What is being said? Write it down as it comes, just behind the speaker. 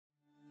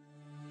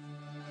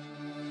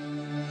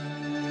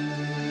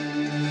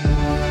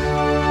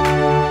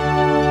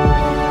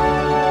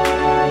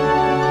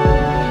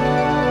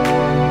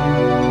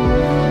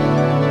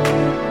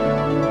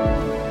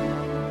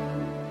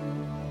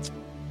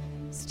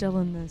still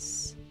in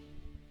this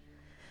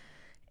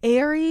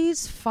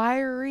Aries,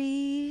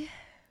 fiery,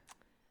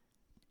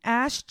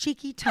 ash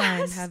cheeky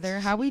time, Heather.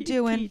 How we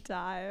doing?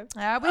 Time.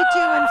 How we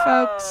doing,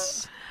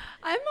 folks?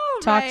 I'm all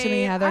right. Talk to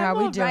me, Heather. How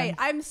we doing? Right.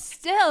 I'm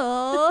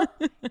still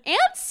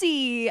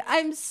antsy.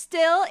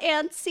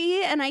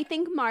 And I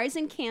think Mars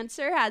in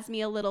Cancer has me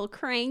a little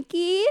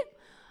cranky.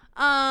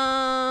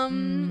 But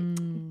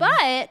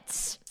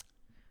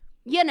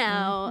you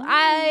know,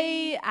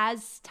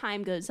 as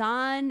time goes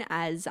on,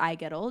 as I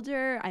get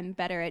older, I'm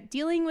better at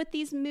dealing with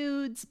these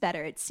moods,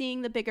 better at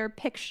seeing the bigger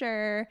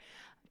picture,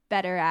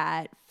 better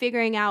at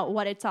figuring out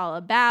what it's all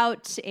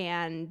about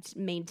and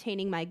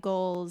maintaining my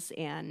goals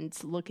and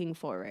looking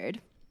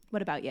forward.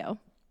 What about you?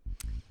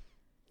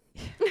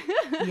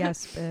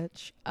 Yes,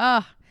 bitch.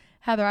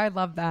 Heather, I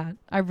love that.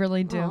 I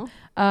really do.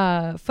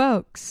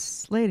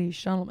 Folks, ladies,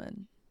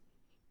 gentlemen,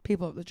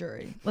 people of the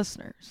jury,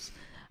 listeners,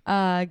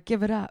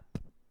 give it up.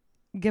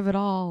 Give it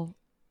all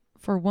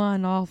for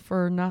one, all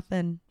for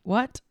nothing.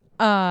 What?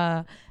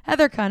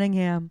 Heather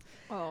Cunningham.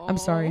 Oh. I'm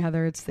sorry,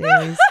 Heather. It's the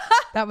Aries.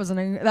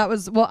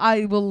 Well,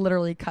 I will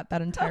literally cut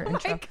that entire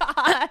intro.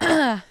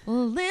 My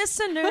God.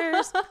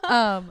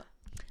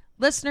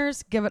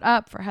 Listeners, give it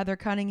up for Heather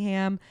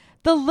Cunningham.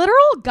 The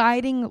literal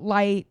guiding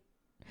light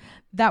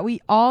that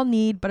we all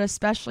need, but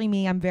especially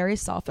me. I'm very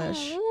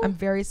selfish. I'm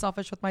very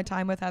selfish with my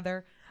time with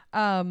Heather.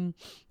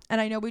 And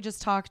I know we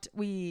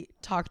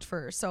talked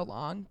for so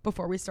long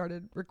before we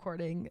started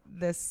recording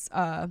this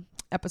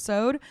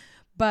episode,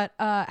 but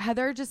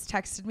Heather just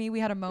texted me. We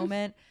had a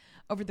moment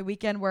over the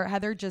weekend where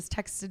Heather just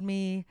texted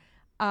me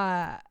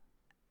out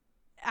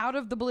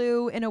of the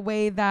blue in a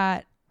way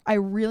that I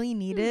really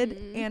needed,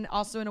 and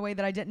also in a way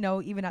that I didn't know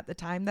even at the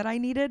time that I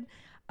needed.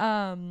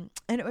 And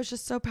it was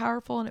just so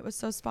powerful, and it was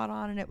so spot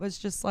on, and it was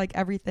just like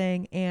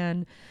everything.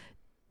 And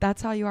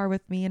that's how you are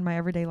with me in my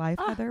everyday life,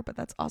 Heather, but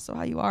that's also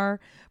how you are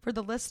for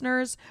the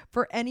listeners,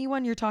 for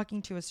anyone you're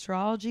talking to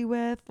astrology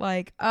with,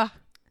 like,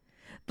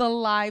 the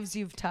lives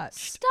you've touched.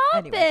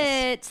 Stop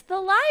it.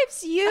 The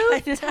lives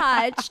you've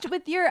touched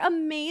with your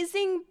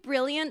amazing,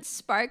 brilliant,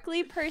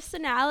 sparkly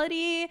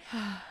personality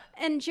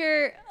and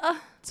your...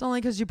 It's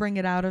only because you bring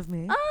it out of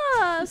me.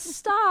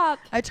 Stop.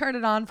 I turn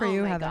it on for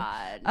you, Heather.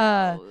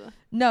 God,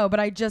 no,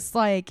 but I just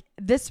like,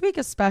 this week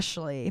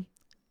especially,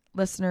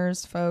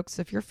 listeners, folks,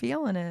 if you're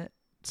feeling it,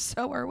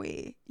 so are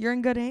we. You're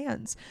in good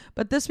hands.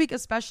 But this week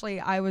especially,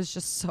 I was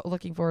just so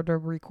looking forward to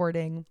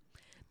recording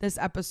this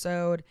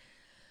episode,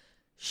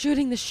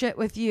 shooting the shit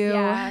with you,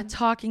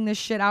 talking this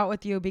shit out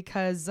with you,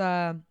 because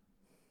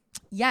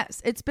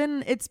yes, it's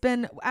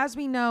been, as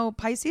we know,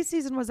 Pisces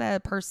season was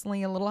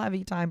personally a little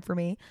heavy time for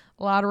me.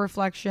 A lot of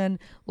reflection,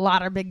 a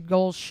lot of big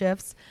goal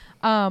shifts.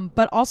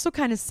 But also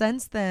kind of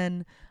since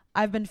then,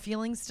 I've been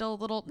feeling still a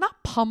little,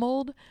 not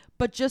pummeled,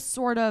 but just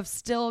sort of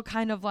still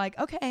kind of like,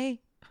 okay,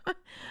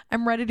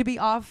 I'm ready to be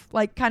off,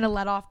 like kind of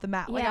let off the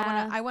mat. Like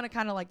I want to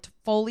kind of like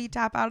fully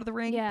tap out of the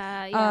ring.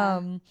 Like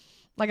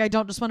I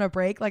don't just want to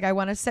break. Like I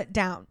want to sit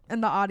down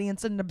in the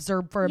audience and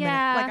observe for a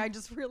minute. Like I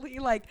just really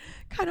like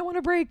kind of want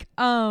to break.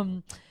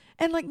 And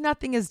like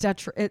nothing is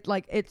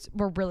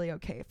we're really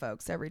okay,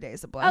 folks. Every day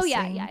is a blessing.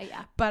 Oh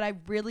yeah. But I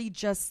really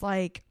just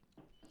like,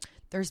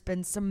 there's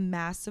been some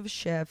massive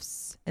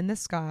shifts in the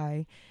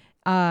sky,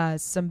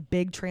 some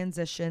big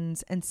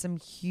transitions, and some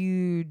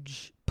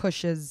huge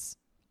pushes,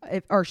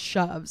 or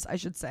shoves, I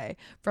should say,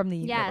 from the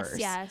universe.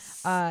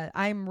 Yes.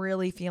 I'm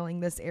really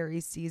feeling this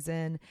Aries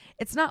season.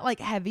 It's not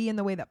like heavy in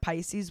the way that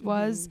Pisces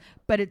was,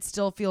 but it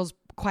still feels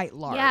quite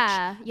large.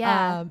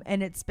 Yeah.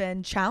 And it's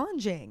been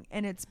challenging,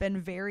 and it's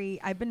been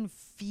I've been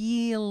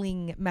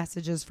feeling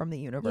messages from the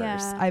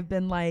universe. Yeah. I've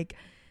been like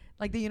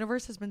the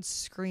universe has been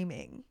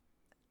screaming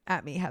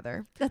at me,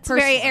 Heather. That's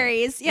personally. very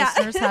Aries. Yeah.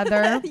 Listeners,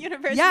 Heather. The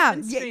universe yeah, has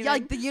been screaming.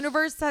 like the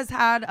universe has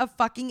had a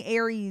fucking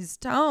Aries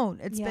tone.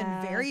 It's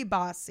been very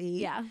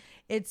bossy. Yeah.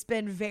 It's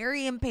been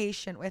very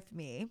impatient with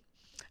me.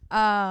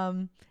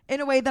 In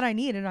a way that I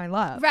need and I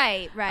love.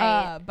 Right.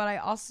 But I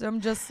also am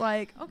just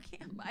like, okay,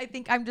 I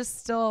think I'm just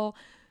still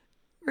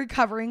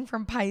recovering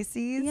from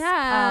Pisces.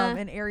 Yeah.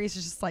 And Aries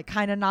is just like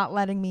kind of not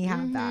letting me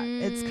have that.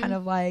 It's kind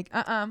of like,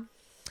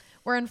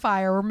 we're in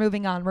fire. We're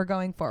moving on. We're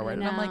going forward.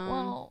 And I'm like,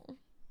 well,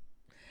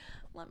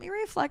 let me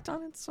reflect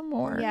on it some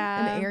more. Yeah.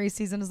 And the Aries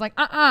season is like,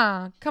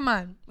 come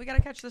on. We got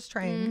to catch this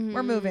train.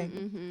 We're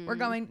moving. We're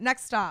going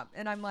next stop.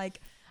 And I'm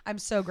like, I'm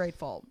so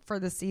grateful for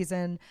this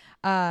season.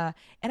 And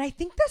I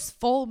think this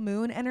full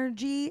moon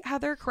energy,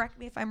 Heather, correct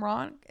me if I'm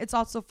wrong, it's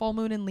also full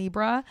moon in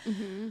Libra.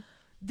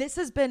 This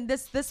has been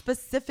this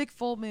specific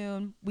full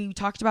moon. We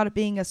talked about it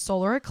being a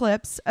solar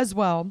eclipse as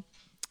well.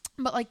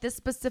 But like this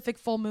specific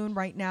full moon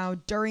right now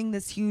during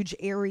this huge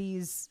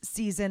Aries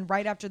season,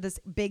 right after this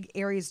big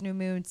Aries new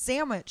moon,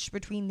 sandwiched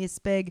between this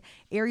big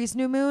Aries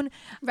new moon.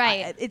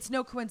 Right. It's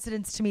no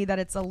coincidence to me that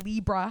it's a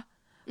Libra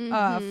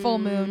full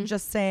moon,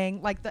 just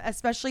saying, like,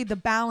 especially the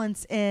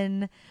balance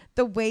in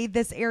the way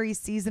this Aries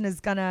season is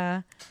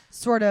gonna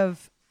sort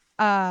of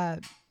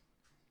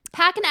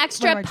pack an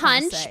extra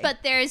punch, but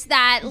there's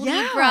that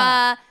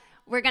Libra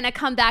we're going to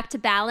come back to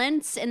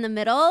balance in the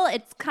middle.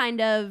 It's kind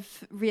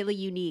of really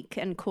unique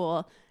and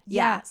cool.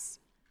 Yes.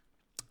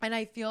 And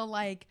I feel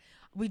like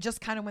we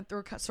just kind of went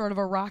through sort of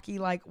a rocky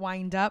like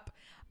wind up.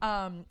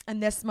 And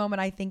this moment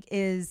I think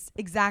is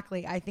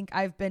exactly, I think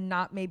I've been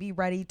not maybe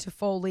ready to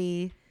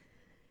fully,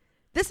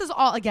 this is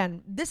all,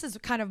 again, this is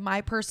kind of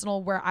my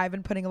personal where I've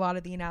been putting a lot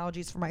of the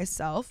analogies for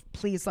myself.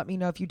 Please let me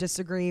know if you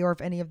disagree or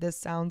if any of this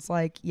sounds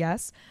like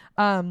yes.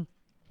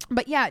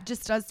 But yeah, it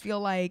just does feel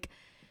like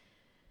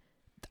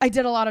I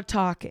did a lot of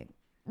talking,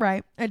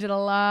 right? I did a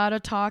lot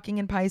of talking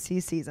in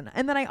Pisces season.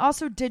 And then I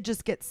also did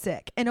just get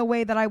sick in a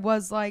way that I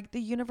was like, the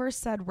universe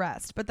said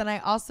rest. But then I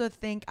also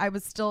think I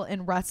was still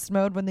in rest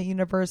mode when the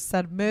universe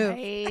said move.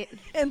 Right.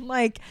 And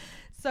like,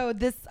 so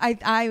this,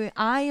 I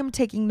am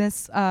taking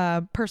this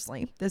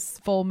personally, this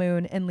full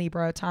moon in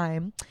Libra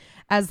time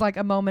as like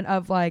a moment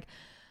of like,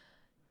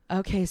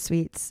 okay,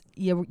 sweets,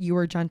 you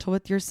were gentle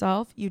with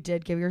yourself. You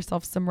did give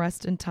yourself some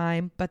rest and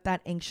time, but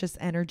that anxious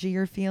energy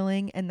you're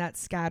feeling and that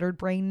scattered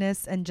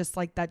brainness and just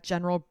like that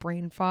general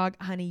brain fog,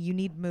 honey, you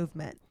need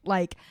movement.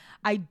 Like,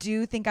 I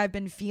do think I've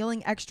been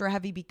feeling extra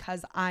heavy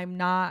because I'm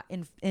not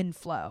in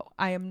flow.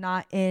 I am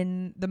not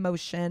in the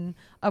motion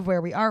of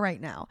where we are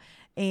right now.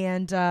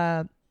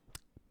 And,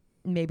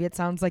 maybe it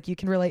sounds like you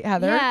can relate,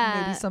 Heather.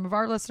 Yeah. Maybe some of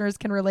our listeners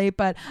can relate,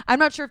 but I'm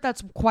not sure if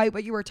that's quite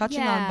what you were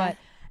touching on, but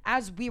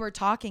as we were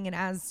talking and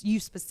as you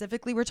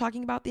specifically were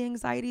talking about the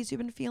anxieties you've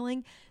been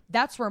feeling,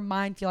 that's where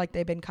mine feel like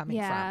they've been coming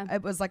from.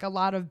 It was like a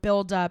lot of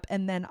buildup,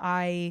 and then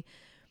I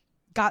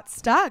got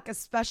stuck,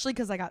 especially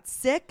because I got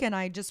sick and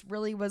I just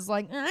really was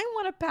like, I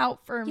want to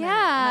pout for a minute. And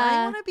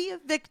I want to be a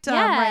victim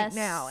right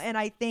now. And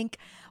I think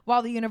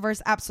while the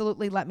universe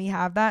absolutely let me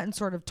have that and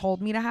sort of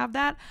told me to have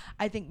that,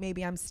 I think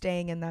maybe I'm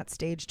staying in that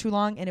stage too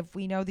long. And if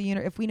we know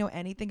if we know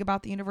anything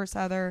about the universe,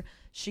 Heather,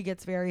 she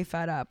gets very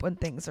fed up when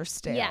things are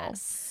stale.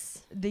 Yes.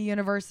 The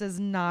universe is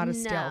not a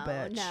stale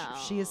bitch. No.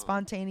 She is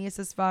spontaneous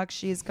as fuck.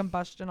 She is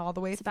combustion all the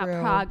way through. It's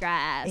about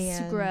progress,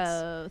 and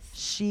growth.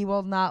 She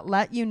will not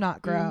let you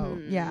not grow.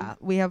 Yeah.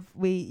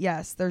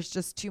 Yes, there's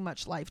just too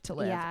much life to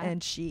live. Yeah.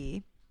 And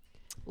she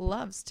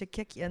loves to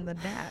kick you in the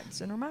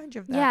nads and remind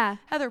you of that. Yeah.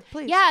 Heather,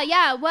 please.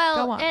 Yeah.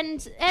 Well,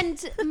 and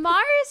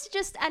Mars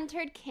just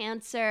entered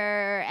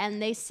Cancer,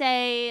 and they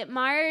say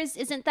Mars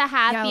isn't the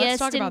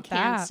happiest in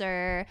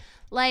Cancer.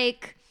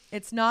 Like,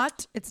 It's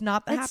not the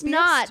happiest. It's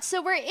not.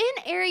 So we're in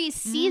Aries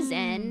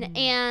season,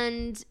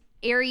 and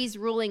Aries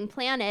ruling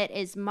planet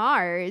is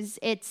Mars.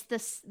 It's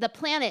the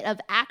planet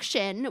of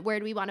action. Where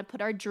do we want to put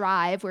our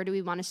drive? Where do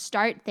we want to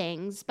start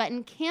things? But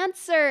in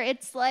Cancer,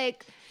 it's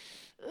like,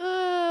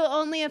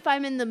 only if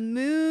I'm in the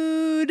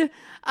mood.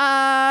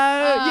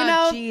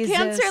 Jesus.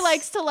 Cancer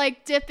likes to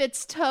like dip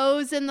its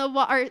toes in the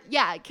water.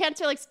 Yeah,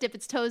 Cancer likes to dip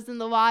its toes in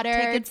the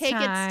water. Take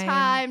its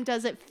time.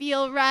 Does it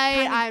feel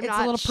right? I'm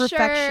not sure. It's a little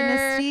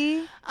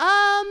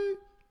perfectionist-y.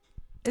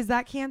 Is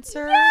that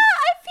Cancer? Yeah,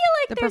 I feel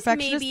like the there's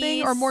perfectionist maybe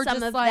thing, or more some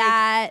just of like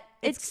that.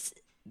 It's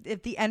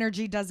if the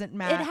energy doesn't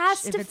match. It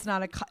has if to. It's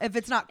not cozy. If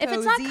it's not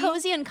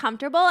cozy and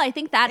comfortable, I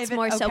think that's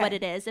so what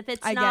it is. If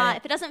it's not,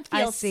 if it doesn't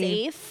feel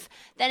safe,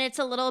 then it's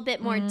a little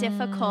bit more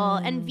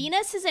difficult. And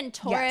Venus is in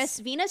Taurus. Yes.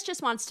 Venus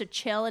just wants to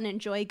chill and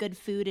enjoy good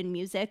food and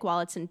music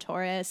while it's in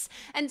Taurus.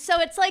 And so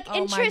it's like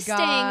interesting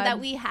that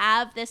we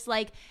have this,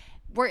 like,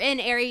 we're in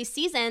Aries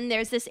season.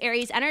 There's this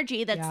Aries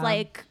energy that's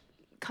like,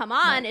 come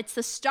on, it's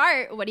the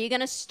start. What are you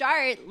going to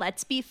start?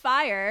 Let's be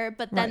fire.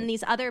 But then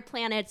these other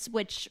planets,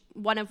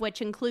 one of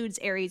which includes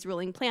Aries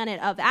ruling planet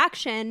of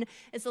action,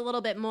 is a little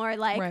bit more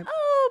like,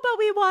 but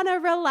we want to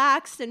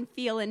relax and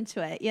feel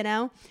into it, you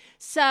know?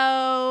 So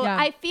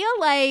I feel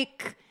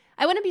like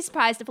I wouldn't be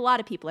surprised if a lot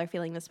of people are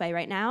feeling this way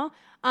right now.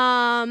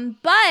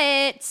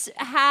 But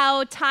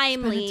how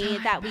timely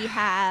that we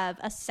have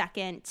a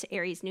second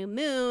Aries new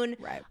moon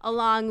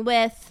along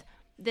with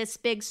this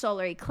big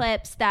solar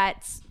eclipse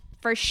that's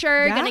for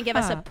sure going to give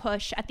us a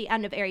push at the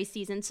end of Aries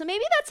season. So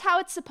maybe that's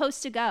how it's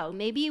supposed to go.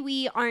 Maybe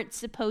we aren't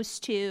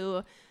supposed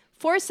to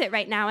force it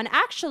right now. And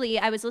actually,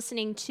 I was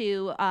listening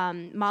to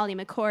Molly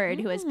McCord,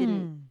 who has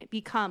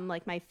become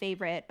like my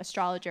favorite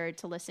astrologer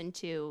to listen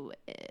to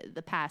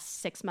the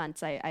past 6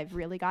 months. I've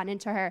really gotten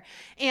into her.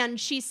 And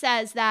she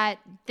says that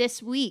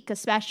this week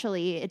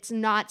especially, it's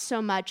not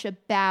so much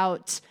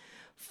about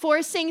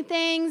forcing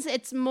things.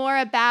 It's more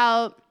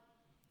about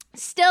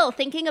still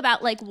thinking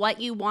about like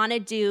what you want to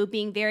do,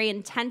 being very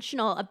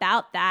intentional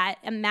about that,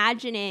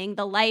 imagining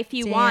the life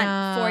you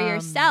want for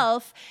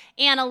yourself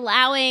and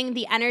allowing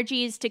the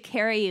energies to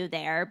carry you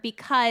there,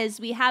 because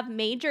we have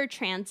major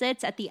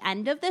transits at the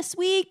end of this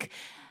week.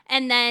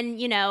 And then,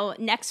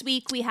 next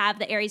week we have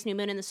the Aries new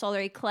moon and the solar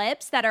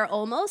eclipse that are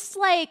almost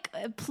like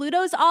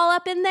Pluto's all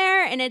up in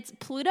there, and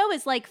Pluto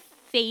is like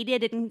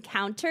fated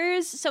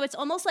encounters. So it's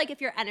almost like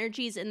if your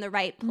energy's in the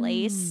right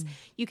place,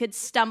 you could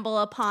stumble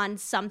upon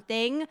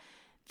something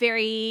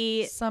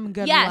some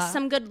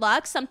good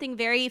luck, something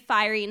very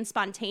fiery and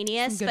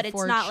spontaneous, but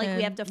it's not like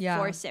we have to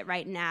force it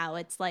right now.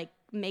 It's like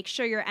make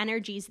sure your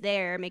energy's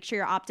there. Make sure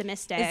you're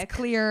optimistic. It's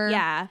clear.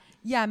 Yeah.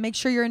 Yeah. Make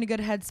sure you're in a good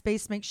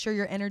headspace. Make sure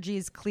your energy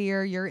is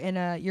clear. You're in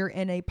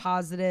a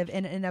positive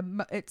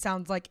and it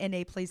sounds like in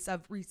a place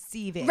of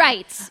receiving.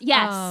 Right.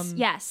 Yes.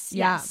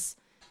 Yes.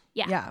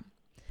 Yeah.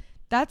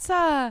 That's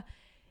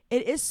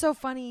it is so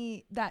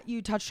funny that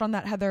you touched on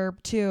that, Heather,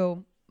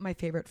 too. My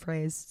favorite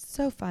phrase.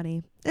 So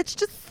funny. It's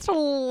just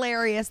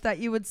hilarious that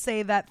you would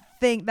say that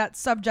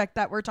subject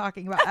that we're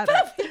talking about,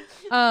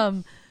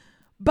 Heather.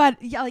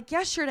 But yeah, like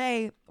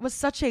yesterday was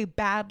such a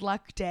bad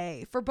luck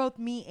day for both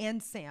me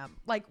and Sam.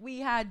 Like we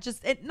had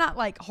not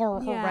like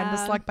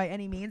horrendous luck by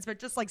any means, but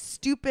just like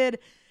stupid,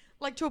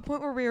 like to a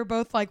point where we were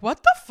both like,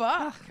 what the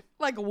fuck?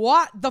 Like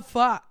what the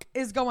fuck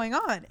is going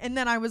on? And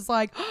then I was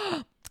like,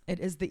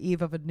 it is the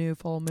eve of a new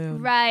full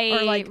moon. Right.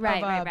 Or like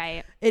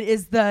right. It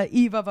is the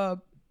eve of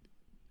a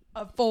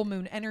full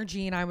moon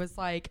energy. And I was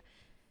like,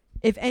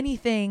 if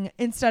anything,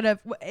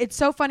 it's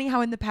so funny how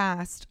in the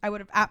past I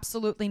would have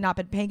absolutely not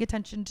been paying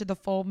attention to the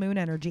full moon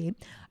energy.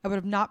 I would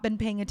have not been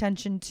paying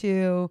attention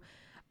to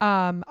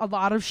a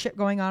lot of shit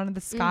going on in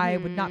the sky. I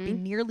would not be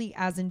nearly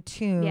as in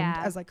tune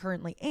as I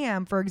currently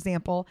am, for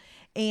example.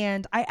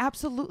 And I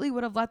absolutely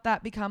would have let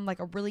that become like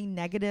a really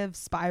negative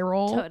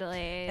spiral. Totally.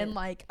 And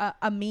like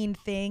a mean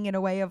thing in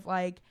a way of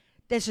like,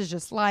 this is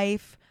just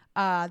life.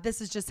 This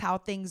is just how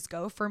things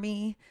go for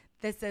me.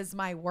 This is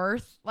my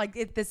worth.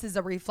 Like this is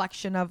a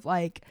reflection of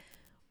like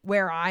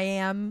where I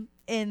am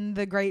in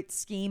the great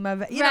scheme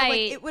of, you know,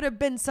 like it would have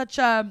been such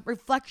a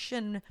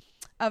reflection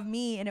of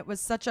me. And it was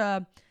such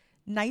a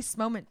nice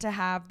moment to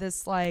have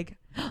this like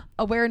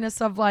awareness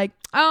of like,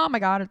 oh my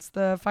God, it's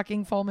the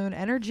fucking full moon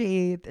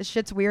energy. This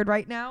shit's weird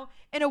right now,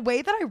 in a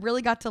way that I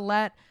really got to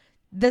let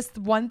this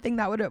thing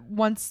that would have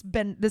once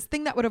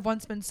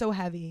been so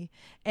heavy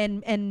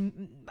and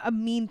a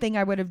mean thing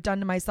I would have done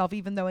to myself,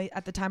 even though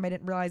at the time I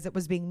didn't realize it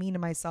was being mean to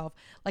myself.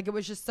 Like it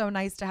was just so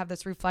nice to have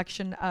this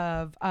reflection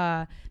of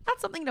not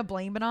something to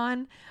blame it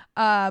on,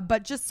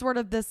 but just sort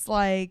of this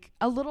like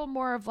a little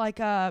more of like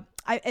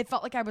it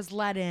felt like I was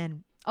let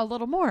in a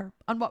little more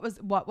on what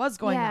was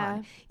going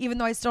on, even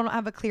though I still don't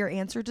have a clear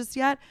answer just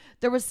yet.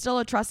 There was still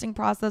a trusting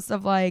process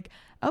of like,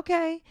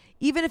 okay,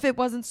 even if it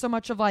wasn't so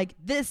much of like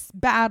this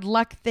bad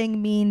luck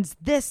thing means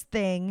this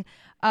thing,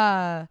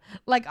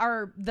 like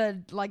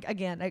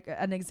again,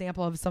 an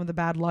example of some of the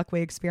bad luck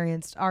we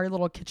experienced, our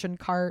little kitchen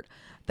cart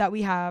that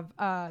we have,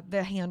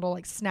 the handle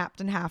like snapped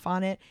in half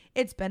on it.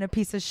 It's been a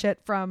piece of shit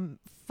from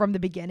the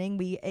beginning.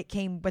 It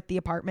came with the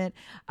apartment.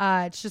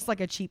 It's just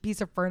like a cheap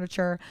piece of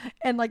furniture,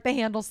 and like the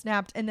handle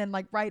snapped, and then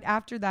like right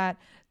after that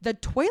the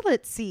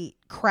toilet seat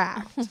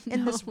cracked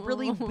in this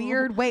really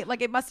weird way.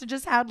 Like it must have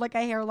just had like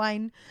a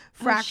hairline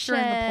fracture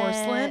in the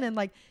porcelain, and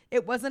like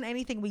it wasn't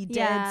anything we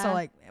did, so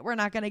like we're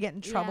not gonna get in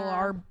trouble.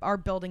 Our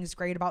building's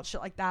great about shit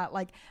like that,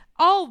 like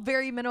all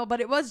very minimal, but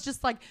it was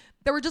just like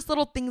there were just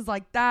little things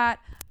like that.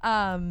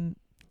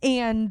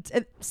 And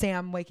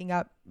Sam waking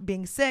up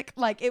being sick,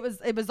 like it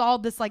was all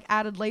this like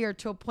added layer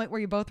to a point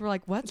where you both were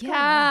like, what's going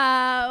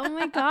on? Oh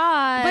my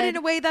God. But in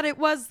a way that it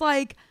was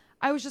like,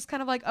 I was just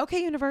kind of like,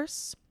 okay,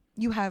 universe,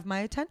 you have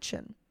my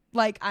attention.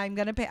 Like I'm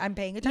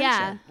paying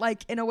attention.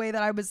 Like in a way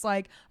that I was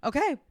like,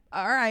 okay,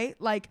 all right.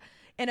 Like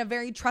in a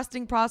very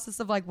trusting process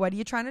of like, what are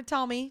you trying to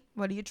tell me?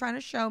 What are you trying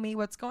to show me?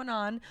 What's going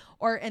on?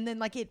 And then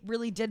like, it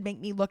really did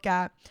make me look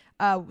at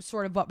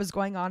sort of what was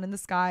going on in the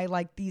sky,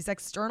 like these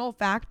external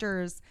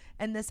factors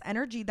and this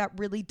energy that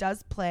really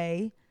does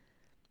play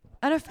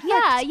an effect.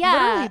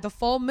 Literally the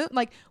full moon,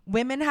 like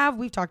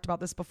we've talked about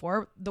this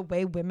before, the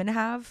way women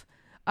have,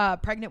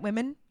 pregnant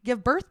women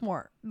give birth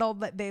more.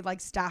 They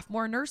like staff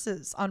more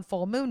nurses on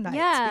full moon nights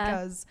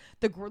because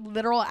the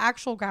literal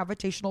actual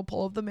gravitational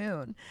pull of the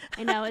moon.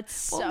 I know,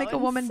 it's will so make a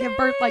woman give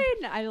birth. Like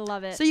I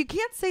love it. So you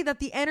can't say that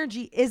the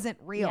energy isn't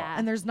real,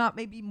 and there's not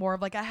maybe more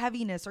of like a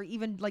heaviness or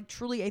even like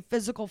truly a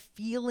physical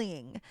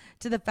feeling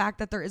to the fact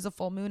that there is a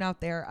full moon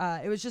out there.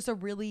 It was just a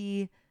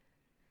really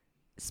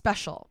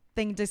special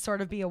thing to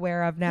sort of be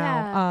aware of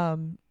now.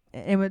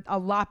 It was a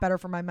lot better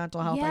for my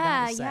mental health.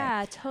 I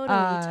gotta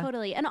say.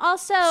 Totally. And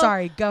also,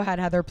 sorry, go ahead,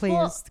 Heather, please.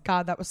 Well,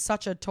 God, that was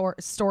such a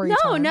story.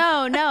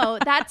 No,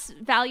 that's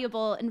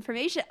valuable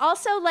information.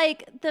 Also,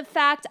 like the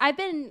fact I've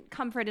been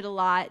comforted a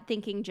lot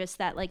thinking just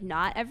that like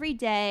not every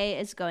day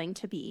is going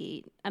to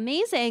be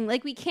amazing.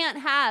 Like we can't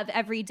have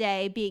every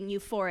day being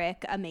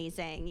euphoric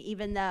amazing,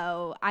 even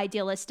though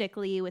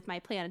idealistically with my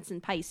planets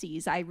in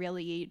Pisces, I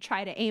really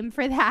try to aim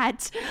for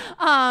that.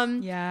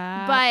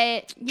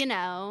 But you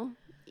know,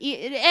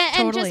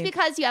 and just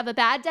because you have a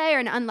bad day or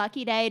an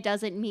unlucky day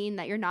doesn't mean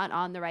that you're not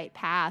on the right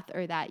path,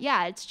 or that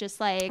it's just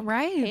like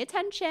pay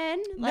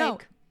attention. No,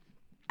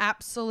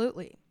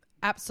 absolutely.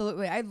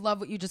 I love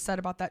what you just said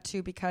about that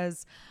too,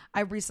 because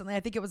I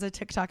think it was a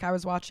TikTok I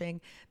was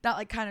watching that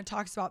like kind of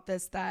talks about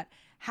this, that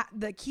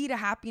the key to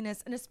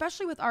happiness, and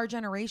especially with our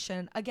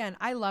generation, again,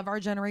 I love our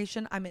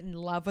generation. I'm in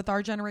love with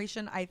our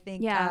generation. I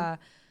think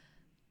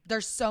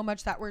there's so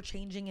much that we're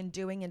changing and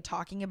doing and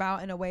talking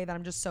about in a way that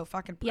I'm just so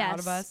fucking proud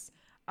of us.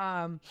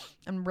 I'm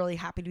really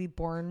happy to be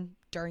born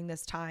during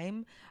this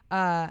time.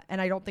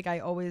 And I don't think I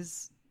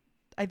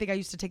I think I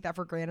used to take that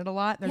for granted a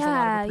lot. There's a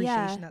lot of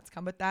appreciation that's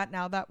come with that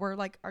now that we're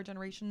like, our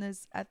generation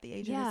is at the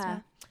age it is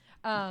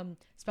now.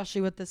 Especially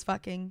with this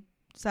fucking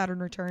Saturn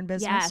return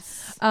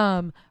business.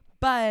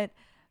 But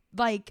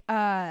like,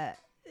 the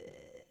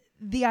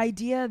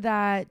idea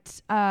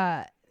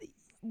that,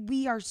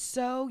 we are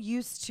so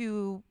used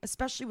to,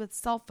 especially with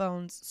cell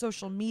phones,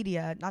 social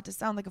media, not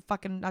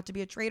to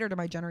be a traitor to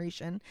my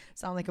generation,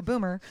 sound like a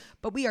boomer,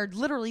 but we are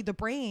literally, the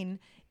brain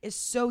is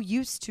so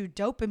used to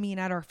dopamine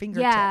at our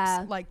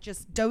fingertips, like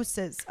just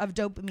doses of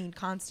dopamine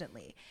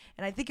constantly.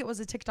 And I think it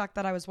was a TikTok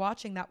that I was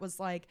watching that was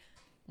like,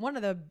 one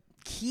of the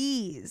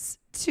keys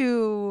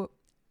to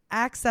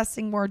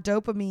accessing more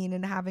dopamine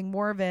and having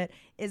more of it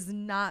is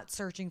not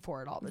searching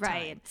for it all the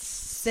time.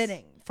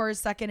 Sitting for a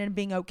second and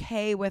being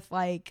okay with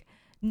like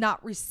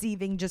not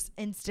receiving just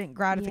instant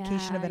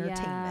gratification of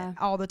entertainment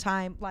all the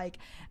time. Like,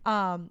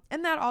 and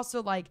that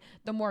also, like,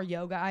 the more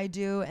yoga I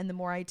do and the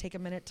more I take a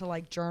minute to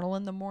like journal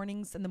in the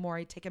mornings and the more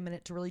I take a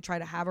minute to really try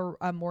to have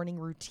a morning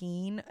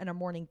routine and a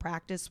morning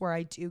practice where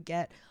I do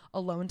get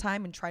alone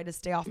time and try to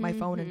stay off my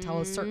phone until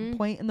a certain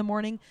point in the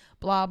morning,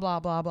 blah, blah,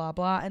 blah, blah,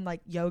 blah. And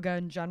like yoga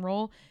in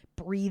general,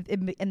 breathe.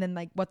 And then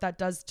like what that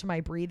does to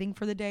my breathing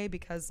for the day,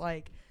 because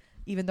like,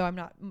 even though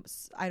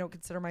I don't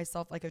consider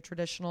myself like a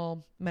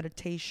traditional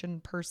meditation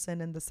person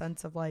in the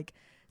sense of like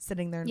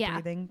sitting there and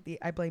breathing.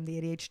 I blame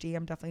the ADHD.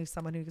 I'm definitely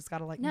someone who's got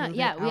to like move it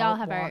we out, all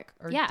have walk,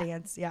 or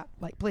dance. Yeah,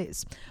 like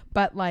please.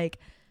 But like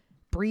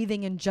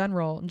breathing in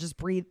general and just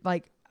breathe.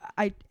 Like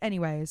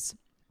anyways,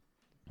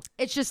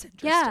 it's just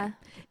interesting. Yeah.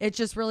 It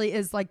just really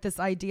is like this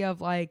idea of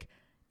like,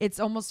 it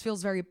almost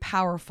feels very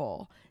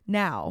powerful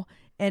now.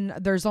 And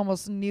there's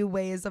almost new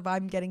ways of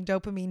I'm getting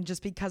dopamine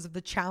just because of the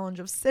challenge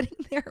of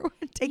sitting there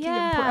taking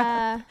a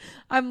breath.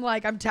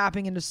 I'm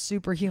tapping into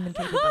superhuman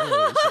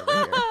capabilities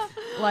over here.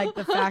 Like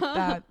the fact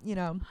that, you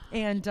know,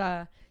 and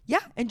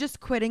and just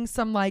quitting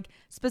some, like,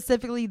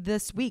 specifically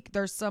this week,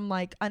 there's some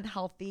like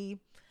unhealthy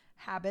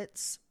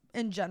habits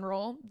in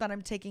general that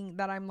I'm taking,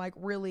 that I'm like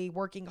really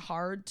working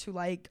hard to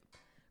like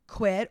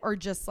quit or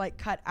just like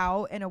cut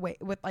out in a way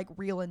with like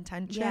real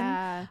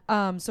intention.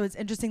 So it's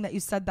interesting that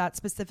you said that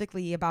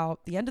specifically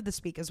about the end of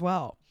this week as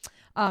well,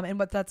 and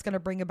what that's going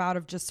to bring about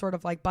of just sort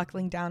of like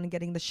buckling down and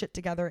getting the shit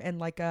together and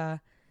like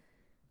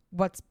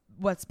what's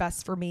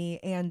best for me.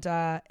 And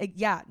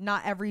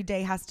not every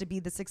day has to be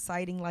this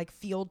exciting like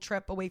field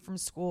trip away from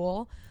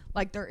school.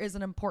 Like there is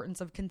an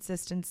importance of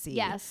consistency.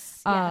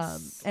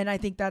 And I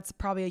think that's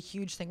probably a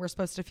huge thing we're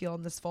supposed to feel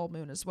in this full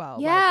moon as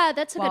well.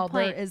 That's a good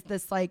point. There is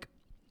this like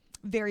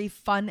very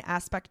fun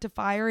aspect to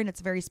fire and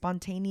it's very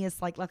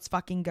spontaneous, like let's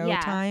fucking go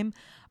time.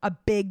 A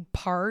big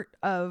part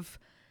of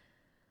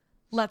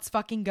let's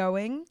fucking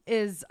going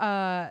is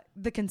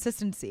the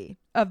consistency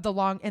of the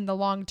long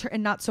term,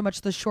 and not so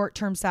much the short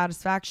term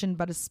satisfaction,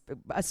 but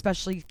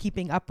especially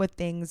keeping up with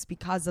things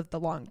because of the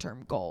long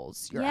term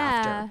goals you're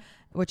after,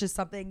 which is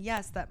something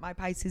that my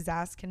Pisces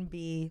ass can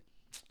be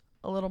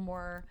a little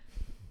more.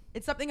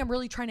 It's something I'm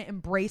really trying to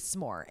embrace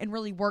more and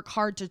really work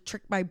hard to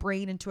trick my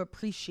brain into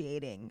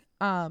appreciating,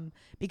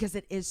 because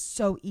it is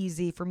so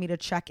easy for me to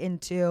check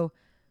into,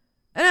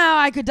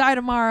 I could die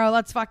tomorrow.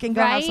 Let's fucking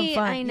go have some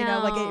fun. I know, you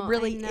know, like it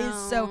really is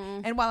so.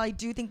 And while I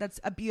do think that's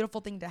a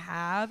beautiful thing to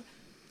have,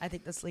 I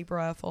think this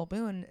Libra full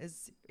moon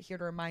is here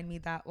to remind me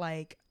that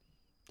like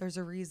there's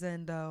a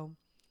reason though.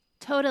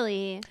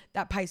 Totally.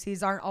 That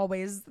Pisces aren't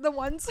always the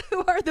ones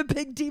who are the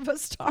big diva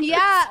stars.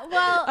 Yeah,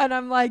 well. And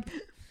I'm like,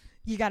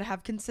 you got to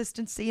have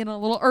consistency and a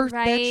little earth,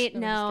 bitch.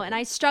 No, and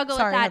I struggle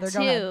with that Heather,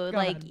 too. Go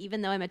ahead.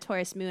 Even though I'm a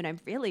Taurus moon,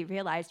 I've really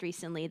realized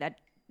recently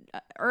that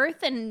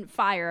earth and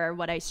fire are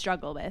what I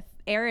struggle with.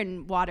 Air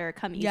and water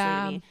come easily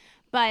to me.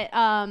 But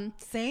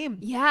same.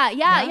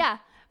 Yeah.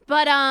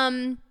 But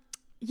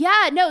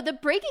the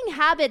breaking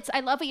habits, I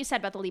love what you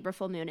said about the Libra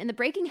full moon. And the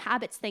breaking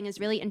habits thing is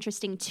really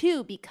interesting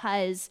too,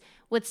 because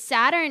with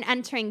Saturn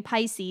entering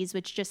Pisces,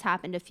 which just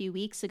happened a few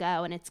weeks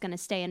ago, and it's going to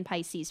stay in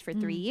Pisces for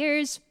 3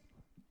 years,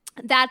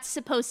 that's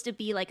supposed to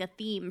be like a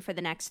theme for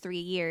the next 3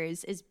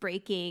 years, is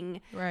breaking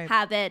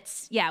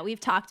habits. Yeah, we've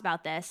talked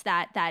about this,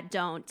 that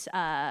don't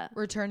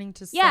returning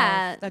to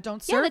self, that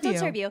don't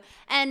serve you.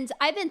 And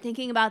I've been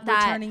thinking about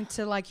that. Returning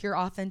to like your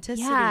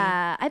authenticity.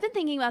 Yeah, I've been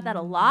thinking about that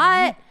a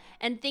lot,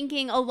 and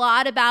thinking a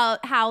lot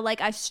about how like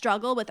I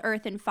struggle with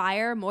earth and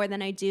fire more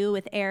than I do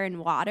with air and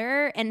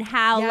water, and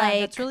how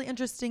that's really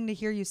interesting to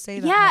hear you say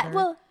that. Heather.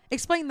 Well,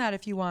 explain that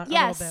if you want a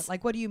little bit.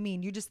 Like, what do you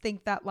mean? You just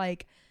think that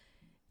like,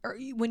 or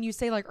when you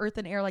say like earth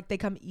and air, like they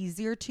come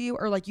easier to you,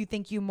 or like you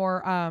think you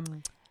more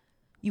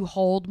you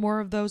hold more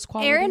of those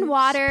qualities? Air and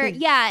water.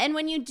 Yeah. And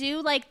when you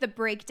do like the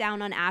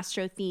breakdown on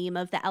astro theme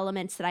of the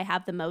elements that I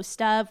have the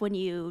most of, when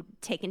you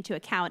take into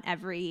account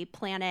every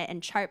planet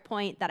and chart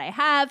point that I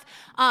have,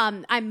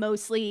 I'm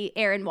mostly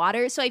air and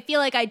water. So I feel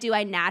like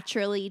I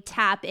naturally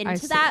tap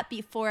into that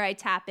before I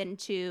tap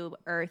into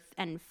earth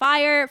and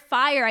fire.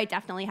 Fire, I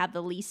definitely have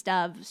the least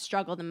of,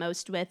 struggle the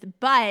most with,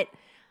 but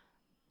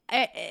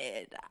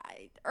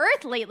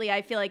Earth lately,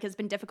 I feel like, has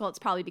been difficult. It's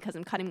probably because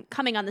I'm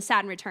coming on the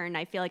Saturn return.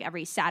 I feel like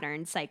every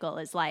Saturn cycle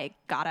is like,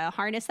 gotta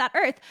harness that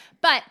Earth.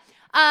 But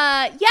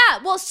Yeah.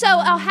 Well, so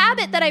a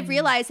habit that I've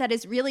realized that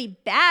is really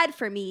bad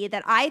for me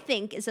that I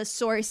think is a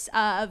source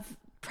of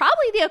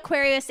probably the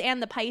Aquarius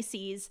and the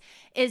Pisces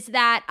is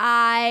that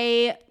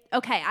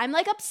I'm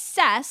like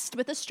obsessed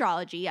with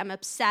astrology. I'm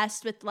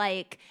obsessed with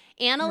like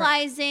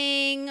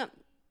analyzing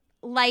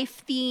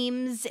life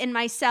themes in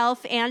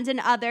myself and in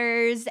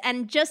others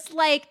and just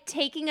like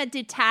taking a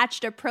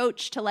detached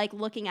approach to like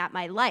looking at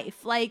my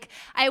life. Like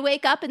I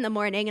wake up in the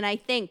morning and I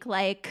think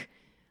like,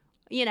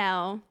 you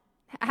know,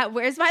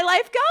 where's my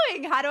life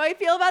going? How do I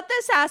feel about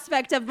this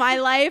aspect of my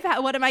life?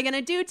 What am I going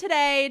to do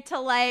today to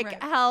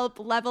like help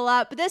level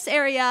up this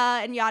area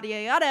and yada,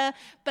 yada, yada.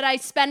 But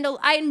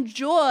I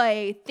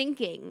enjoy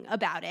thinking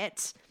about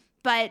it,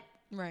 but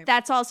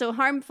that's also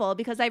harmful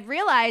because I've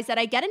realized that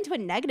I get into a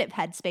negative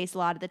headspace a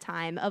lot of the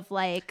time of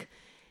like,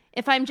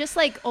 if I'm just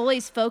like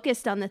always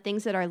focused on the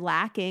things that are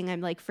lacking, I'm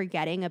like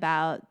forgetting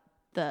about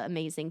the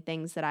amazing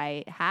things that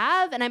I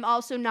have. And I'm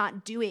also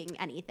not doing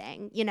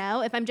anything, you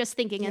know, if I'm just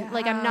thinking and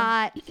like, I'm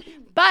not,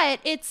 but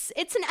it's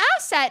an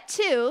asset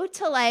too,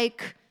 to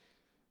like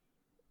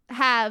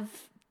have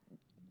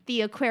the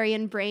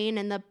Aquarian brain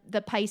and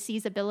the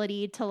Pisces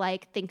ability to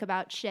like think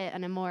about shit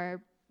in a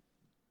more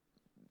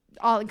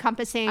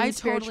all-encompassing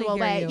spiritual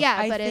way. Yeah,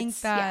 I but think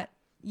that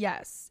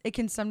yes, it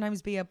can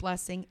sometimes be a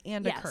blessing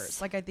and a curse.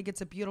 Like I think it's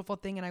a beautiful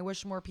thing, and I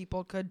wish more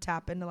people could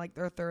tap into like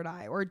their third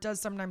eye. Or it does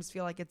sometimes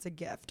feel like it's a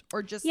gift,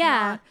 or just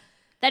not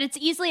that it's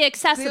easily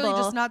accessible. Clearly,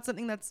 just not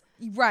something that's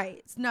right.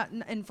 It's not,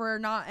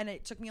 and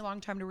it took me a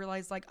long time to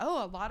realize like,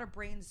 oh, a lot of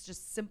brains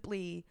just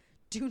simply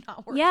do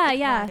not work.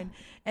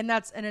 And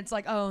it's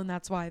like, oh, and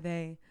that's why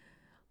they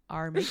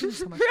are making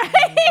so much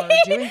money or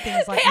doing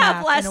things like they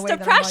have less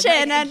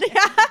depression like,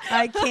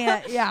 I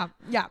can't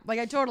like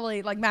I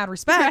totally like mad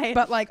respect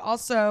but like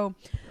also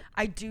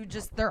I do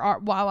just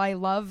while I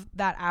love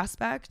that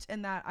aspect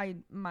and that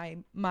my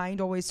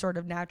mind always sort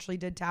of naturally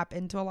did tap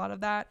into a lot of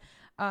that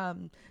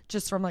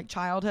just from like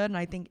childhood, and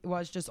I think it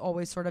was just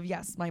always sort of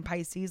my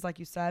Pisces, like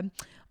you said,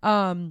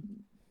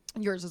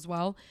 yours as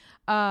well.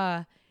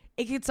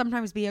 It can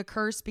sometimes be a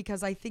curse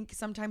because I think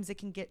sometimes it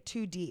can get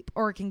too deep,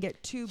 or it can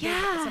get too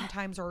big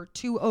sometimes, or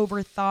too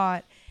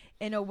overthought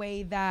in a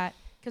way that,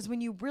 because when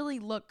you really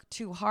look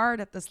too hard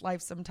at this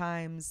life,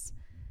 sometimes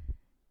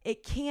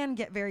it can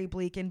get very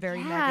bleak and very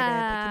negative.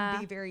 It can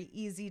be very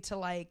easy to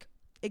like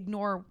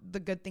ignore the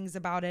good things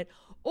about it,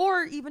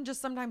 or even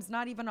just sometimes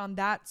not even on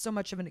that so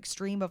much of an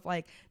extreme of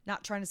like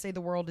not trying to say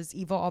the world is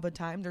evil all the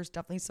time. There's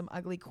definitely some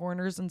ugly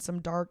corners and some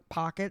dark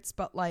pockets,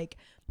 but like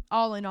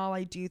all in all,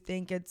 I do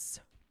think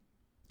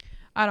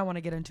I don't want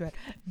to get into it,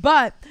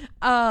 but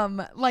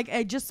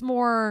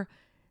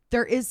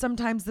there is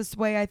sometimes this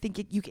way. I think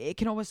it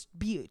can almost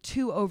be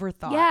too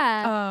overthought.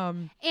 Yeah.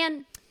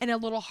 And a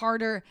little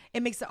harder.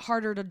 It makes it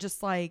harder to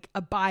just like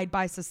abide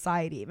by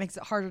society. It makes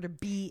it harder to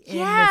be in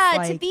this,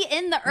 like, to be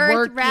in the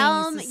earth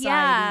realm.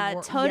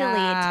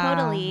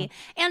 Totally.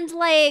 And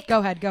like, go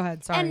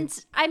ahead. Sorry.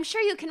 And I'm sure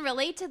you can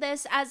relate to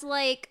this as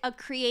like a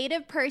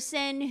creative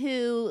person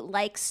who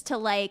likes to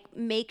like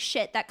make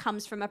shit that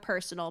comes from a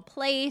personal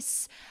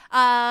place.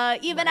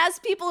 Even as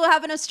people who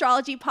have an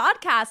astrology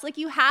podcast, like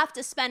you have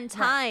to spend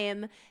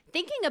time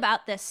thinking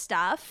about this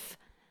stuff.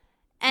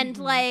 And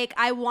like,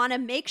 I want to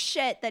make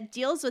shit that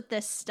deals with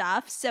this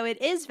stuff. So it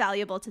is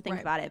valuable to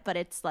think about it. But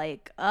it's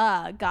like,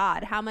 oh,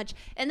 God, how much.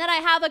 And then I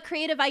have a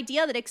creative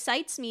idea that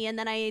excites me. And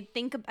then I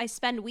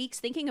spend weeks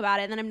thinking about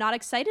it. And then I'm not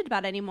excited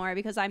about it anymore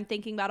because I'm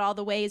thinking about all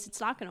the ways it's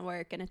not going to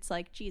work. And it's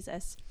like,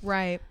 Jesus.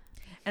 Right.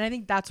 And I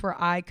think that's where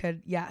I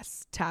could,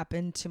 tap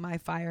into my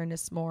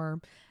fireness more.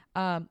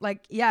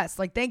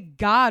 Thank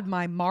God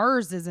my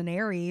Mars is in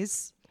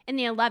Aries. In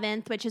the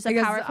 11th, which is a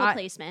powerful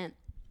placement.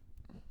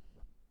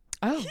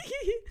 Oh.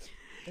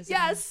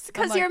 Yes,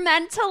 because you're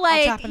meant to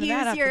like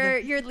use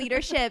your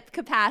leadership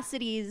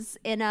capacities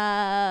in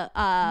a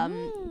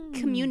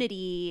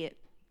community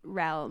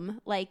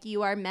realm. Like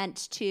you are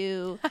meant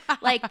to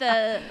like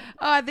the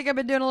I think I've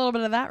been doing a little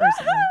bit of that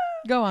recently.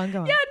 Go on.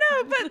 Yeah,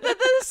 no, but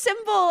the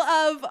symbol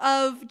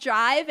of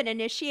drive and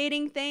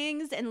initiating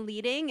things and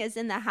leading is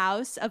in the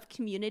house of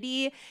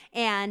community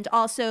and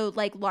also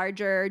like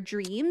larger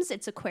dreams.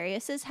 It's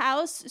Aquarius's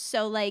house.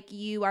 So like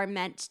you are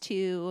meant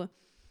to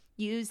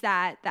use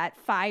that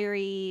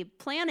fiery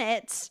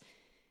planet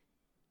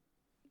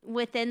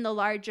within the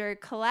larger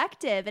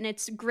collective, and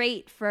it's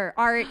great for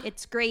art,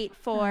 it's great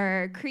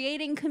for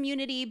creating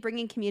community,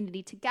 bringing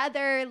community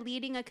together,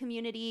 leading a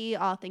community,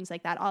 all things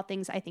like that, all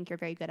things I think you're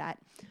very good at.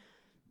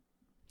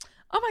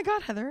 Oh my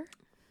God, Heather,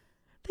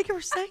 thank you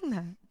for saying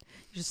that.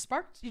 You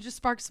just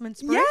sparked some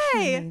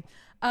inspiration.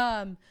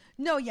 Yay.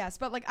 No, yes,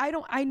 but like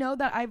I know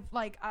that I've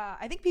like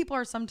I think people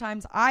are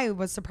sometimes, I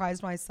was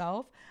surprised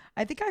myself.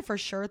 I think I for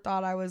sure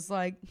thought I was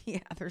like, yeah,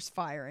 there's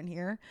fire in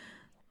here.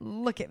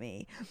 Look at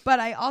me.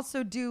 But I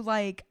also do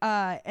like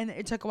and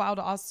it took a while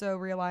to also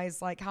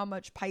realize like how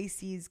much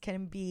Pisces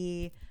can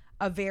be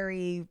a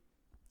very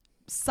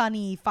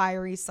sunny,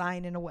 fiery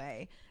sign in a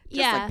way.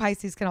 Just like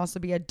Pisces can also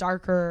be a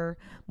darker,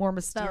 more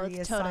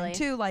mysterious sign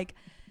too. Like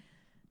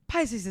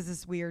Pisces is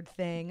this weird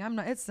thing.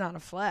 It's not a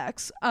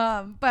flex.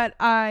 But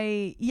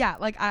I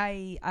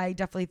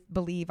definitely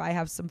believe I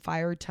have some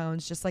fire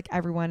tones, just like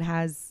everyone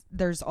has.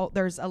 There's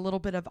a little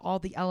bit of all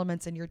the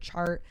elements in your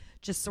chart,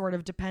 just sort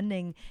of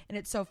depending. And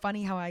it's so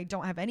funny how I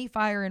don't have any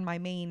fire in my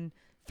main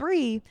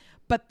 3,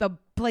 but the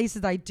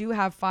places I do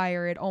have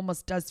fire, it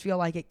almost does feel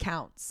like it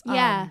counts.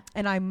 Yeah.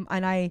 And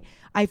I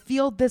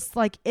feel this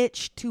like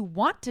itch to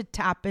want to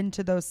tap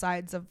into those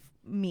sides of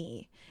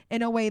me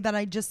in a way that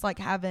I just like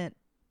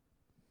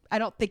I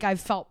don't think I've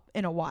felt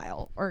in a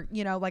while, or,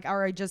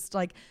 or I just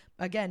like,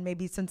 again,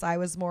 maybe since I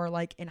was more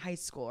like in high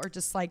school, or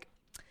just like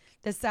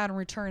this Saturn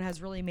return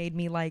has really made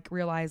me like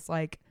realize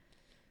like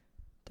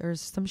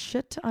there's some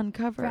shit to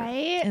uncover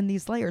in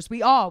these layers.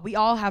 We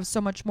all have so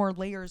much more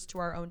layers to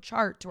our own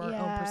chart, to our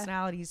own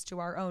personalities, to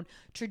our own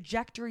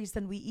trajectories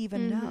than we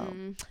even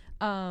know.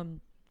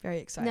 Very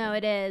exciting. No,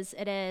 it is.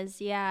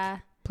 Yeah.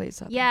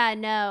 Please. Yeah,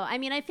 no. I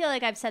mean, I feel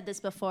like I've said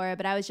this before,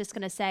 but I was just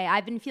going to say,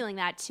 I've been feeling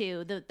that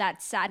too.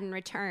 That Saturn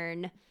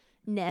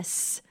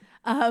return-ness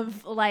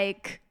of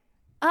like,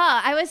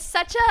 I was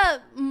such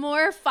a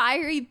more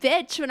fiery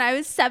bitch when I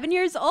was 7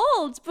 years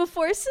old,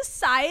 before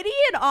society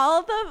and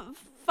all the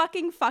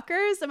fucking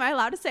fuckers. Am I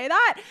allowed to say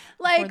that?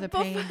 Like,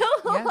 before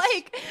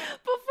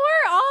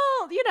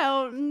all,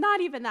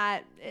 not even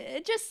that.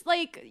 It just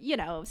like,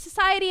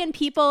 society and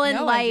people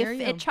in life,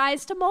 it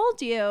tries to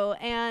mold you.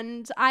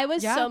 And I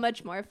was so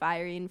much more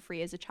fiery and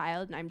free as a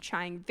child. And I'm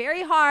trying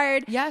very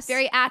hard,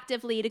 very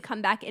actively to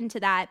come back into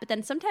that. But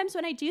then sometimes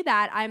when I do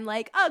that, I'm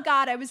like, oh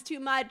God, I was too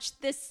much.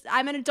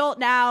 I'm an adult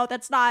now.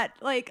 That's not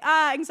like,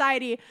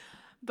 anxiety.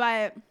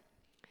 But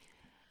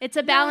it's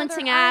a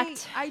balancing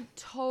act.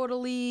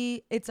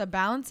 It's a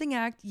balancing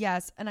act,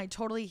 yes. And I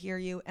totally hear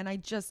you. And I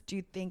just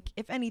do think,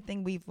 if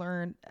anything, we've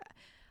learned,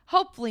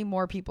 hopefully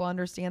more people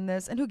understand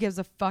this. And who gives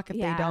a fuck if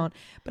they don't?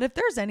 But if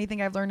there's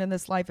anything I've learned in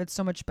this life, it's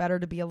so much better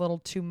to be a little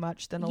too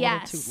much than a little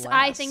too less.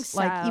 I think so.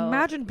 Like,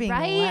 imagine being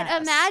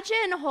less.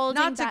 Imagine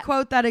holding Not to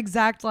quote that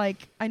exact,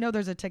 like, I know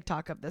there's a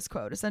TikTok of this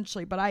quote,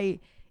 essentially, but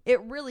it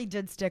really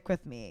did stick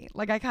with me.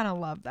 Like, I kind of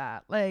love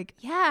that. Like,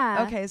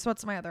 okay, so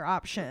what's my other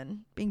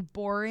option? Being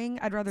boring?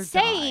 I'd rather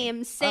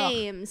die.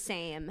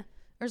 Same.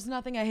 There's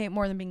nothing I hate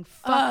more than being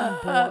fucking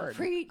bored.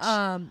 Preach.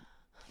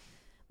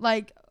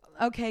 Like,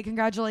 okay,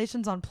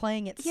 congratulations on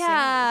playing it safe.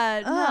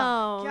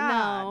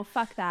 No,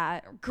 fuck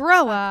that.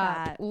 Grow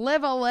up.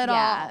 Live a little.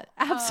 Yeah,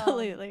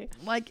 absolutely.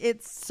 Like,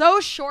 it's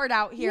so short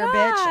out here,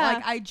 bitch.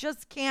 Like, I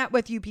just can't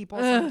with you people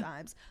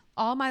sometimes.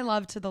 All my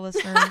love to the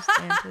listeners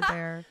and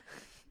to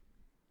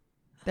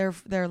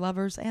their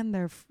lovers and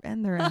their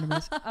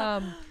enemies.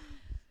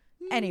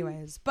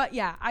 Anyways, but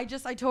yeah,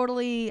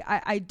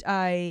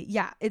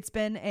 it's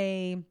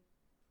been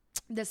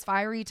this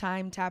fiery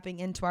time, tapping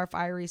into our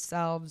fiery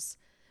selves.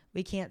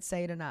 We can't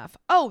say it enough.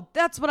 Oh,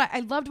 that's what I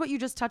loved what you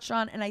just touched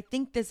on. And I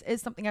think this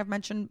is something I've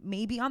mentioned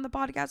maybe on the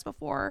podcast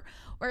before,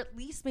 or at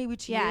least maybe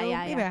to you. Maybe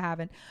I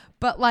haven't.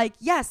 But like,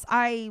 yes,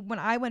 when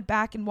I went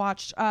back and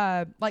watched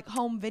like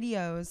home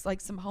videos,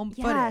 like some home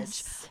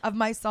footage of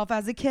myself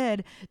as a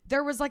kid,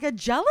 there was like a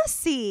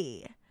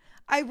jealousy.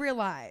 I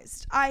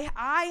realized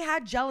I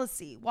had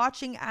jealousy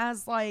watching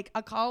as like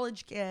a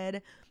college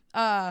kid,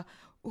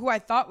 who I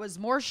thought was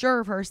more sure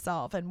of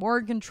herself and more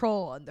in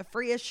control and the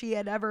freest she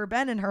had ever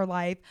been in her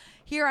life.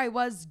 Here I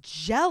was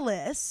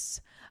jealous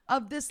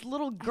of this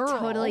little girl. I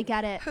totally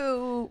get it.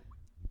 Who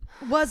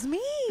was me.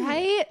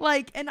 Right?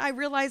 Like, and I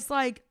realized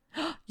like,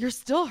 you're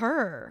still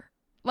her.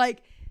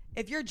 Like,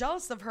 if you're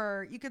jealous of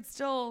her, you could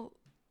still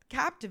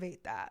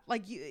captivate that.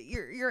 Like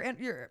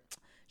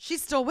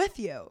she's still with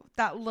you,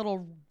 that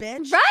little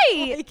bitch,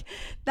 right? Like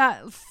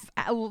that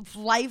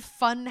life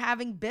fun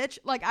having bitch.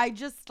 Like, I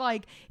just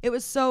like, it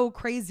was so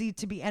crazy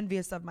to be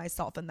envious of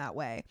myself in that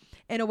way,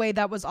 in a way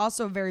that was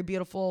also a very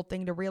beautiful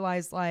thing to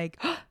realize.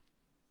 Like,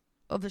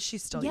 oh,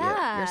 she's still you.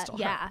 You're still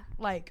her.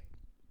 Like,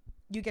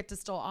 you get to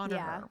still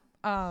honor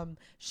her.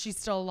 She's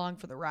still along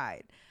for the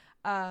ride.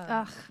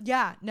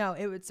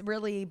 It's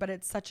really, but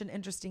it's such an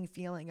interesting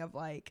feeling of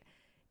like,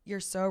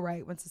 you're so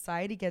right. When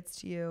society gets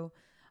to you,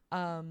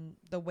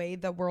 the way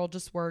the world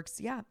just works,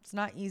 it's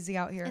not easy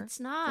out here. It's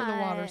not for the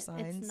water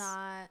signs. It's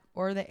not,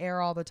 or the air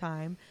all the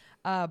time.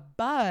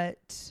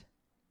 But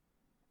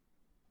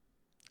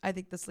I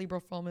think this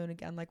Libra full moon,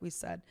 again, like we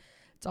said,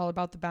 it's all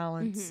about the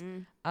balance.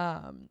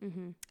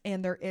 And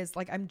there is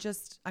like, I'm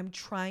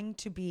trying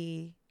to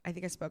be, I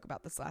think I spoke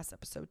about this last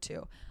episode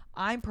too.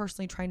 I'm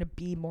personally trying to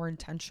be more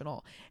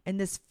intentional, and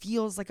this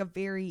feels like a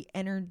very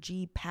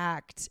energy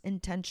packed,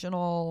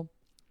 intentional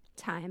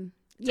time.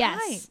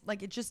 Yes.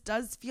 Like, it just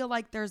does feel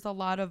like there's a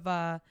lot of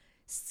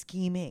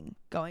scheming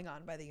going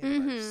on by the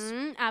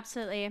universe.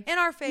 Absolutely. In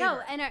our favor. No,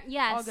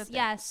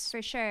 yes,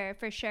 for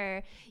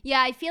sure.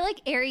 Yeah, I feel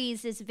like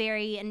Aries is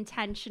very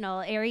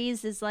intentional.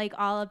 Aries is like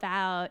all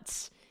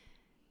about,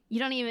 you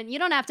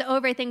don't have to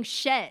overthink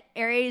shit.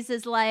 Aries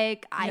is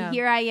like,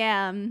 here I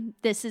am.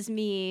 This is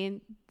me.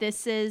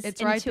 This is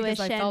it's intuition. Right,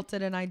 because I felt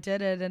it and I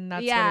did it, and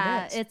that's what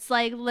it is. It's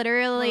like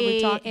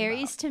literally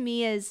Aries about? To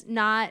me is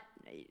not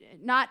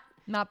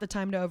Not the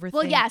time to overthink.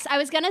 Well, yes, I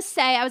was going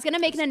to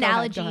make an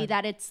analogy go ahead.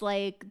 that it's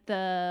like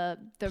the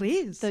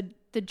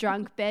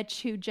drunk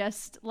bitch who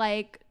just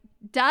like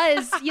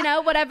does,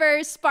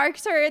 whatever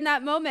sparks her in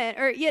that moment,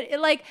 or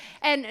like,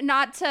 and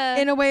not to.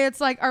 In a way,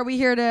 it's like, are we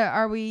here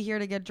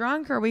to get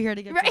drunk, or are we here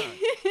to get drunk?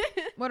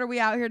 What are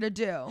we out here to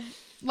do?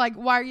 Like,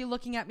 why are you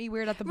looking at me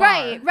weird at the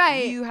bar?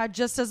 Right. You had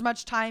just as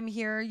much time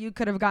here. You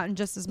could have gotten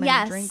just as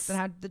many drinks and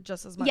had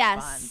just as much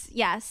fun.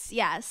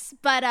 Yes.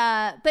 But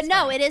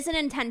no, it is an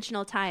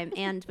intentional time.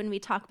 And when we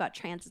talk about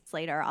transits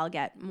later, I'll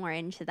get more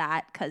into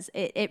that, because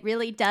it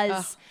really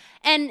does.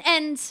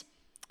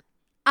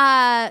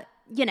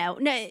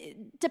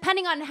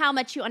 Depending on how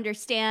much you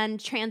understand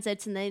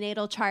transits in the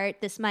natal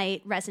chart, this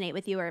might resonate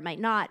with you or it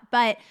might not.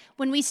 But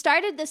when we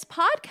started this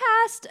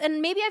podcast,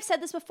 and maybe I've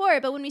said this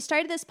before, but when we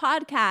started this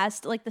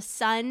podcast, like the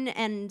sun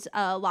and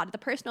a lot of the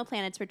personal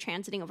planets were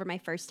transiting over my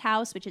first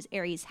house, which is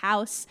Aries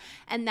house.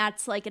 And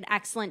that's like an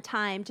excellent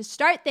time to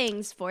start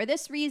things for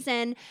this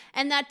reason.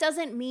 And that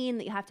doesn't mean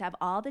that you have to have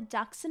all the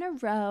ducks in a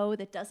row.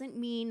 That doesn't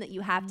mean that you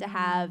have to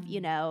have,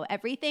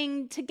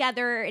 everything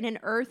together in an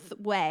earth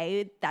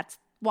way. That's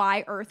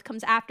why earth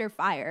comes after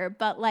fire.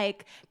 But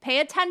like, pay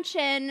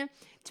attention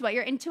to what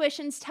your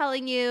intuition's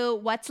telling you,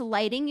 what's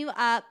lighting you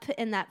up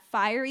in that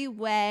fiery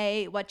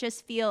way, what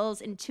just feels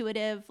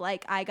intuitive,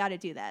 like, I gotta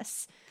do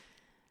this.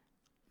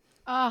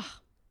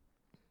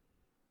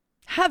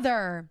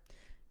 Heather,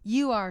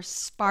 you are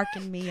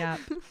sparking me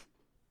up.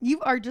 You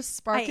are just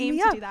sparking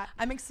me up. Do that.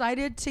 I'm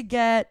excited to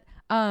get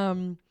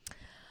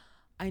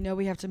I know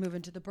we have to move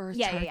into the birth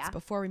charts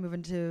before we move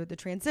into the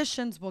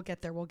transitions. We'll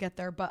get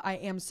there. But I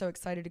am so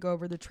excited to go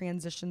over the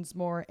transitions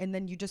more. And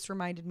then you just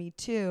reminded me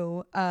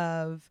too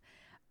of,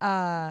 did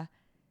I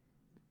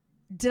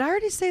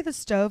already say the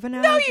stove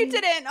analogy? No, you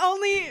didn't.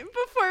 Only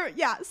before.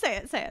 Yeah, say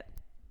it.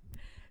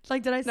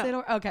 Like, did I say it?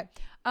 Okay.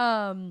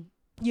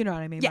 You know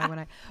what I mean?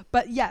 Yeah.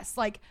 But yes,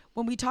 like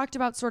when we talked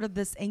about sort of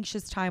this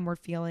anxious time we're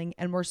feeling,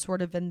 and we're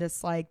sort of in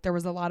this, like, there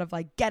was a lot of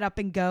like get up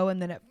and go.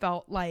 And then it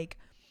felt like,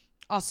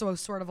 also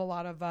sort of a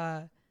lot of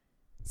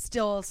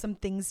still some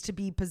things to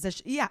be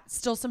positioned. Yeah,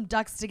 still some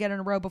ducks to get in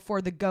a row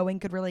before the going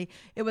could really.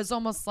 It was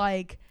almost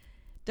like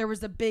there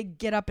was a big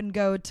get up and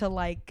go to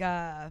like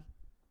the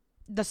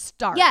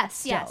start.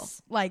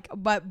 Yes. Like,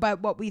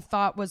 but what we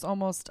thought was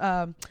almost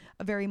a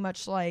very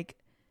much like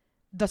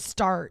the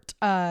start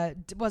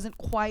wasn't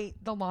quite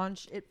the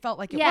launch it felt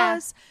like it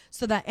was.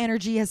 So that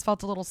energy has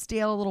felt a little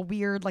stale, a little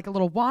weird, like a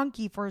little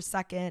wonky for a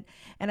second.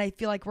 And I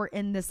feel like we're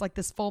in this, like,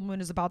 this full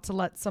moon is about to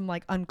let some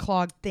like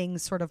unclogged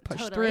things sort of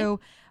push through.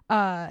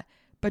 But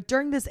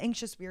during this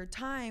anxious weird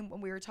time,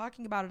 when we were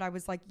talking about it, I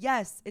was like,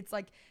 yes, it's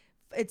like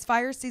it's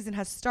fire season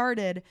has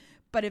started.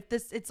 But if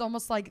this, it's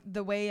almost like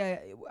the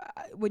way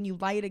when you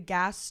light a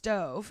gas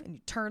stove and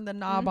you turn the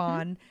knob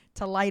on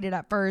to light it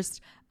at first,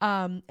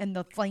 and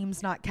the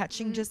flame's not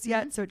catching just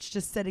yet. So it's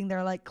just sitting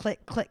there like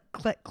click, click,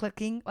 click,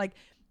 clicking. Like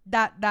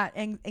that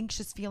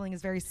anxious feeling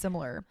is very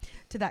similar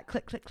to that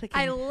click, click, clicking.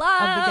 I love of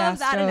the gas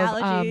that stove.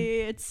 analogy.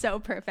 It's so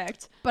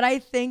perfect. But I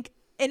think,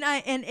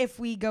 and if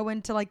we go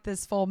into like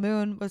this full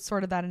moon with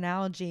sort of that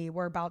analogy,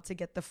 we're about to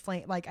get the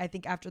flame. Like, I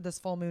think after this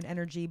full moon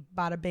energy,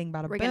 bada bing,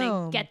 bada boom, we're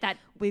gonna get that.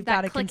 We've that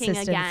got a clicking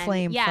consistent again.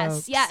 flame.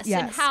 Yes.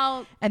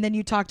 And then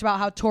you talked about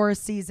how Taurus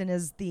season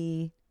is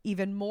the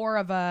even more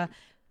of a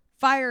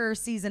fire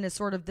season, is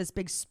sort of this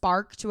big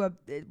spark to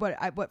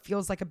what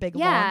feels like a big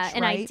launch,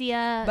 an right?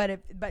 idea.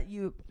 But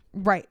you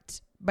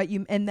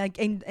and like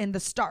in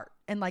the start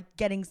and like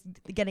getting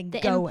the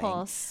going.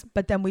 impulse.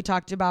 But then we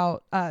talked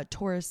about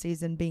Taurus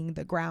season being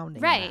the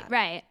grounding,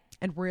 Right.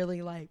 And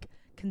really like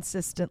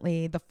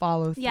consistently the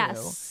follow through,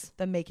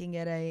 the making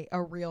it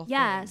a real thing.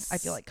 I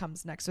feel like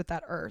comes next with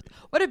that earth.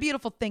 What a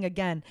beautiful thing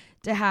again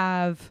to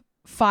have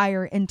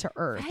fire into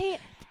earth. Right.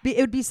 It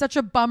would be such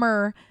a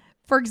bummer,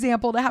 for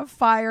example, to have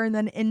fire and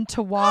then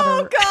into water.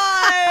 Oh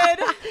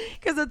God.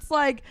 Because it's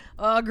like,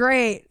 oh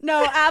great.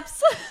 No,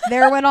 absolutely.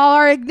 There went all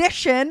our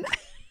ignition.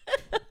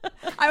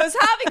 I was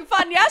having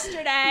fun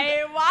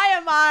yesterday. Why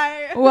am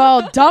I?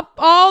 Well, dump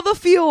all the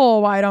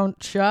fuel. Why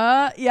don't you?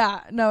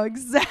 Yeah, no,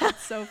 exactly.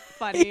 That's so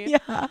funny.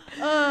 Yeah.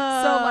 So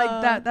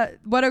like that,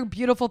 what a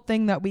beautiful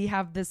thing that we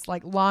have this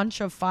like launch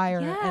of fire,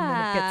 and then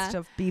it gets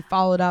to be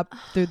followed up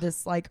through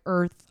this like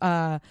earth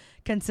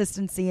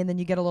consistency, and then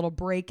you get a little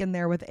break in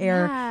there with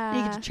air.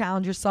 You get to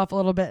challenge yourself a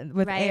little bit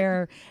with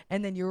air,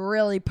 and then you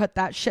really put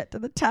that shit to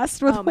the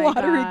test with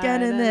water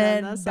again, and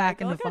then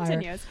back in the fire.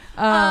 Continues.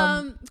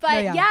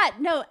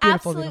 Beautiful,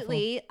 absolutely.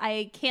 beautiful.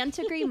 I can't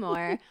agree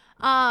more.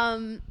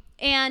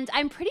 And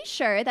I'm pretty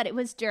sure that it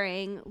was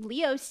during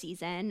Leo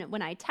season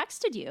when I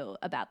texted you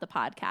about the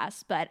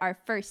podcast, but our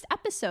first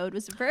episode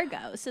was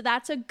Virgo. So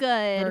that's a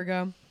good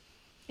Virgo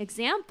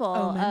example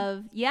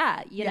of,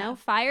 you know,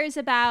 fire is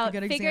about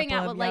figuring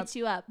out what lights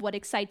you up, what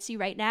excites you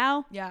right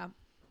now. Yeah.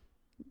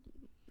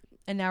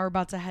 And now we're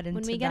about to head into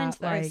when we get into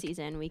the like, earth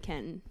season, we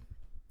can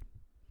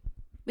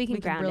We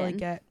can ground really in.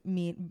 get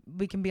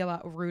we can be a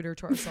lot ruder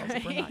to ourselves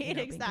if we're not, Right, being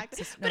exactly.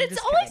 consistent. But No, it's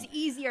just always kidding.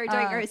 easier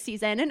during Earth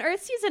season. In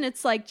Earth season,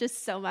 it's like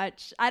just so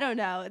much. I don't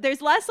know.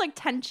 There's less like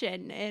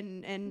tension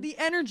and the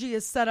energy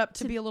is set up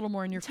to be a little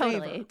more in your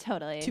favor.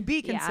 Totally. To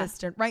be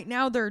consistent. Right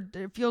now,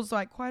 it feels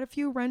like quite a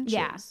few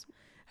wrenches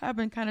have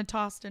been kind of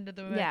tossed into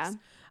the mix.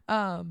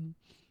 Yeah.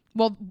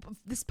 Well,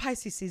 this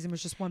Pisces season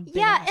was just one big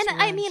and wrench,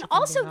 I mean, if I'm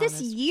also being this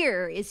honest.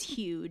 year is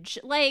huge.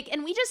 Like,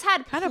 and we just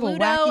had Kind of a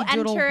Pluto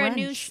wacky-doodle enter a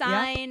new wrench.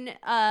 sign,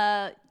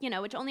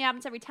 which only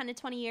happens every 10 to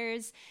 20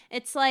 years.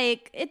 It's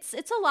like, it's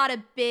a lot of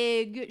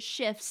big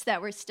shifts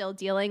that we're still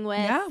dealing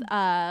with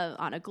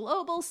on a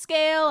global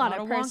scale, on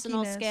a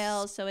personal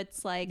scale. So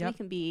it's like we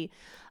can be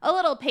a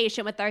little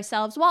patient with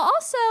ourselves while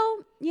also,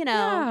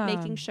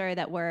 making sure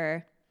that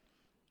we're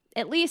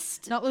at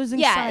least not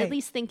losing sight. at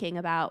least thinking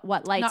about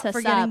what lights Not us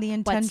forgetting up, the what's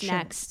intentions.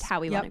 next, how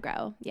we want to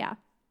grow. Yeah.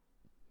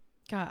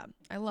 God,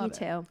 I love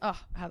it. Me too. Oh,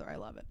 Heather, I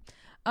love it.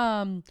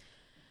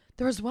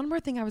 There was one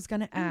more thing I was going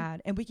to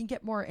add, and we can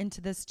get more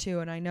into this too.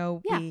 And I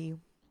know we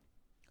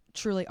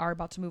truly are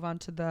about to move on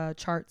to the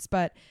charts,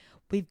 but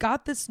we've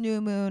got this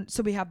new moon.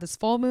 So we have this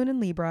full moon in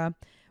Libra,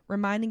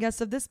 reminding us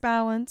of this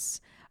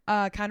balance,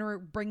 kind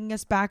of bringing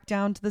us back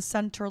down to the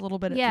center a little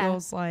bit. It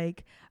feels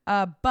like,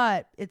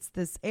 but it's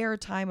this air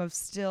time of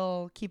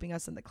still keeping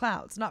us in the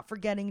clouds, not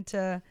forgetting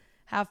to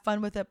have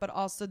fun with it, but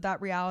also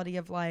that reality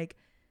of like,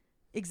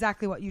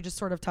 exactly what you just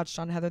sort of touched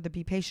on, Heather, the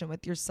be patient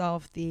with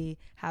yourself, the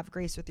have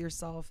grace with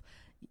yourself,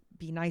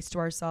 be nice to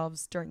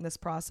ourselves during this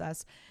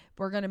process.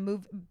 We're going to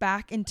move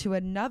back into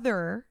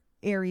another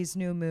Aries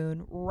new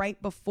moon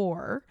right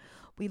before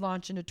we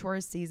launch into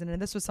Taurus season.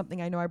 And this was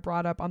something I know I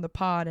brought up on the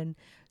pod and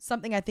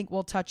something I think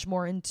we'll touch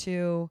more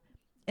into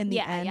in the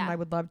end. I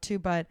would love to,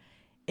 but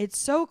it's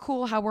so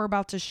cool how we're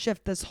about to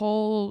shift this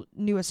whole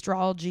new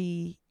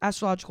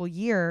astrological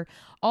year.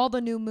 All the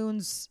new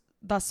moons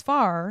thus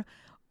far,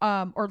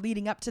 or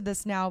leading up to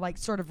this now, like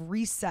sort of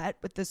reset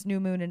with this new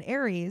moon in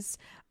Aries.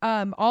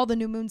 All the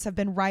new moons have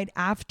been right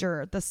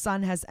after the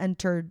sun has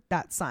entered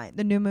that sign.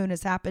 The new moon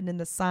has happened in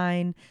the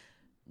sign,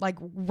 like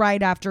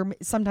right after,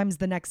 sometimes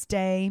the next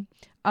day,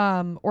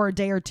 or a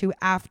day or two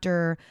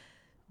after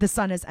the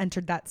sun has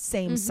entered that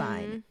same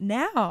sign.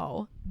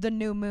 Now, the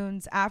new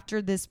moons after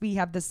this, we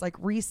have this like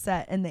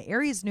reset, and the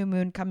Aries new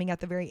moon coming at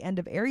the very end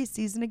of Aries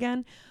season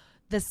again.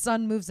 The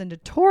sun moves into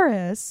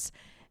Taurus,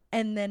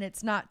 and then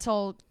it's not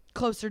till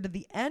closer to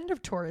the end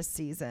of Taurus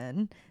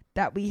season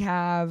that we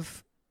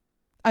have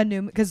a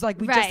new, because like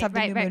we just have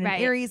the new moon in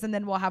Aries, and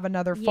then we'll have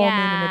another full moon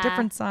in a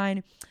different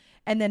sign.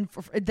 And then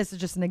this is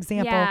just an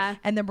example.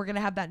 And then we're going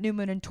to have that new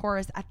moon in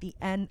Taurus at the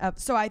end of,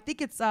 so I think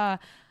it's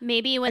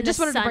maybe when I just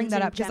the wanted to bring sun's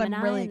that in up because I'm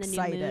Gemini really and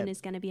excited. the new moon is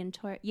going to be in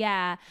Taurus.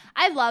 Yeah.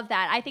 I love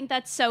that. I think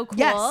that's so cool.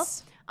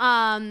 Yes.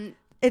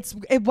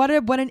 What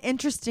an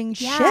interesting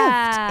shift.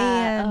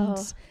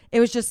 And it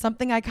was just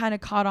something I kind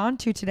of caught on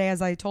to today.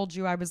 As I told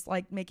you, I was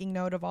like making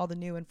note of all the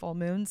new and full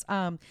moons.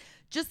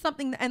 Just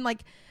something, and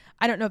like,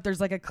 I don't know if there's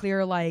like a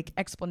clear like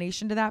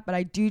explanation to that, but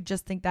I do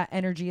just think that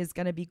energy is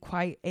going to be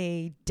quite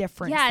a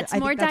difference. Yeah, it's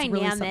more dynamic.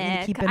 Really something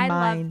to keep in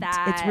mind. Love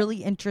that. It's really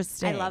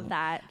interesting. I love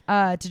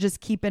that. To just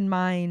keep in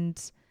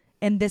mind.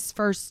 And this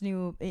first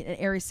new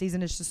Aries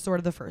season is just sort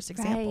of the first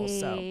example.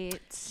 So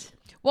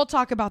we'll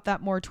talk about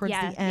that more towards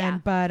the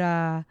end.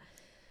 But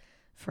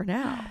for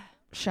now,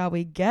 shall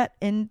we get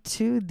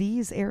into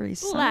these Aries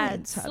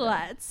signs?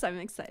 Let's. I'm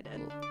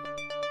excited.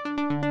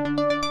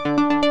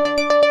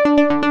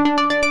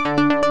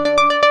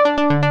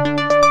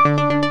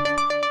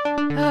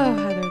 Oh,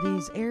 Heather,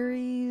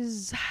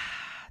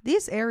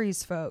 these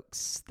Aries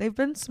folks, they've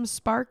been some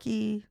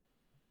sparky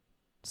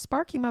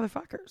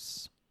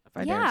motherfuckers, if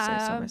I dare say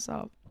so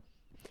myself.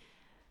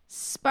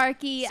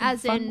 Sparky Some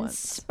as fun in ones.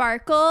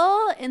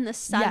 sparkle in the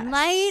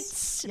sunlight.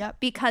 Yes. Yep.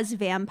 Because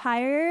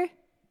vampire.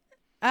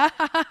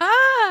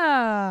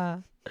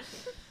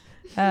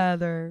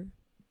 Heather.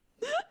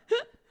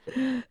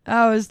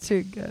 That was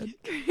too good.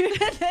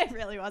 It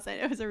really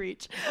wasn't. It was a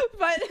reach.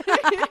 But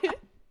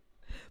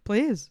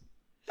Please.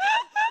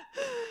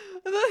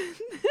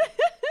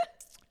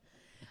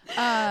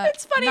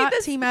 It's funny. Not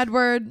Team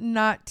Edward,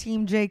 not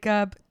Team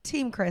Jacob,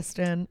 Team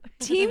Kristen.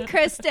 Team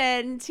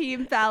Kristen,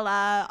 Team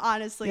Bella,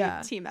 honestly,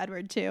 Team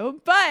Edward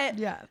too. But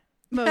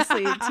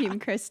mostly Team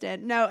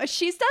Kristen. No,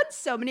 she's done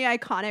so many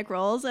iconic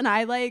roles, and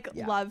I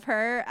love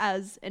her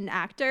as an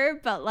actor,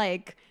 but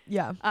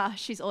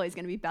she's always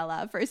going to be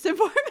Bella first and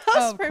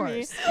foremost for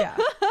me.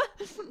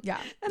 Yeah.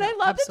 And I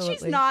love that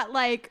she's not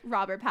like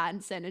Robert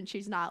Pattinson, and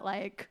she's not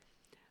like,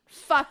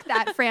 fuck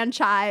that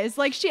franchise.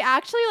 Like, she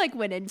actually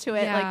went into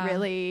it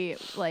really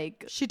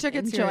she took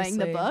it enjoying seriously.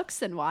 the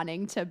books and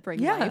wanting to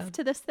bring life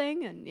to this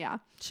thing. And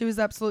she was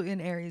absolutely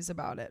an Aries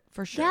about it,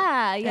 for sure.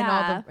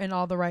 In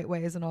all the right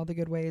ways and all the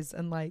good ways,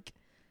 and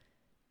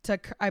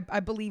I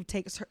believe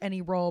takes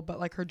any role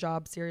but her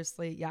job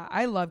seriously.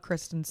 I love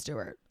Kristen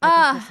Stewart.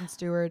 I think Kristen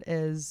Stewart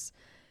is,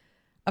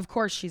 of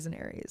course she's an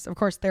Aries, of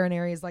course they're an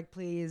Aries.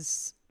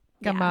 Please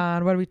come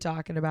on, what are we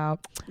talking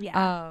about?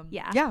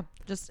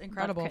 Just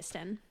incredible. Love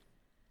Kristen.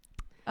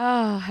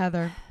 Oh,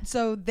 Heather.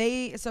 So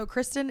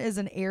Kristen is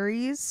an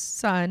Aries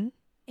sun.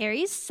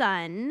 Aries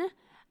sun,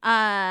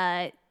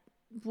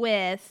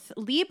 with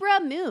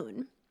Libra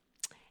moon.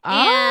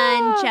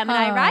 And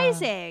Gemini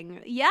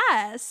rising.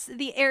 Yes.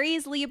 The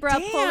Aries Libra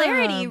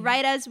polarity,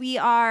 right as we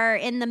are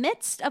in the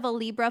midst of a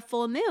Libra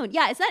full moon.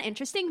 Yeah. Isn't that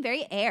interesting?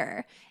 Very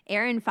air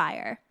and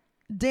fire.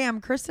 Damn,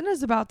 Kristen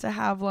is about to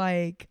have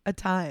like a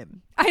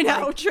time. I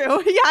know.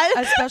 True. Yeah.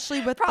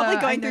 Especially with probably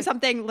going through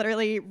something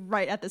literally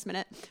right at this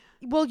minute.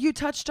 Well, you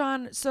touched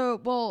on,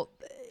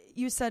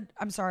 you said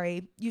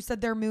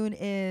their moon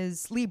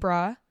is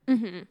Libra.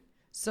 Mm-hmm.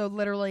 So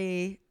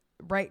literally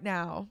right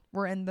now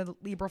we're in the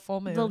Libra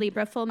full moon. The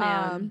Libra full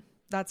moon.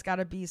 There's got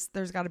to be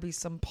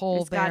some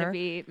pull there. There's got to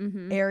be.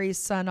 Mm-hmm. Aries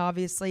sun,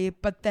 obviously.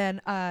 But then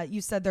you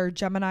said they're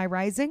Gemini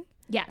rising.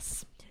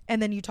 Yes. And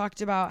then you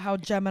talked about how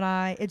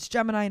Gemini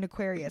and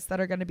Aquarius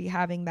that are going to be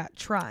having that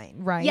trine,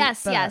 right?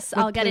 Yes.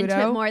 I'll get into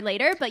it more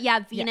later. But yeah,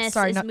 Venus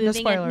is moving. No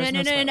spoilers,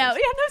 No. Yeah, no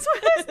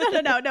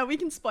spoilers. No. We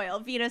can spoil.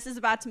 Venus is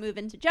about to move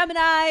into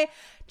Gemini,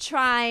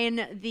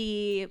 trine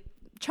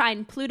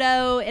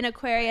Pluto in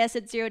Aquarius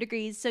at 0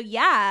 degrees. So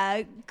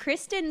yeah,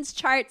 Kristen's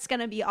chart's going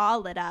to be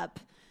all lit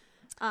up.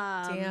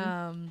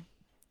 Damn.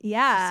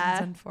 Yeah.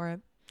 Kristen's in for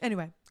it.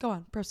 Anyway, go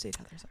on. Proceed,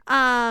 Heather.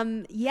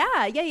 Sorry.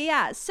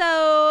 Yeah.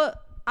 So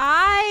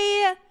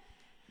I'm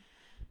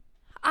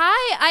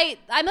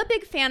a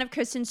big fan of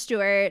Kristen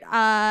Stewart.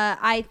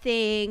 I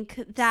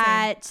think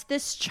that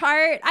this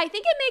chart, I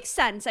think it makes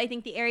sense. I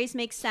think the Aries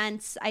makes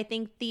sense. I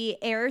think the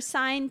air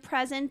sign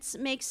presence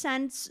makes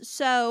sense.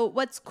 So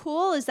what's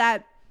cool is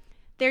that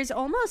there's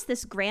almost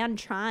this grand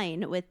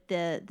trine with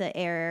the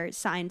air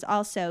signs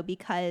also,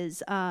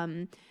 because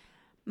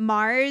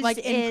Mars like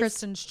in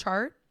Kristen's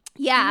chart.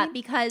 Yeah,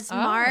 because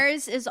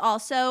Mars is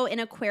also in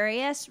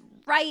Aquarius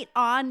right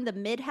on the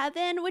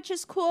midheaven, which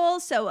is cool.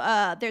 So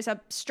there's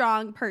a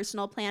strong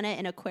personal planet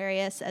in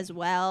Aquarius as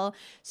well.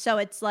 So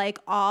it's like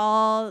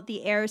all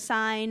the air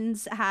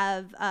signs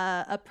have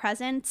a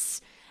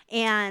presence.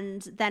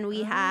 And then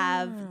we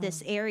have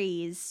this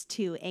Aries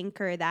to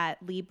anchor that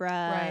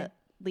Libra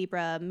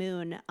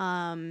moon.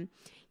 And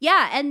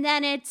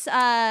then it's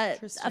a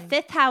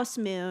 5th house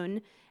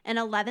moon, an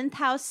 11th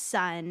house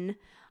sun.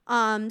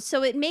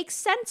 So it makes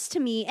sense to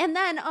me. And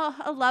then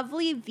a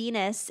lovely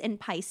Venus in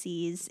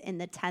Pisces in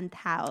the 10th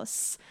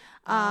house.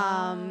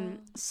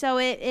 So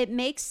it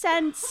makes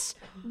sense,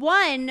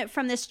 one,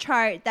 from this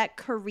chart, that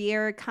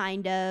career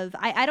kind of,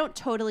 I don't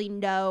totally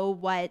know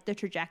what the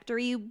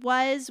trajectory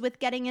was with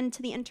getting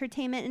into the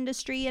entertainment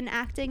industry and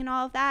acting and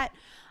all of that.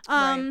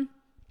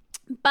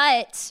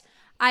 But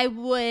I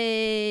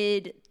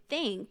would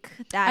think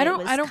that it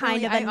was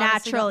kind of a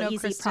natural, easy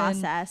Kristen.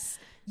 Process.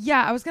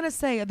 Yeah, I was going to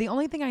say, the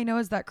only thing I know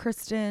is that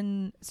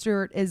Kristen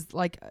Stewart is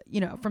like,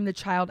 from the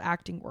child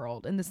acting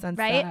world, in the sense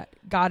that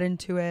got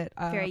into it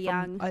very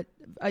young,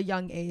 a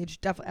young age,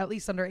 definitely at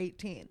least under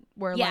 18,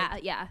 where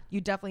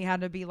you definitely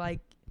had to be like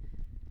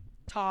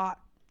taught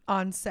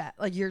on set,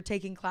 like you're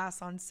taking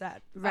class on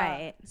set,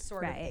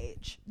 sort of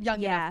age,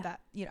 young enough that,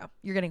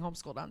 you're getting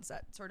homeschooled on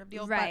set sort of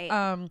deal. Right.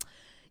 But,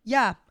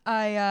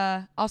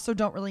 I also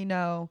don't really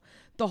know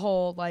the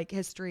whole like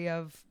history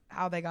of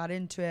how they got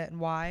into it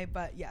and why,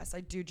 but yes, I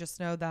do just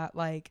know that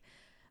like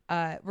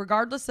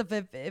regardless of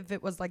if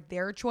it was like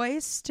their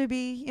choice to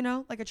be,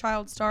 like a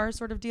child star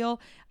sort of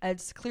deal,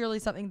 it's clearly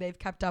something they've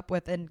kept up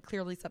with and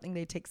clearly something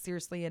they take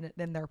seriously and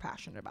they're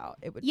passionate about.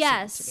 It would seem to me.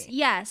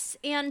 Yes.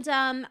 And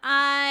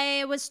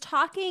I was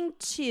talking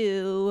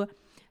to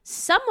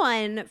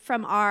someone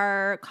from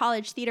our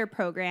college theater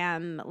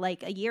program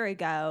like a year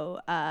ago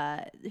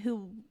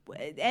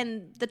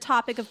and the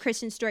topic of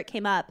Kristen Stewart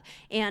came up,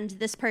 and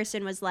this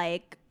person was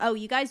like, oh,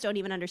 you guys don't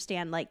even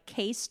understand, like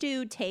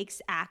K-Stu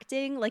takes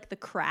acting, like the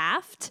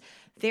craft,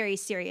 very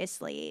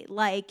seriously.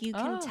 Like you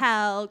can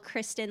tell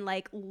Kristen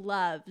like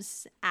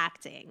loves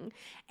acting.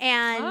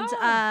 And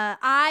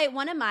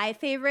one of my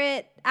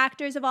favorite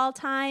actors of all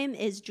time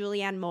is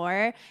Julianne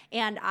Moore,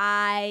 and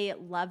I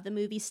love the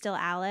movie Still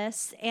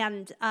Alice.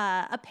 And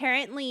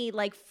apparently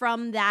like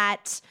from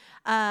that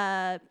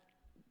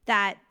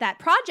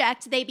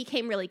project, they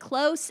became really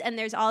close, and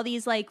there's all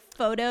these like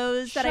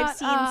photos that I've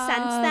seen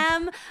since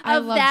them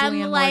of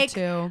them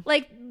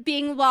like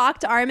being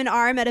locked arm in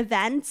arm at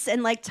events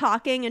and like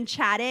talking and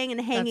chatting and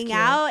hanging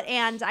out.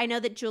 And I know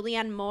that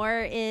Julianne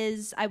Moore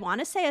is, I want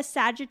to say, a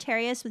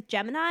Sagittarius with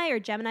Gemini, or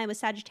Gemini with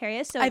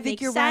Sagittarius. So it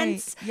makes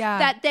sense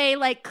that they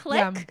like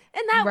click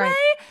in that way.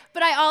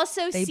 But I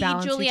also see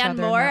Julianne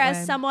Moore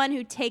as someone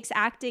who takes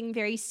acting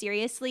very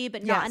seriously,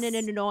 but not in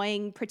an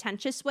annoying,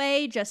 pretentious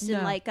way. Just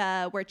in like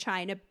we're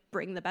trying to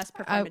bring the best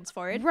performance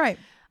forward. Right.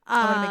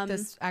 I want to make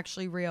this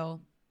actually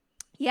real.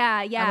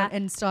 Yeah.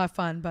 And still have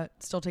fun, but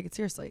still take it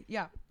seriously.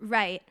 Yeah.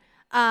 Right.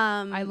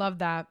 I love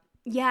that.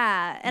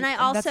 Yeah. And I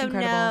also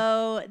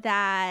know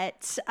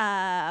that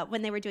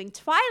when they were doing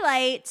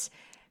Twilight,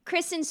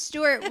 Kristen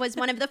Stewart was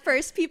one of the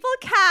first people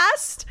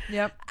cast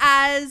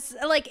as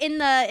like in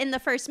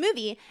the first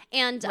movie,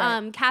 and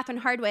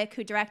Catherine Hardwicke,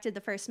 who directed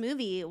the first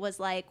movie, was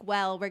like,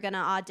 well, we're gonna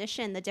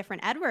audition the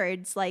different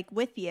Edwards like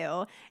with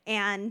you,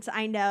 and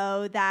I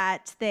know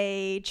that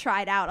they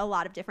tried out a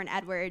lot of different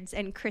Edwards,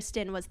 and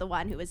Kristen was the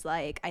one who was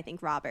like, I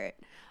think Robert.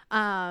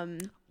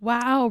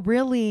 Wow,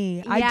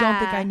 really? I don't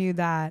think I knew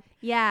that.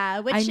 Yeah,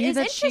 which I knew is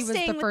that she was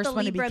interesting the first with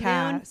one to be Libra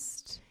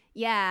cast.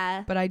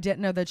 Yeah. But I didn't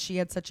know that she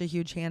had such a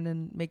huge hand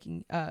in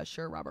making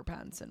sure Robert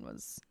Pattinson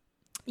was.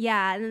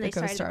 Yeah, and then they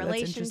started a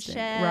relationship,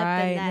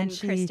 and then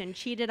Kristen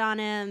cheated on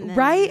him.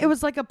 Right? It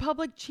was like a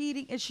public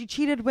cheating. She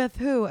cheated with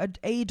who?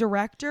 A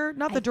director?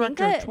 Not the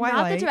director of Twilight.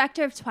 Not the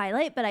director of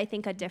Twilight, but I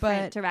think a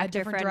different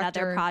director for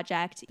another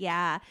project.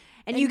 Yeah.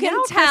 And you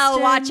can tell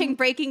watching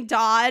Breaking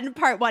Dawn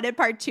Part 1 and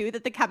Part 2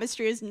 that the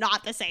chemistry is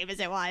not the same as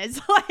it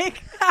was.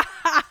 Like,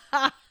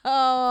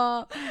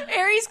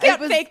 Aries can't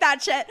fake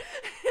that shit.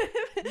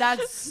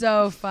 That's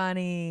so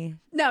funny.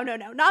 No.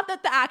 Not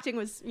that the acting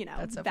was,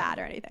 so bad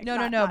funny. or anything.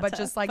 No. But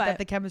just like that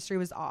the chemistry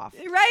was off.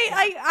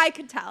 Right? I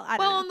could tell.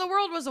 And the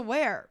world was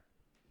aware.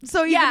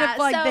 So even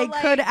if they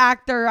could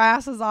act their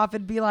asses off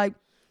and be like,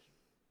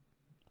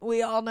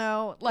 we all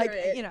know. Like,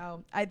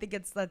 I think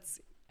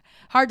that's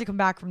hard to come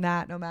back from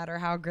that no matter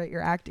how great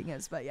your acting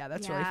is. But yeah,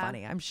 that's really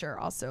funny. I'm sure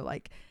also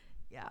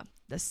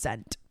the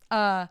scent.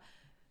 I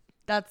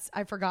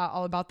forgot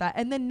all about that.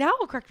 And then now,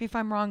 correct me if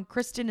I'm wrong,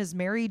 Kristen is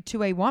married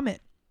to a woman.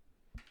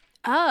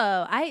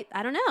 Oh, I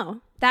don't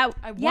know. That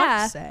I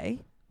want to say.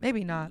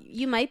 Maybe not.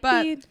 You might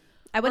be.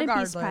 I wouldn't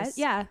be surprised.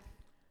 Yeah.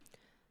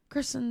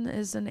 Kristen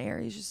is an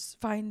Aries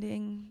just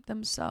finding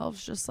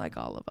themselves just like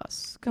all of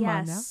us. Come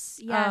on now.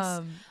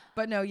 Yes.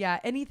 But no, yeah.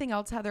 Anything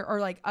else, Heather?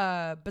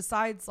 Or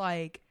besides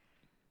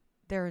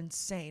their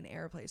insane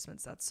air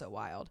placements, that's so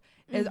wild.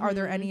 Are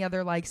there any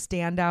other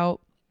standout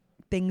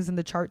things in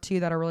the chart too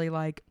that are really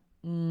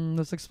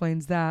this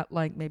explains that,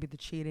 like maybe the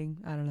cheating?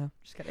 I don't know,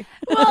 just kidding.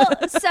 Well,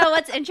 so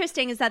what's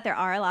interesting is that there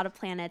are a lot of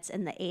planets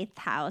in the 8th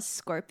house,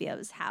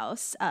 Scorpio's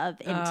house of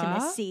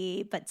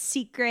intimacy, but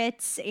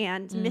secrets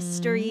and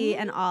mystery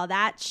and all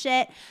that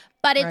shit.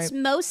 But it's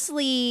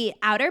mostly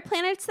outer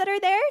planets that are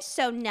there.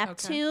 So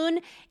Neptune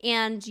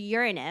and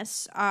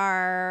Uranus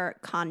are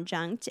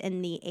conjunct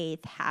in the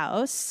 8th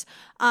house.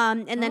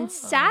 And then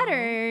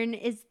Saturn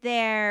is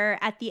there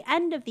at the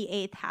end of the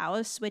 8th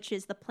house, which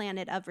is the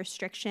planet of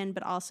restriction,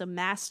 but also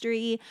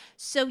mastery.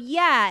 So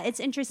yeah, it's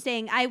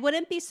interesting. I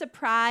wouldn't be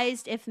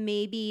surprised if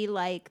maybe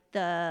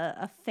the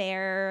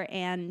affair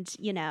and,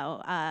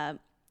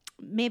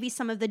 maybe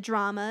some of the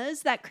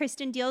dramas that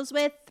Kristen deals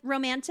with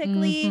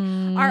romantically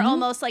are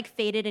almost like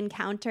fated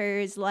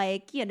encounters.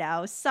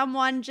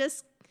 Someone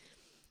just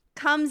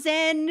comes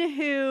in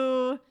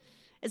who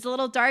is a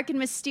little dark and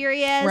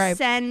mysterious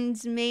and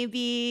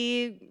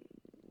maybe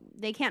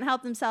they can't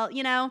help themselves,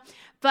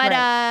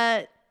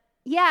 but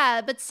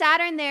but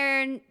Saturn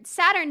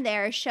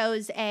there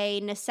shows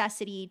a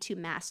necessity to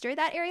master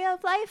that area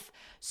of life.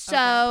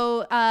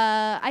 So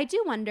I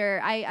do wonder,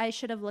 I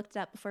should have looked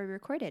up before we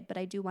recorded, but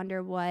I do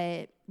wonder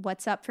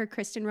what's up for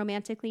Kristen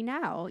romantically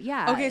now.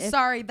 Yeah. Okay,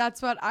 sorry.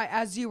 That's what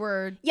as you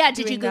were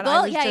did you Google?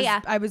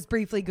 I was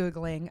briefly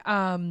Googling.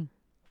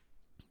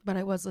 But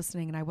I was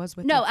listening and I was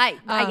with you. But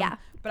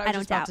I was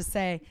just about to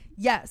say,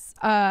 yes,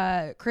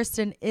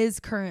 Kristen is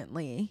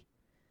currently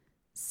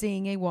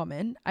seeing a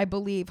woman, I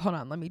believe. Hold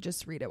on, let me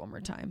just read it one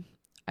more time.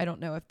 I don't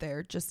know if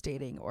they're just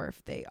dating or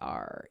if they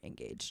are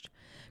engaged.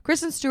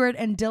 Kristen Stewart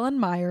and Dylan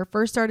Meyer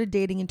first started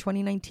dating in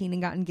 2019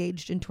 and got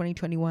engaged in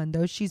 2021.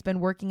 Though she's been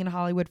working in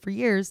Hollywood for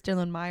years,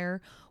 Dylan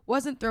Meyer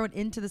wasn't thrown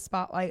into the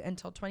spotlight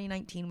until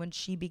 2019 when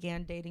she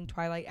began dating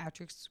Twilight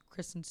actress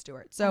Kristen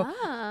Stewart. So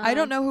I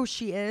don't know who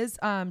she is.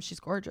 She's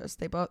gorgeous.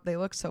 They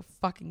look so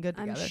fucking good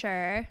together. I'm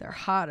sure. They're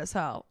hot as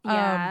hell.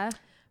 Yeah.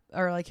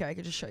 Or here, I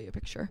could just show you a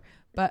picture.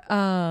 But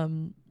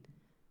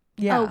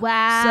yeah. Oh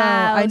wow. So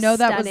I know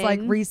that was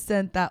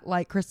recent that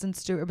Kristen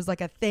Stewart, it was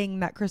a thing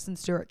that Kristen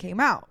Stewart came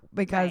out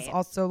because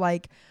also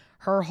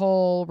her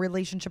whole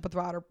relationship with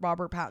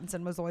Robert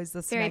Pattinson was always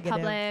this very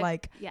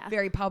negative,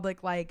 very public,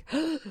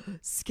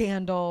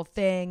 scandal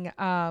thing.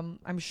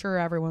 I'm sure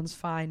everyone's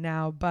fine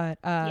now, but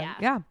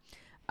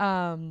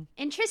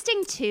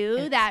interesting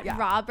too that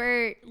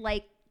Robert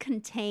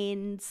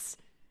contains.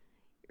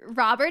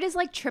 Robert is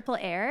triple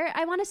air,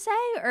 I want to say,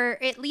 or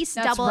at least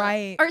That's double.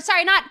 Right. Or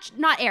sorry,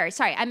 not air.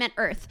 Sorry, I meant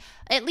Earth.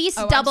 At least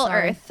double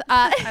Earth.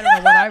 I don't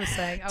know what I was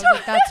saying. I was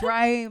like, that's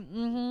right.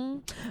 Mm-hmm.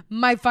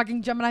 My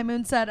fucking Gemini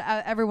moon said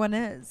everyone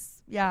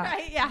is. Yeah.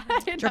 Right. Yeah.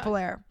 Triple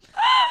air.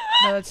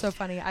 No, that's so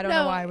funny. I don't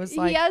know why I was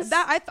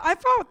that. I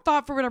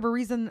thought for whatever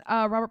reason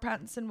Robert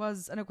Pattinson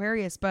was an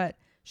Aquarius, but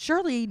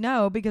surely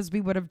no, because we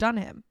would have done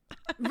him.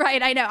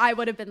 Right, I know. I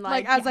would have been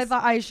I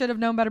thought I should have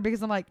known better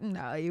because I'm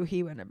no,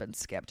 he wouldn't have been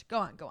skipped. Go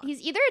on.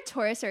 He's either a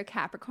Taurus or a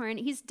Capricorn.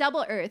 He's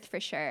double Earth for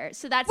sure.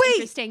 So that's Wait,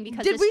 interesting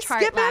because did this we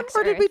chart skip him lacks or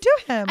Earth. did we do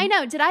him? I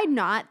know. Did I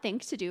not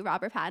think to do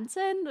Robert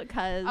Pattinson?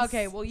 Because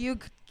okay, well you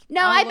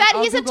No, I bet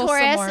he's a Google some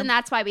Taurus, more. and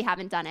that's why we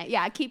haven't done it.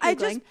 Yeah, keep Googling. I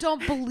just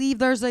don't believe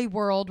there's a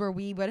world where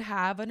we would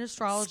have an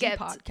astrology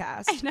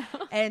podcast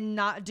and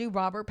not do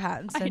Robert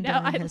Pattinson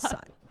during his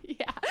son.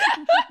 Yeah.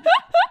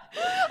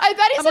 I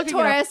bet he's a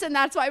Taurus, and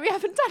that's why we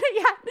haven't done it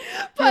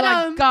yet. But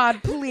like,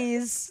 God,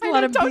 please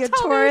let him be a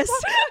Taurus.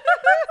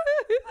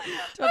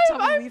 Don't tell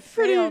me we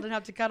failed and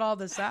have to cut all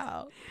this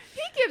out.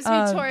 He gives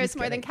me Taurus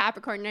more than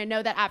Capricorn, and I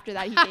know that after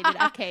that he dated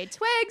FK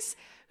Twigs,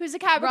 who's a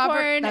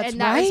Capricorn,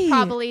 and that was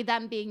probably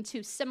them being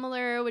too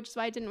similar, which is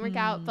why it didn't work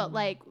out. But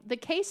like the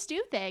K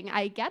Stu thing,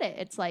 I get it.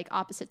 It's like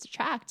opposites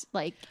attract.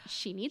 Like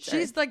she needs her.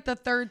 She's like the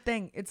third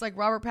thing. It's like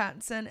Robert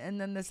Pattinson, and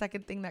then the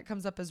second thing that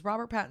comes up is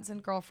Robert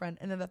Pattinson girlfriend,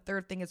 and then the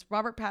third thing is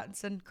Robert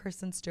Pattinson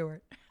Kristen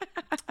Stewart.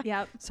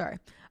 Yep. Sorry.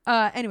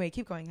 Anyway,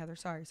 keep going, Heather.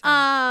 Sorry.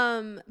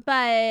 But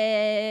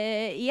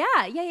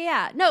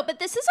yeah. No, but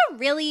this is a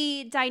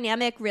really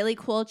dynamic, really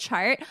cool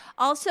chart.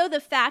 Also,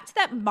 the fact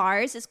that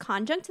Mars is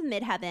conjunct to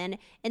midheaven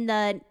in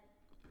the...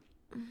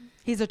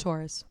 He's a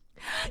Taurus.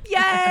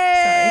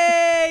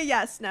 Yay!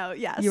 Yes.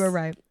 You were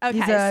right. Okay,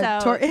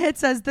 so... it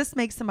says this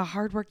makes him a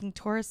hardworking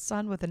Taurus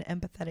sun with an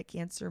empathetic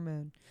Cancer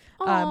moon.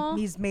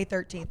 He's May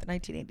 13th,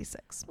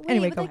 1986. Wait,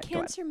 anyway, with go a ahead.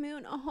 Cancer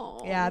moon.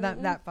 Oh. Yeah,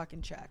 that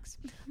fucking checks.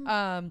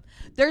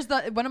 There's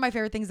one of my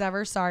favorite things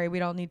ever. Sorry, we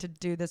don't need to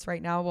do this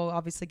right now. We'll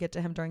obviously get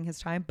to him during his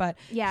time, but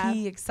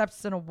he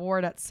accepts an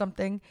award at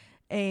something.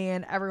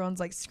 And everyone's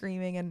like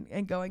screaming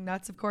and going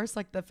nuts, of course,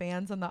 like the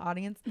fans and the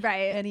audience.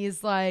 Right. And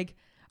he's like,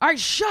 all right,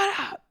 shut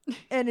up.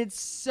 And it's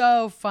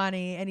so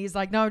funny. And he's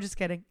like, no, I'm just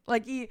kidding.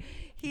 Like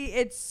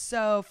it's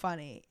so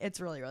funny. It's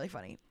really, really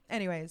funny.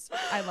 Anyways,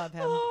 I love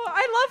him. Oh,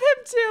 I love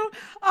him too.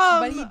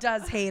 But he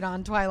does hate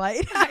on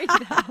Twilight. I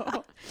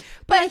know.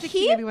 but I think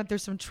he maybe went through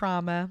some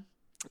trauma.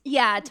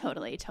 Yeah,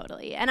 totally.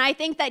 And I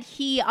think that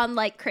he,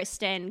 unlike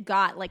Kristen,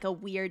 got like a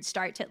weird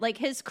start to like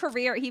his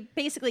career. He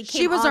basically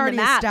came on the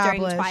map during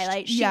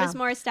Twilight. She was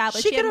more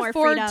established. She had could more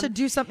afford freedom to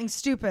do something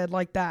stupid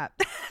like that.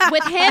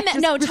 With him,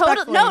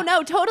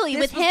 totally.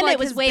 This With him, like it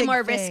was way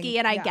more risky,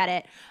 and I get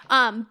it.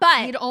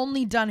 But he'd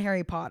only done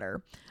Harry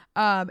Potter,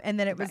 and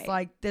then it was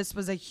like this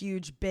was a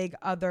huge, big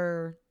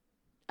other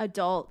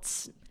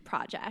adult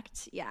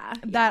project.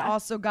 That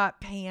also got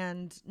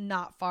panned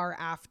not far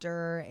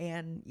after,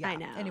 and I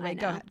know. Anyway,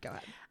 go ahead.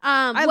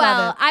 I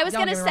love it. I was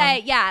gonna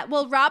say,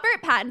 well,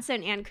 Robert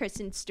Pattinson and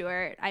Kristen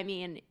Stewart, I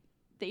mean,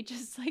 they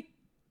just like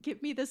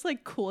give me this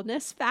like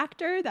coolness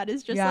factor that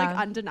is just like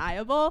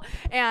undeniable.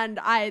 And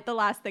the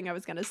last thing I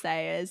was gonna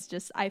say is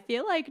just I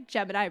feel like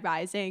Gemini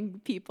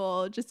rising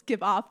people just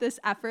give off this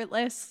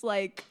effortless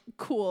like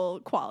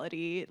cool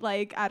quality.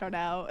 Like I don't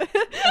know.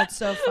 That's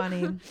so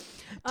funny.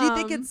 Do you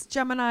think it's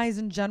Geminis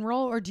in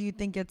general, or do you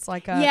think it's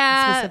like a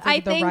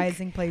specific the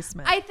rising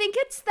placement? I think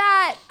it's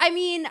that. I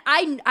mean,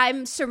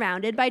 I'm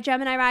surrounded by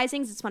Gemini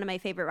risings. It's one of my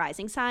favorite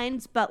rising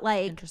signs. But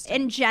like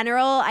in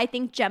general, I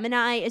think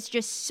Gemini is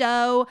just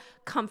so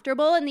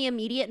comfortable in the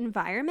immediate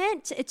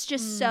environment. It's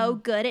just so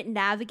good at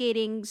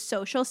navigating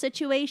social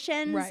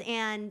situations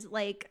and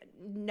like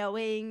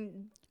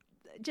knowing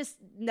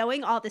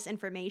all this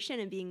information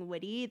and being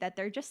witty that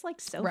they're just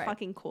like so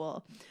fucking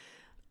cool.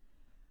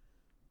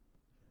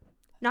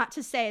 Not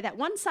to say that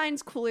one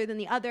sign's cooler than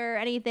the other or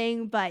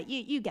anything, but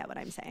you get what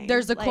I'm saying.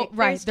 There's a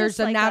there's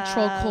a like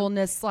natural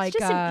coolness, like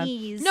just an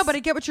ease. No, but I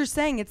get what you're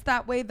saying. It's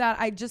that way that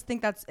I just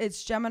think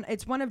it's Gemini.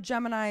 It's one of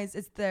Gemini's.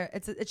 It's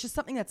just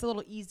something that's a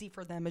little easy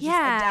for them. It's just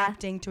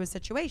adapting to a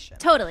situation.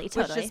 Totally. Which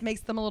just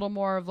makes them a little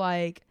more of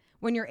like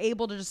when you're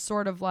able to just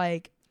sort of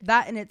like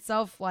that in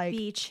itself, like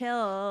be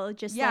chill.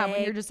 Just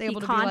when you're just able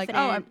to confident. be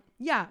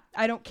like,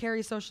 I don't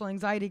carry social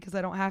anxiety because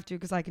I don't have to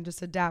because I can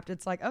just adapt.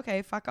 It's like,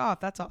 okay, fuck off.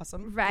 That's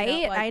awesome. Right?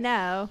 You know, like, I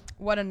know.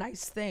 What a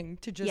nice thing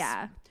to just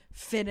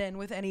fit in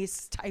with any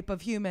type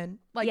of human.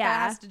 Like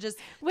that has to just,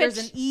 there's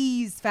an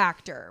ease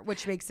factor,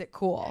 which makes it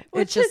cool.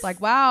 It's just like,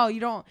 wow,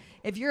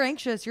 if you're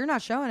anxious, you're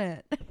not showing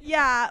it.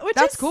 Yeah.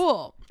 That's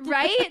cool.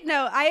 Right?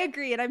 No, I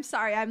agree. And I'm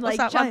sorry. I'm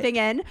like jumping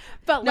in,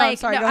 but no, like, I'm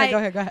sorry. Go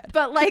ahead.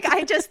 But like, the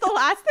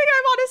last thing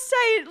I want to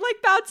say,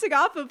 like bouncing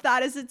off of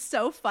that is it's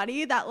so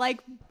funny that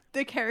like,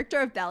 the character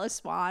of Bella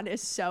Swan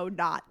is so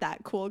not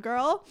that cool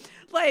girl.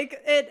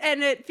 Like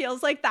it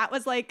feels like that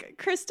was like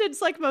Kristen's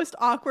like most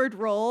awkward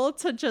role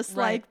to just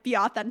like be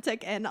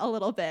authentic in a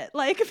little bit.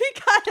 Like because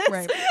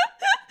like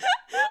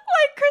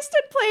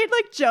Kristen played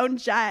like Joan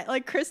Jett,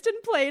 like Kristen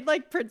played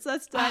like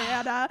Princess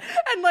Diana,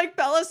 and like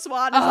Bella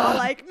Swan is all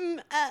like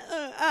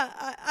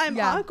I'm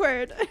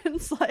awkward. And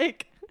it's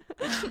like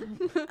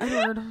I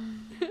heard.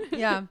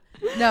 Yeah.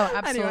 No,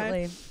 absolutely.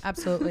 Anyway.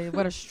 Absolutely.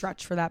 What a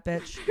stretch for that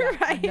bitch.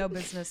 Yeah, no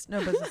business. No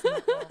business in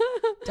that role.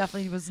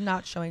 Definitely was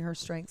not showing her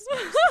strengths.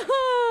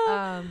 But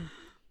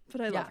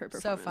I love her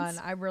performance. So fun.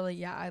 I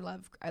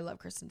love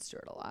Kristen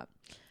Stewart a lot.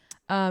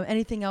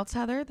 Anything else,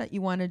 Heather, that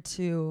you wanted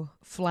to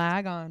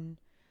flag on?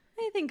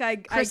 I think I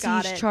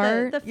got it.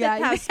 Chart? The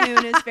fifth house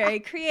moon is very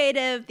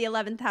creative. The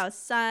 11th house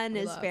sun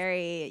is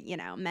very,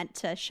 meant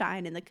to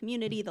shine in the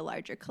community, the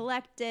larger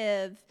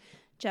collective.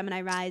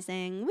 Gemini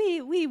rising.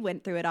 We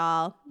went through it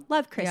all.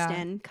 Love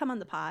Kristen. Come on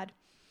the pod.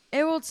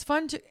 It's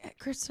fun to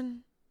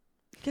Kristen.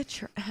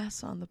 Get your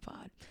ass on the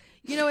pod.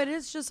 You know, it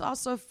is just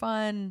also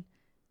fun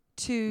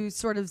to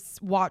sort of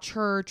watch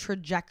her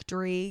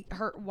trajectory.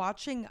 Her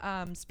watching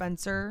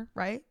Spencer,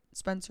 right?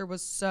 Spencer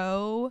was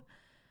so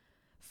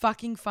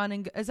fucking fun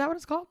and is that what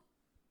it's called?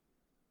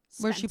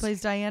 Spencer. Where she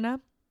plays Diana?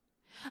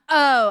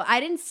 Oh, I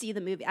didn't see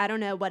the movie. I don't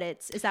know what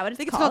it's. Is that what it's I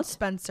think called? it's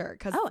called Spencer.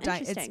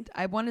 Interesting.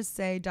 I want to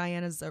say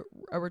Diana's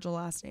original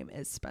last name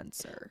is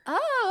Spencer.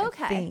 Oh,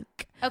 okay. I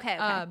think.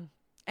 Okay.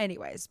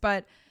 Anyways,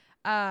 but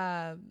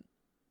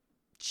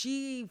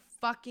she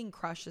fucking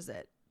crushes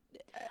it.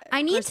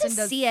 I need Kristen to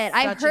does see it.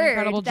 such I've an heard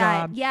incredible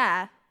that. job.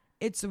 Yeah.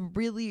 It's a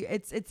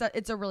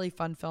really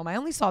fun film. I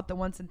only saw it the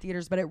once in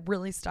theaters, but it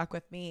really stuck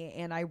with me,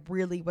 and I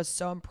really was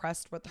so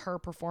impressed with her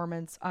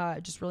performance.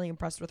 Just really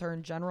impressed with her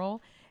in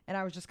general, and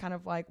I was just kind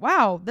of like,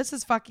 wow, this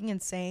is fucking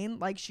insane.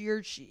 Like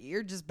you're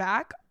just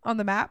back on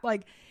the map,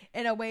 like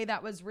in a way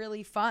that was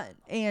really fun.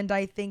 And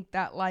I think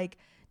that like,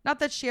 not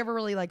that she ever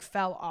really like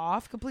fell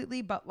off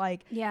completely, but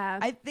like, yeah,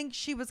 I think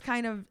she was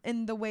kind of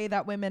in the way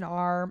that women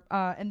are,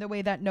 in the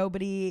way that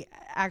nobody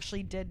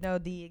actually did know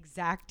the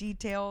exact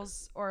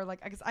details, or like,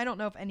 I guess I don't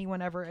know if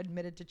anyone ever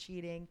admitted to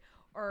cheating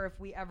or if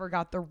we ever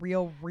got the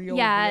real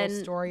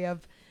story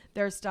of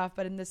their stuff.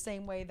 But in the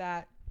same way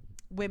that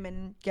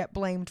women get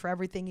blamed for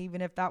everything,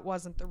 even if that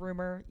wasn't the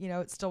rumor, you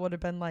know, it still would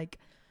have been like,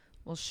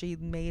 well, she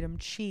made him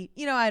cheat,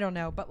 you know, I don't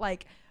know. But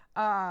like,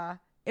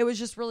 it was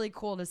just really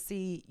cool to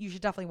see. You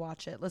should definitely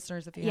watch it,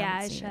 listeners, if you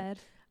haven't seen it.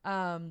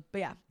 But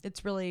yeah,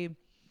 it's really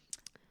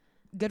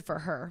good for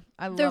her.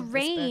 I love the this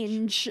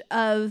range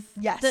of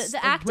the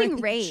acting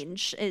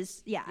range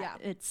is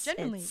it's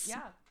genuinely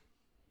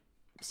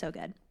so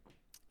good.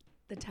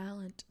 The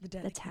talent, the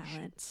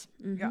dedication.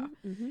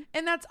 Mm-hmm.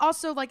 And that's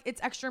also like,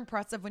 it's extra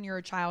impressive when you're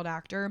a child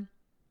actor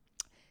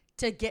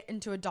to get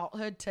into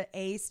adulthood, to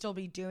A, still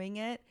be doing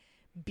it,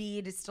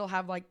 B, to still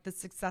have like the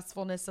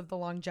successfulness of the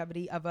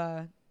longevity of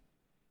a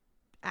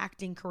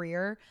acting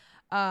career,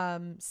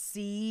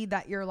 C,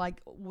 that you're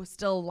like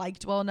still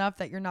liked well enough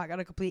that you're not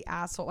gonna complete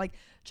asshole. Like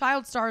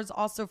child stars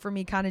also for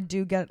me kind of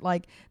do get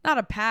like not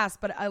a pass,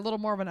 but a little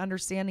more of an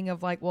understanding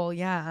of like, well,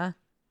 yeah,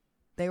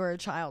 they were a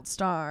child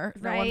star,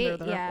 no wonder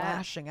they're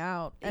lashing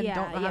out and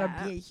don't know how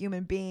to be a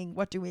human being.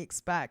 What do we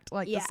expect?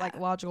 Like the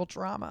psychological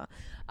trauma.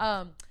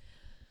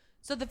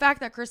 So the fact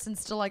that Kristen's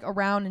still like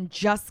around and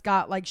just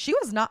got like, she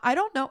was not, I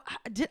don't know.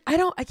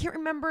 I can't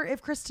remember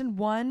if Kristen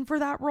won for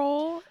that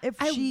role. If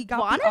she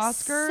got the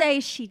Oscar.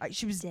 She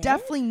was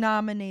definitely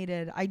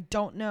nominated. I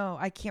don't know.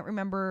 I can't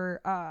remember.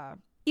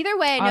 Either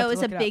way, I know it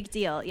was a big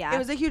deal. Yeah. It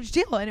was a huge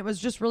deal. And it was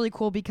just really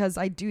cool because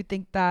I do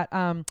think that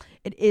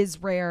it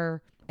is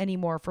rare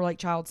anymore for like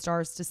child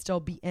stars to still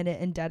be in it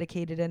and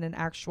dedicated in an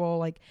actual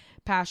like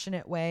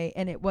passionate way.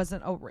 And it was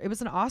an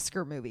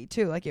Oscar movie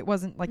too. Like it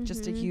wasn't like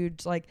just a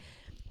huge like,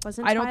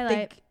 I don't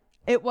think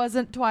it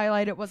wasn't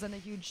Twilight. It wasn't a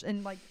huge,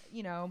 and like,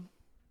 you know,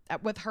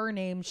 with her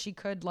name, she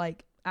could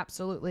like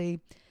absolutely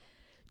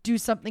do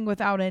something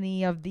without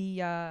any of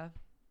the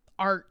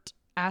art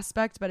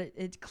aspect. But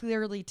it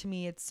clearly, to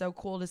me, it's so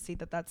cool to see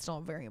that that's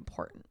still very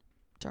important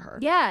to her.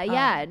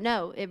 Yeah.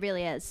 No, it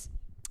really is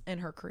in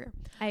her career.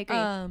 I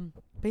agree.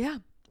 But yeah,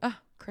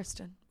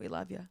 Kristen, we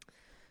love you.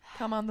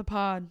 Come on the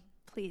pod,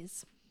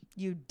 please.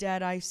 You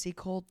dead icy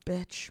cold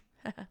bitch.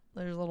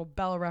 There's a little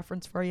Bella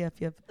reference for you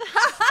if you have.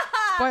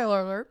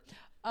 Spoiler alert.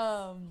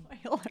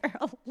 Spoiler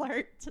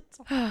alert.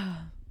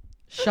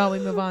 Shall we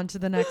move on to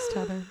the next,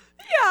 Heather?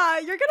 Yeah,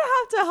 you're gonna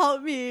have to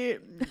help me.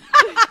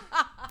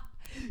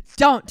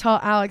 Don't tell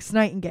Alex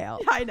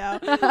Nightingale. I know.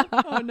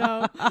 Oh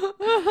no.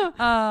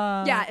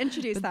 Yeah,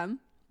 introduce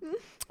them.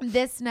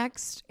 This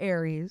next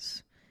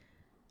Aries,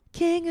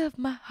 king of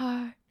my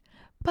heart,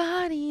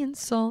 body and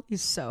soul.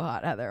 He's so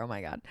hot, Heather. Oh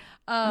my god.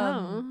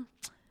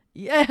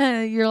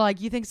 Yeah, you're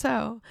like, you think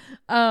so?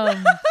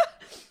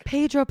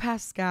 Pedro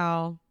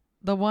Pascal,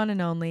 the one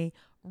and only,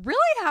 really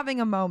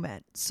having a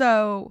moment.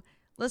 So,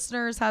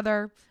 listeners,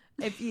 Heather,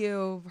 if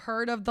you've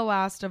heard of The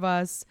Last of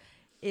Us,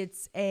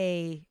 it's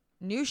a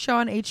new show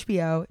on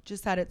HBO. It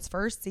just had its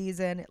first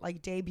season. It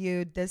like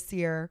debuted this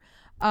year.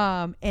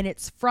 And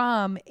it's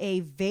from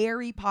a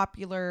very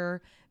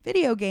popular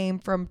video game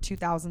from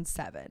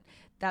 2007.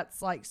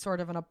 That's like sort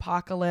of an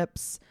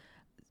apocalypse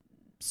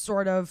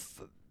sort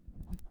of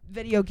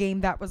video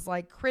game that was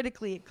like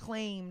critically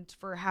acclaimed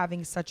for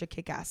having such a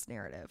kick-ass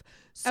narrative.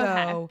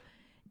 So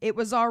it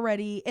was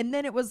already, and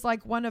then it was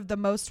like one of the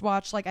most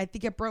watched, like I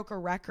think it broke a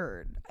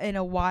record in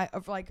a while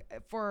of like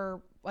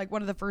for like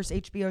one of the first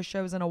HBO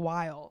shows in a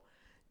while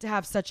to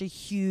have such a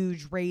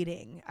huge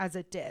rating as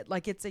it did.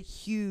 Like it had a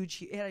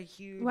huge,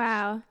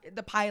 wow,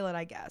 the pilot,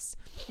 I guess.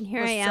 And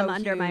here I am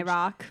under my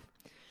rock.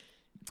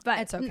 But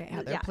it's okay,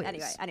 Heather.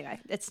 Please. Anyway,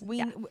 it's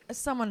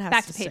someone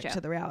has to stick to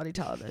the reality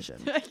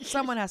television.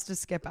 Someone has to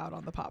skip out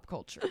on the pop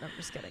culture. No, I'm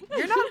just kidding.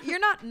 You're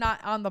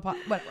not on the pop.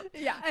 Whatever.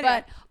 Yeah. Anyway.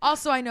 But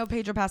also, I know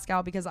Pedro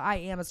Pascal because I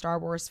am a Star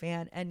Wars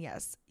fan, and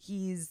yes,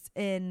 he's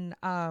in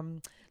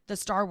the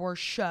Star Wars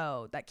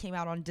show that came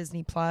out on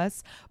Disney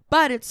Plus.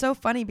 But it's so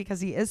funny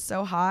because he is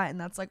so hot, and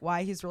that's like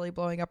why he's really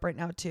blowing up right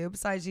now too.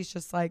 Besides, he's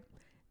just like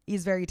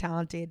He's very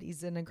talented.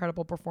 He's an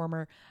incredible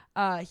performer.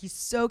 He's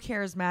so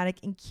charismatic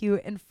and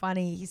cute and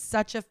funny. He's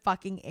such a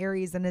fucking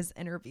Aries in his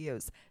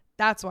interviews.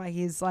 That's why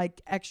he's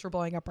like extra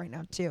blowing up right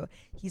now too.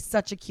 He's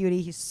such a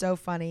cutie. He's so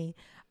funny.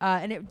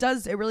 And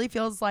it really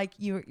feels like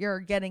you're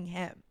getting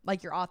him.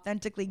 Like you're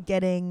authentically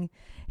getting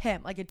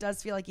him. Like it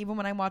does feel like even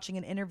when I'm watching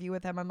an interview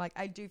with him, I'm like,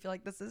 I do feel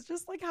like this is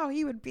just like how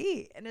he would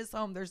be in his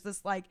home. There's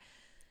this like,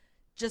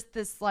 just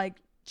this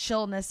like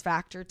chillness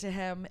factor to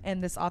him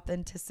and this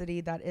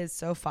authenticity that is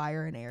so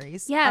fire in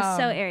Aries. Yeah,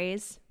 so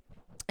Aries.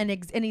 And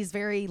he's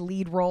very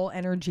lead role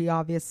energy,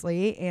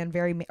 obviously, and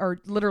or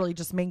literally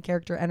just main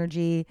character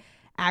energy,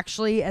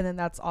 actually. And then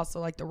that's also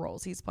like the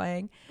roles he's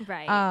playing.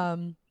 Right.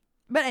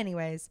 But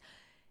anyways,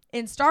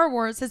 in Star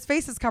Wars, his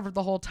face is covered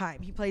the whole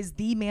time. He plays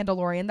the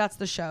Mandalorian. That's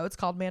the show. It's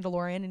called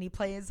Mandalorian. And he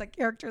plays a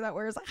character that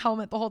wears a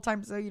helmet the whole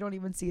time, so you don't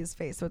even see his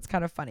face. So it's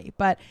kind of funny.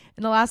 But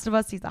in The Last of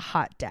Us, he's a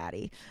hot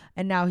daddy.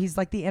 And now he's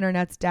like the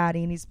internet's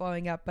daddy and he's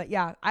blowing up. But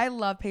yeah, I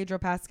love Pedro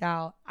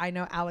Pascal. I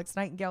know Alex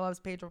Nightingale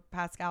loves Pedro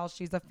Pascal.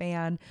 She's a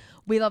fan.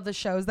 We love the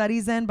shows that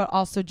he's in, but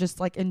also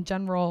just like in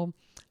general,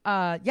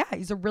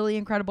 he's a really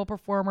incredible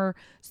performer.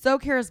 So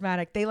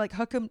charismatic. They like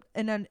hook him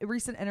in a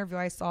recent interview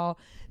I saw.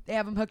 They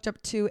have him hooked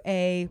up to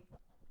a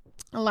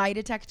lie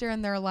detector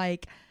and they're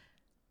like,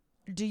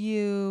 do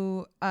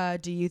you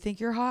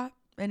think you're hot?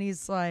 And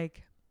he's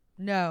like,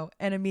 no.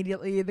 And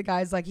immediately the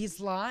guy's like,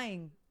 he's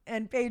lying.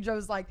 And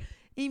Pedro's like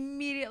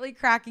immediately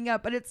cracking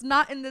up, but it's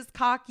not in this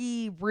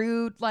cocky,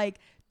 rude, like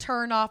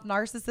turn off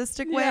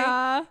narcissistic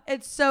way.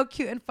 It's so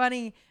cute and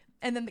funny.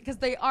 And then because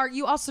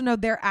you also know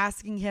they're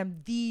asking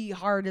him the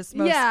hardest,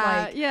 most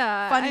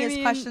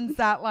funniest questions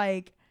that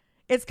like,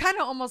 it's kind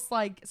of almost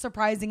like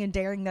surprising and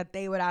daring that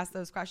they would ask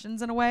those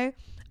questions in a way.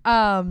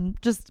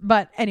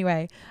 But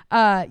anyway,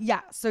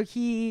 so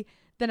the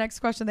next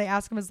question they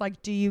ask him is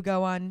like, do you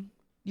go on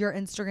your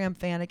Instagram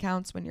fan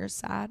accounts when you're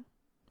sad?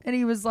 And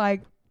he was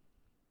like,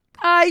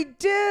 I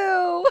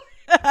do.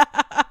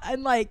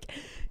 And like,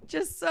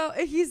 just so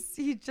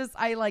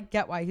I like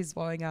get why he's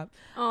blowing up.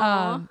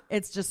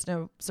 It's just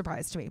no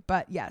surprise to me,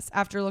 but yes,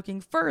 after looking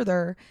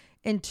further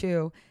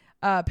into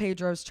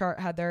Pedro's chart,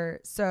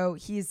 Heather. So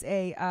he's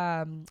a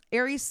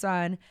Aries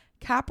sun,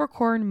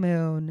 Capricorn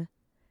moon,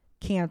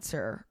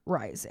 Cancer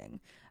rising.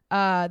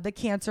 The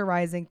Cancer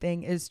rising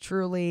thing is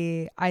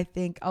truly, I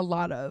think, a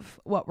lot of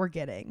what we're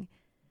getting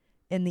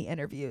in the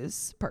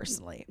interviews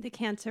personally. The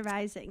Cancer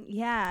rising.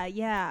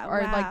 Yeah.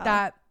 Or like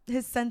that,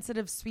 his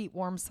sensitive, sweet,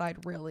 warm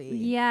side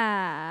really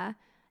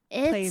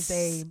plays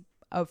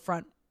a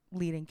front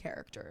leading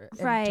character in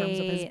terms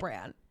of his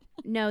brand.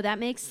 No, that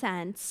makes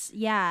sense.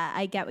 Yeah,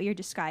 I get what you're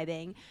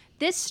describing.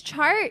 This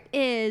chart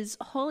is,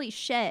 holy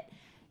shit,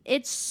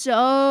 it's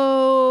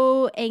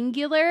so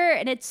angular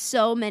and it's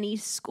so many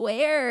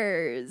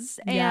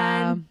squares.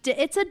 Yeah. And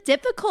it's a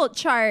difficult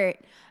chart.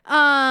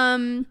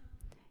 Really?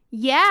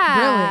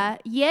 Yeah.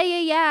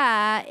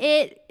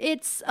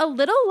 It's a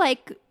little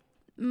like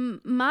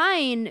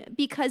mine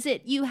because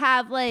you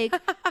have like,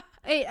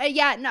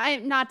 it's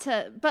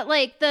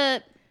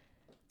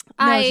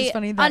just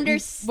funny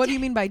that what do you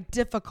mean by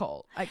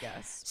difficult, I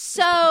guess?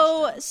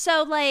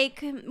 So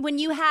like when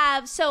you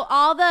have,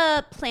 all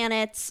the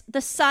planets,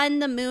 the sun,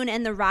 the moon,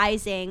 and the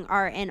rising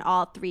are in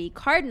all three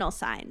cardinal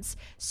signs.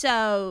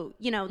 So,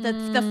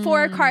 the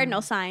four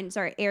cardinal signs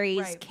are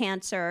Aries,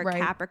 Cancer,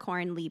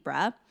 Capricorn,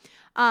 Libra.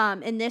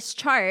 In this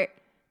chart,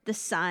 the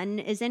sun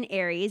is in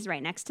Aries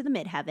right next to the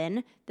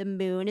midheaven. The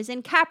moon is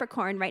in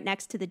Capricorn right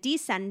next to the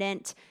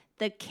descendant.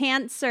 The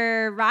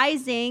Cancer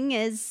rising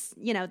is,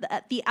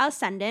 the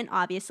ascendant,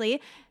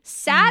 obviously.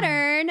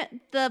 Saturn,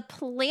 the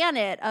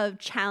planet of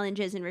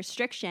challenges and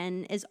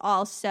restriction, is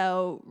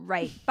also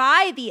right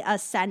by the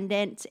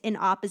ascendant in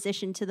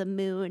opposition to the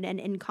moon and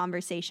in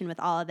conversation with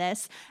all of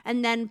this.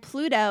 And then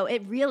Pluto,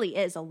 it really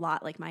is a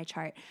lot like my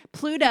chart.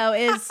 Pluto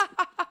is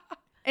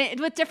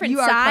with different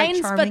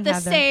signs, but the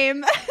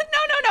same. No,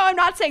 I'm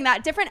not saying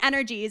that. Different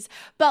energies.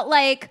 But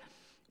like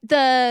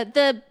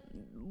the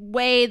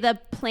way the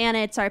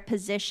planets are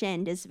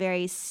positioned is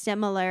very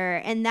similar,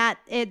 and that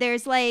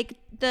there's like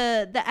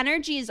the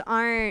energies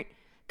aren't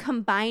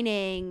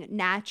combining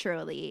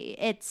naturally.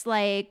 It's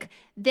like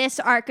this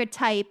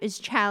archetype is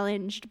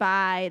challenged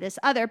by this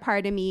other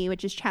part of me,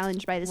 which is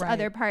challenged by this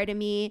other part of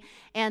me,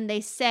 and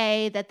they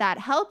say that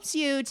helps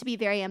you to be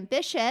very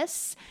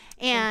ambitious,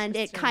 and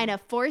it kind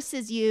of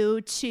forces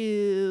you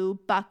to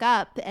buck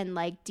up and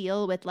like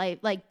deal with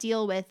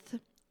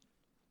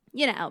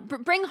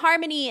bring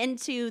harmony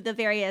into the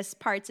various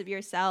parts of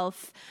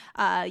yourself.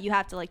 You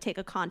have to like take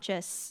a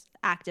conscious,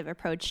 active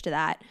approach to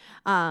that.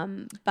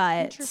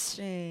 But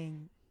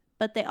interesting.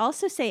 But they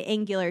also say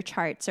angular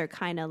charts are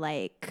kind of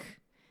like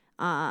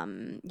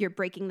you're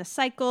breaking the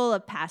cycle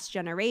of past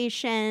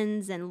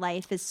generations, and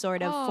life is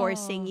sort of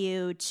forcing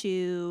you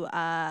to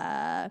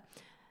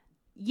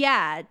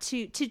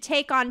to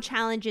take on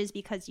challenges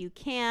because you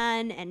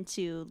can, and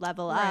to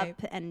level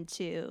up, and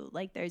to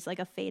like there's like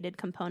a fated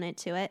component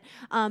to it.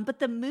 But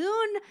the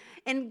moon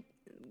and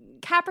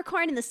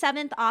Capricorn in the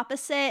 7th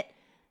opposite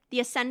the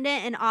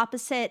ascendant and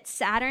opposite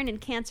Saturn and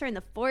Cancer in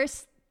the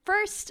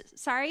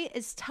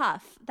is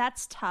tough.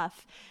 That's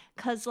tough.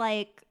 Cause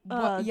like,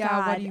 oh What do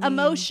God, you mean?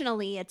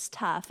 emotionally it's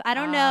tough. I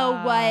don't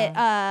know like,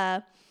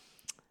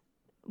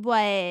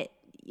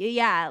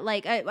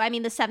 I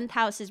mean, the 7th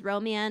house is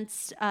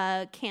romance.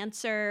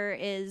 Cancer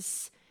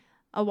is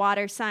a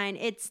water sign.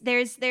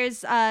 There's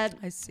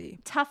I see.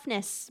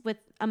 toughness with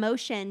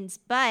emotions,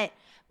 but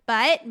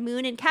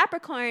Moon and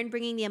Capricorn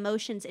bringing the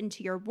emotions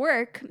into your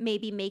work,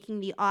 maybe making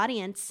the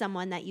audience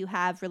someone that you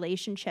have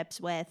relationships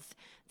with.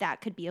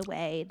 That could be a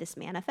way this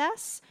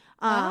manifests.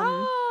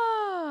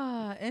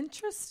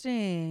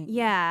 Interesting.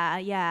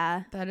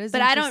 Yeah. That is.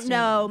 But I don't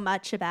know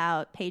much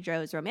about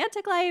Pedro's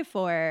romantic life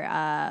or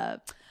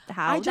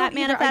how that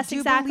manifests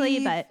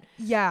exactly. But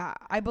yeah,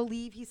 I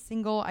believe he's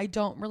single. I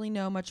don't really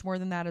know much more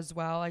than that as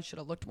well. I should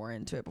have looked more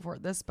into it before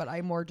this, but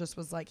I more just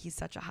was like, he's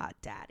such a hot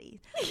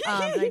daddy.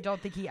 And I don't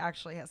think he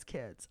actually has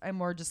kids. I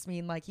more just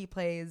mean like he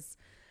plays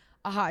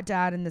a hot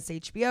dad in this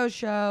HBO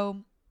show.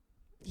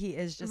 He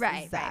is just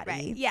right.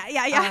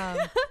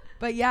 Yeah.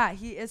 But yeah,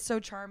 he is so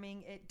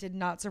charming. It did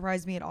not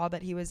surprise me at all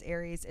that he was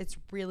Aries. It's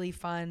really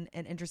fun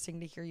and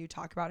interesting to hear you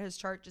talk about his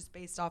chart just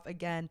based off,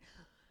 again,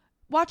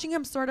 watching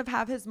him sort of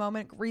have his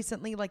moment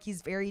recently. Like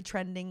he's very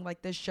trending.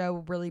 Like this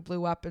show really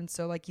blew up. And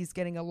so like he's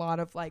getting a lot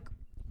of like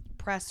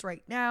press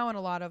right now and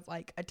a lot of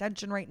like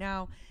attention right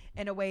now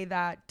in a way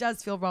that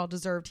does feel well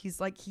deserved. He's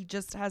like, he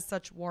just has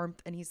such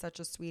warmth and he's such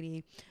a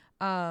sweetie.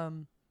 But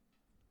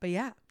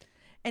yeah.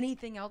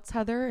 Anything else,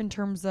 Heather, in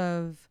terms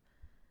of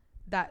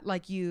that,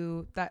 like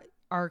you, that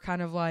are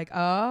kind of like,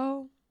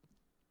 oh,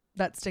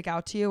 that stick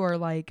out to you, or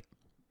like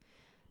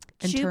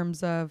in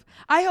terms of,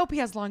 I hope he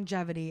has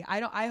longevity.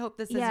 I hope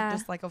this isn't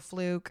just like a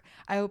fluke.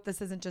 I hope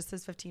this isn't just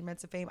his 15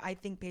 minutes of fame. I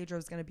think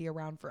Pedro's going to be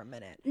around for a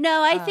minute.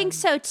 No, I think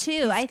so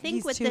too. I think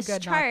he's with too this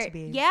good chart, not to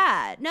be.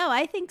 yeah, no,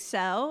 I think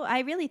so.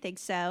 I really think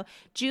so.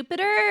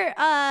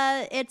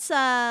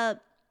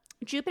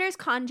 Jupiter's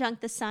conjunct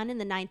the sun in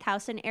the 9th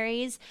house in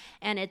Aries,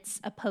 and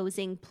it's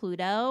opposing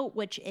Pluto,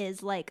 which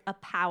is like a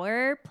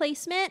power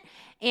placement.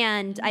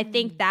 And I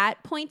think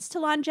that points to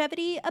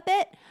longevity a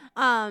bit.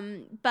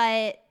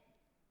 But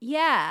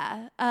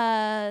yeah,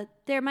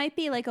 there might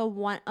be like a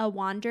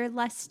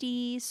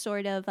wanderlusty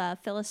sort of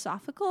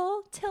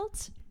philosophical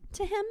tilt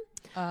to him,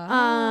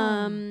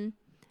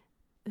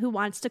 who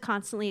wants to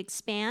constantly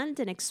expand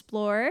and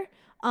explore.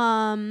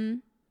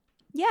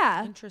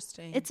 Yeah.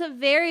 Interesting. It's a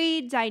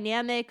very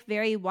dynamic,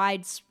 very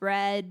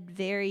widespread,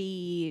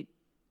 very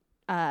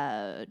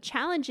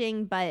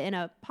challenging, but in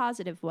a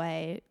positive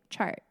way,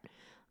 chart.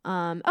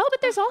 But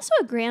there's also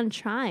a grand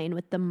trine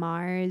with the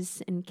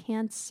Mars in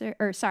Cancer,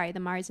 the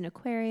Mars in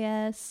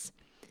Aquarius,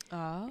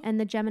 and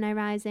the Gemini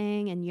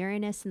rising and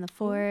Uranus in the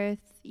 4th.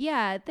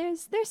 Yeah,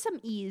 there's some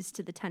ease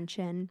to the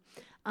tension.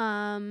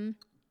 I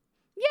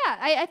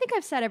think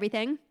I've said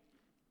everything.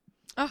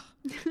 Oh,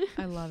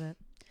 I love it.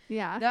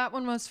 Yeah. That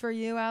one was for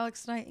you,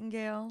 Alex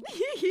Nightingale.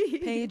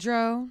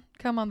 Pedro,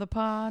 come on the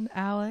pod.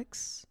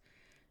 Alex,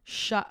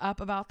 shut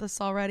up about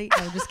this already.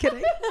 No, just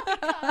kidding.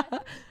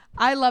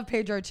 I love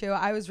Pedro too.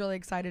 I was really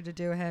excited to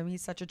do him.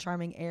 He's such a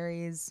charming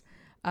Aries.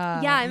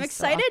 I'm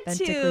excited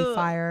to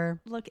fire.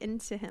 Look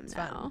into him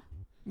now. Fun.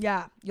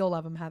 Yeah, you'll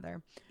love him,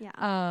 Heather.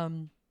 Yeah.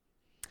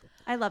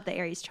 I love the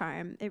Aries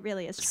charm. It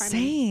really is charming.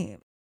 Same.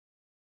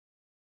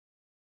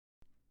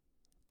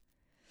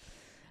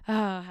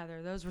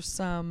 Heather, those were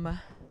some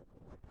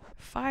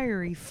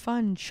fiery,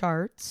 fun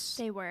charts.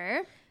 They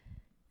were.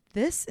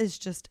 This is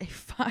just a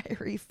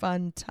fiery,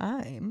 fun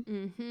time.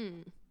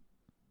 Mm-hmm.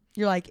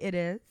 You're like, it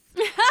is.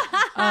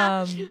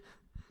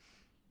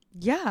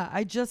 Yeah,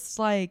 I just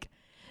like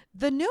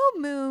the new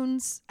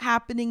moons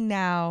happening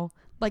now,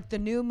 like the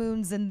new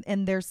moons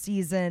in their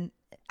season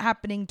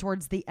happening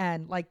towards the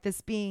end, like this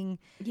being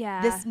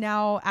this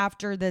now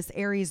after this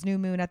Aries new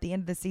moon at the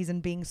end of the season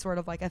being sort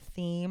of like a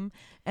theme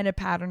and a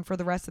pattern for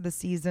the rest of the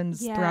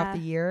seasons throughout the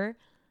year.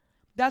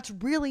 That's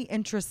really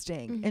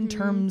interesting in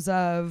terms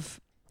of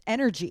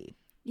energy.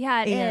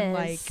 Yeah, it is.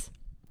 Like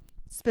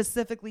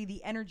specifically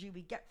the energy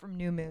we get from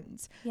new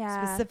moons.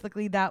 Yeah.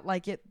 Specifically that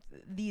like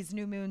these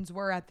new moons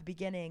were at the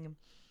beginning,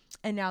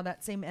 and now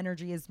that same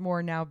energy is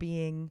more now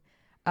being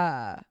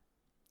at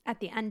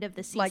the end of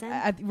the season.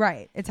 Like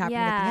right. It's happening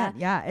at the end.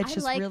 Yeah. It's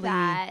just like really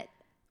that.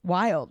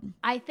 Wild.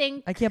 I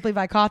can't believe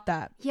I caught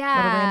that. Yeah.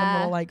 What a random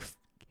little like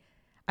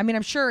I mean,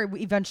 I'm sure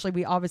eventually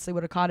we obviously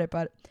would have caught it,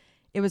 but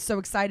it was so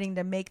exciting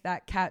to make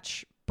that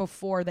catch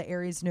before the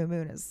Aries new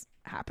moon has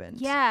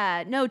happened.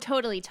 Yeah, no,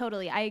 totally.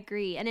 I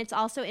agree. And it's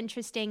also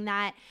interesting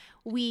that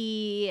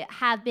we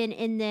have been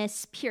in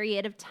this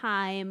period of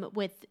time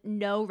with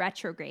no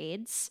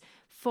retrogrades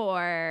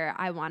for,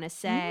 I want to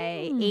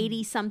say,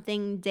 80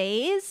 something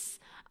days.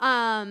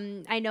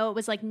 I know it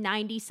was like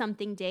 90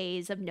 something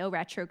days of no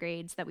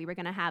retrogrades that we were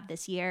going to have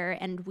this year.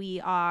 And we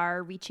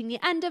are reaching the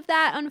end of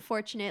that.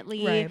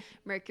 Unfortunately, Right.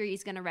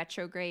 Mercury's going to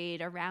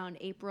retrograde around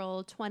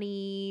April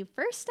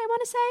 21st, I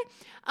want to say.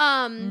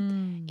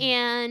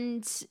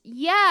 And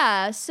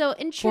yeah, so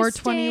interesting.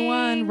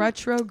 421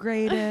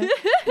 retrograded.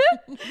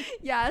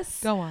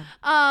 Yes. Go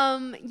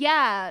on.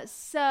 Yeah,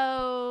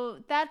 so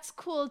that's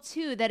cool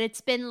too, that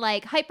it's been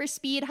like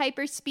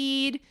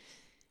hyperspeed,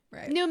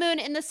 Right. new moon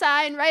in the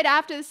sign right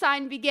after the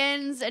sign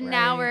begins, and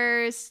now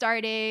we're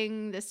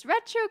starting this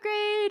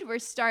retrograde. We're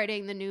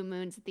starting the new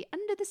moons at the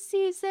end of the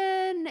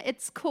season.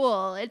 It's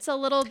cool. It's a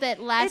little bit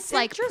less It's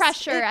like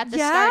pressure at the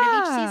start of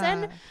each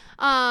season.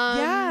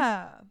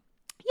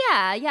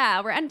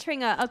 Yeah, we're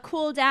entering a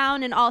cool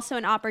down, and also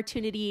an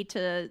opportunity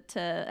to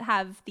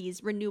have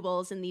these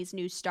renewals and these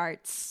new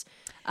starts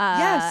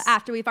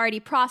after we've already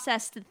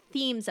processed the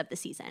themes of the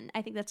season.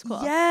 I think that's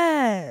cool.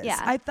 Yes.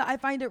 Yeah. I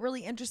find it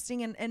really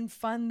interesting and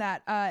fun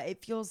that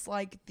it feels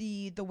like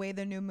the way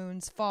the new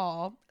moons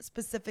fall,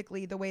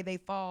 specifically the way they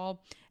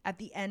fall at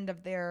the end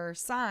of their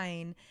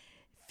sign,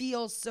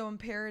 feels so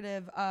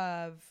imperative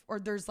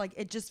there's like,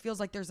 it just feels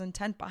like there's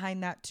intent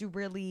behind that to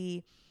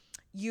really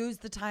use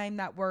the time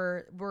that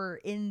we're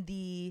in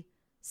the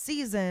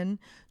season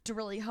to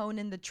really hone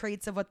in the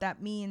traits of what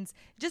that means.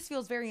 It just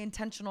feels very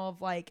intentional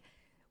of like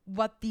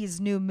what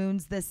these new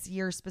moons this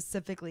year,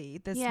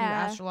 specifically this new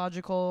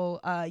astrological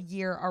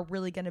year, are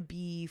really going to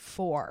be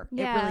for.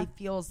 It really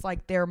feels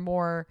like they're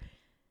more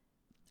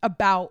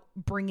about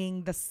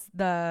bringing the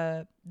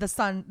sun,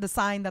 the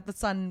sign that the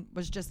sun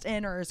was just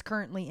in or is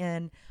currently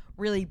in,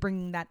 really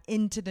bringing that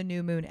into the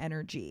new moon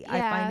energy. I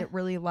find it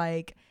really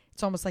like,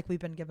 it's almost like we've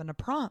been given a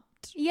prompt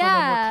for when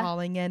we're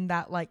calling in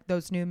that, like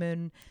those new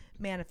moon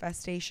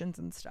manifestations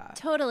and stuff.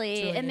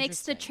 Totally. Really, it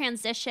makes the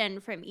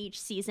transition from each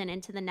season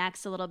into the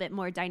next a little bit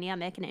more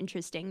dynamic and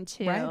interesting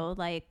too. Right.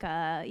 Like,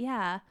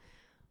 yeah.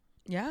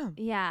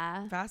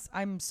 Fast.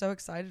 I'm so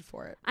excited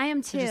for it. I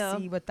am too. To just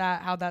see what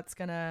how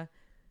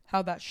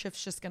that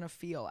shift's just gonna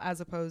feel,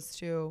 as opposed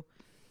to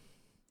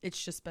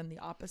it's just been the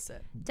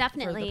opposite.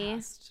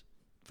 Definitely.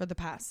 For the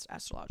past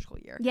astrological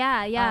year.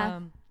 Yeah.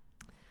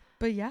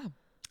 But yeah.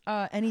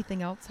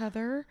 Anything else,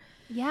 Heather?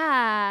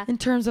 Yeah. In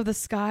terms of the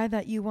sky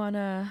that you want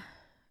to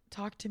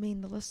talk to me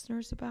and the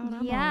listeners about?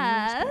 I'm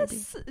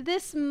yes.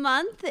 This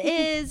month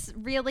is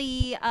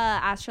really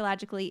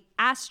astrologically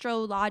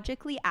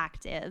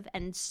active,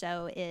 and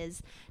so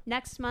is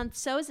next month.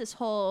 So is this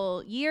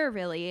whole year,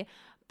 really.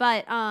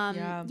 But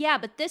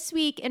but this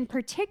week in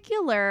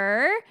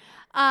particular,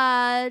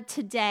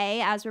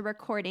 today, as we're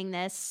recording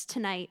this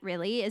tonight,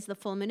 really is the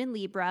full moon in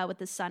Libra with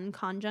the sun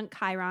conjunct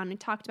Chiron. We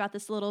talked about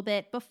this a little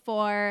bit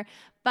before,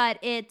 but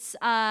it's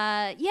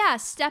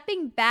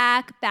stepping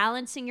back,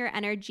 balancing your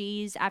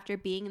energies after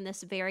being in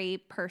this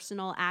very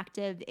personal,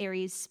 active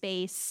Aries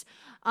space.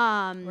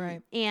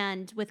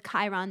 And with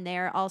Chiron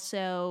there,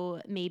 also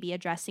maybe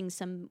addressing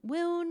some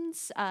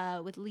wounds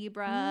with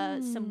Libra,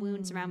 some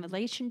wounds around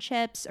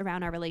relationships,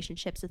 around our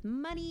relationships with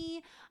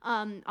money,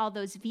 all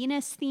those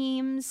Venus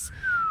themes.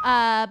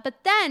 But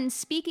then,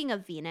 speaking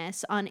of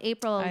Venus, on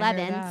April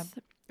 11th,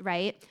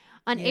 right?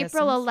 On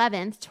April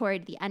 11th,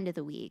 toward the end of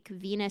the week,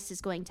 Venus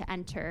is going to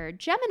enter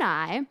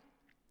Gemini,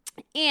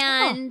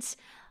 and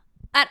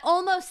at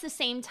almost the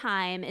same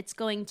time, it's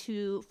going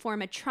to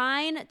form a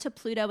trine to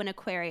Pluto in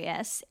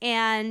Aquarius.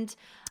 And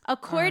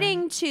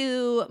according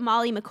to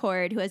Molly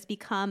McCord, who has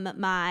become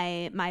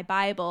my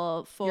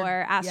Bible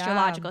for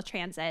astrological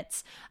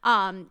transits,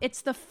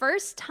 it's the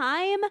first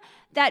time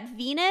that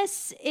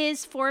Venus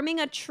is forming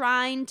a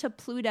trine to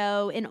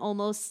Pluto in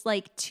almost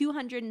like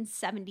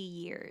 270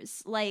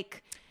 years.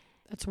 Like,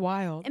 that's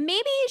wild.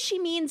 Maybe she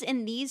means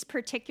in these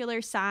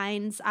particular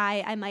signs.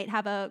 I might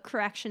have a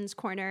corrections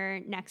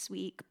corner next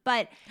week,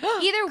 but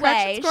either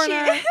way,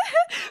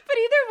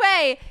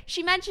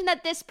 she mentioned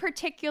that this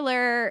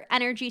particular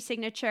energy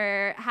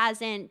signature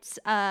hasn't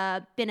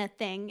been a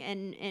thing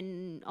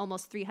in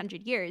almost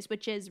 300 years,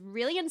 which is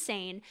really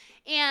insane.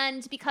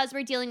 And because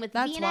we're dealing with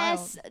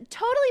Venus,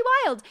 totally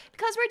wild.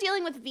 Because we're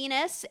dealing with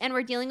Venus, and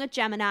we're dealing with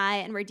Gemini,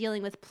 and we're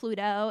dealing with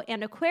Pluto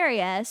and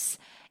Aquarius.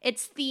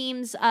 It's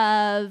themes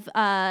of,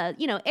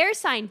 air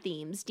sign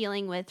themes,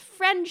 dealing with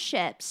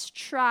friendships,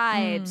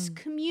 tribes,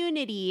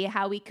 community,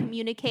 how we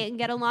communicate and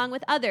get along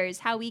with others,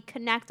 how we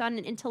connect on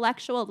an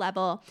intellectual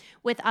level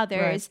with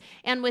others.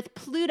 Right. And with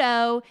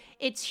Pluto,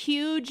 it's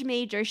huge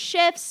major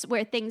shifts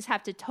where things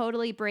have to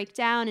totally break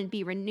down and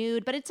be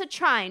renewed. But it's a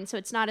trine, so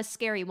it's not a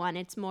scary one.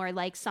 It's more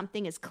like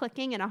something is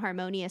clicking in a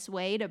harmonious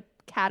way to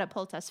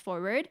catapult us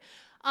forward.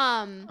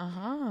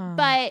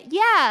 But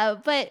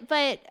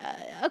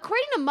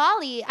according to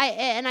Molly,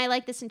 I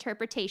like this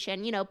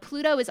interpretation. You know,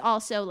 Pluto is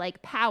also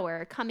like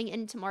power, coming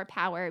into more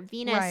power.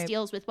 Venus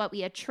deals with what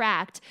we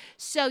attract.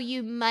 So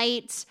you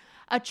might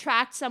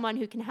attract someone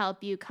who can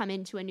help you come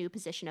into a new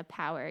position of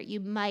power. You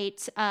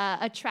might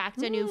attract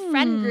a new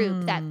friend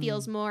group that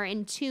feels more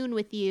in tune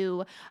with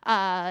you,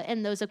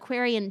 and those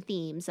Aquarian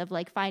themes of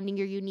like finding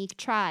your unique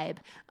tribe.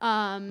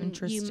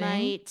 Interesting. You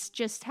might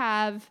just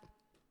have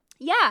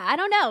I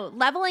don't know,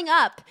 leveling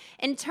up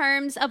in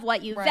terms of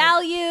what you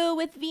value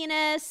with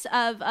Venus,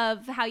 of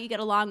how you get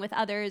along with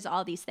others,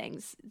 all these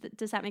things.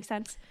 Does that make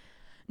sense?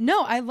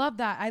 No, I love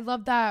that. I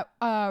love that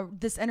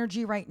this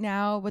energy right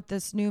now with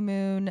this new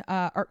moon,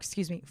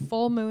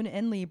 full moon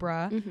in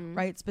Libra,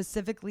 right?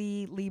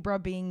 Specifically Libra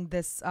being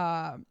this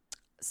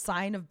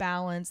sign of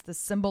balance, the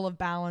symbol of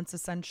balance,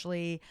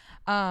 essentially,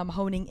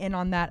 honing in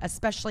on that,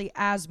 especially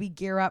as we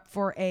gear up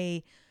for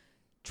a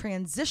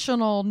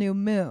transitional new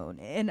moon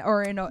in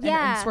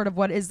sort of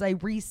what is a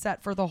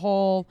reset for the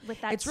whole. With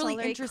that it's really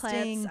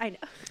interesting. I know.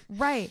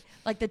 Right.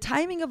 Like the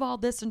timing of all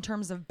this in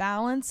terms of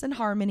balance and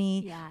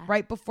harmony,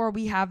 right before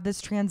we have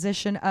this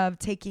transition of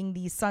taking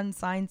these sun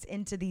signs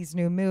into these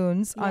new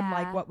moons,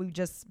 unlike what we've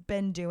just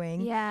been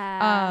doing.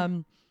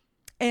 And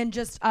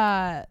just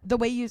the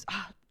way you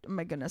oh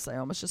my goodness, I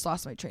almost just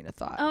lost my train of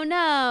thought. Oh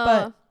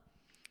no.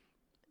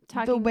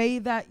 But the way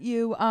that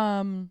you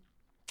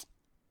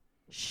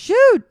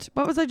shoot,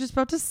 what was I just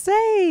about to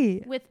say?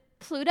 With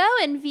Pluto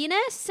and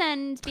Venus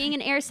and being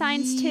in air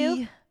signs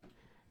too.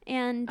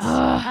 And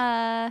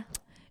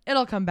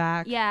it'll come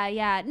back.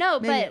 No,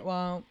 maybe it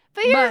won't.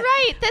 But you're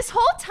right. This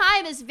whole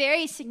time is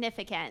very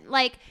significant.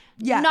 Like,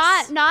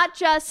 not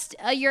just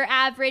your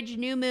average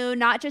new moon,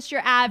 not just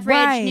your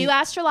average new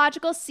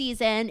astrological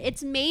season.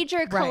 It's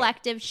major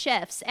collective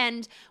shifts.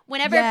 And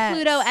whenever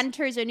Pluto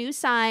enters a new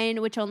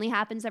sign, which only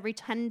happens every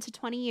 10 to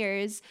 20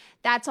 years,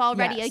 that's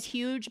already a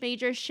huge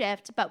major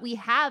shift. But we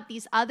have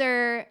these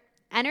other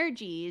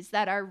energies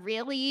that are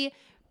really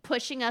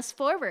pushing us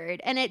forward.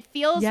 And it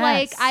feels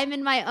like I'm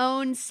in my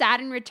own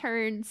Saturn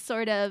return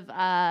sort of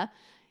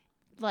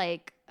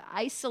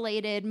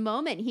isolated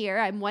moment here.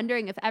 I'm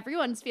wondering if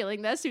everyone's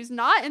feeling this who's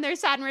not in their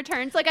Saturn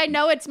returns. Like, I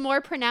know it's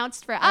more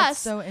pronounced for us.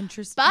 So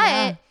interesting.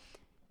 But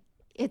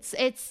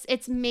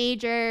it's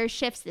major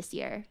shifts this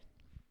year.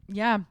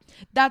 Yeah.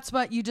 That's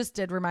what you just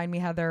did remind me,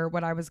 Heather,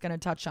 what I was going to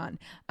touch on.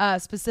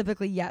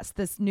 Specifically, yes,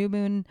 this new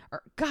moon,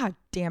 or God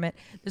damn it,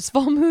 this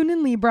full moon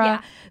in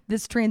Libra,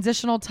 this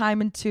transitional time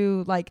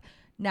into, like,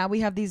 now we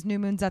have these new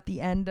moons at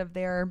the end of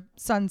their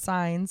sun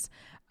signs.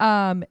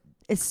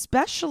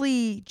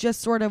 Especially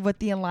just sort of with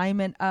the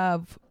alignment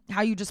of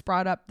how you just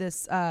brought up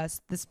this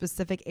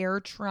specific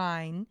air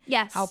trine.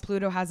 Yes. How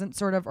Pluto hasn't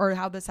sort of, or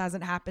how this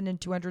hasn't happened in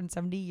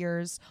 270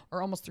 years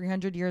or almost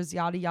 300 years,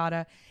 yada,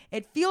 yada.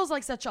 It feels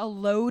like such a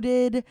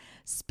loaded,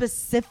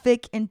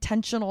 specific,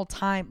 intentional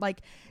time.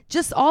 Like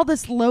just all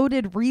this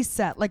loaded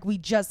reset. Like we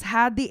just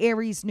had the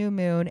Aries new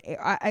moon.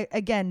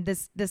 Again,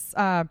 this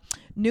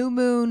new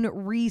moon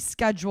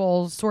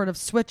reschedule sort of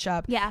switch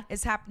up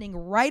is happening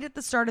right at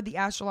the start of the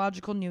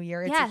astrological new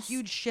year. It's a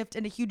huge shift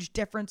and a huge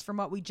difference from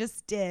what we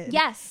just did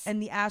in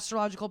the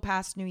astrological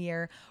past new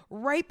year,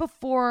 right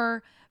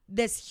before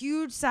this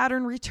huge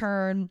Saturn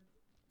return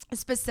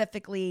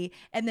specifically,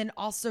 and then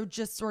also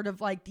just sort of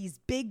like these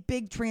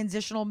big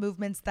transitional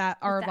movements that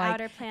are like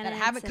that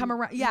haven't come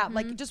around.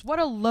 Like just what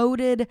a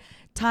loaded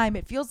time.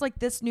 It feels like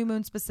this new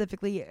moon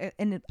specifically,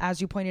 and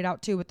as you pointed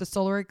out too with the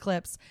solar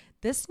eclipse,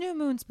 this new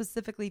moon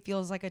specifically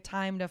feels like a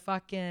time to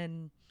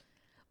fucking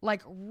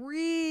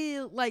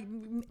really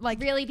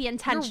be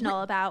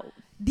intentional about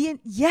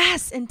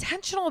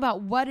intentional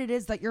about what it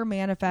is that you're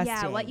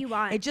manifesting. What you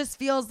want. It just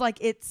feels like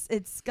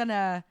it's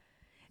gonna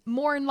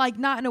more in like,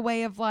 not in a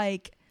way of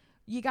like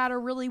you gotta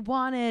really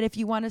want it if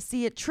you want to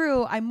see it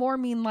true. I more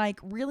mean like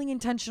really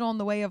intentional in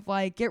the way of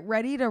like, get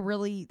ready to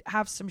really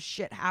have some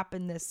shit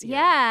happen this year.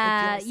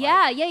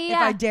 If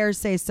I dare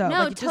say so. No,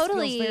 like, it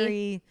totally. Just feels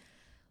very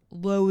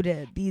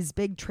loaded. These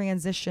big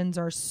transitions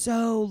are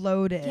so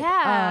loaded.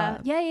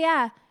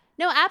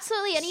 No,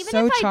 absolutely. And even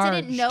so if I charged.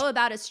 didn't know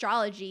about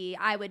astrology,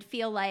 I would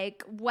feel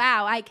like,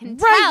 wow, I can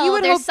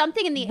tell there's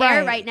something in the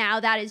air right now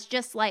that is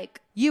just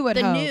like you would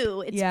the hope.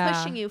 new. It's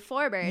pushing you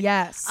forward.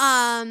 Yes.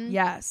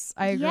 Yes,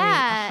 I agree.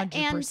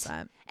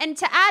 100%. And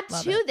to add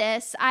to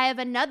this, I have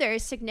another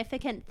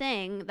significant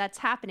thing that's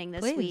happening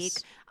this week.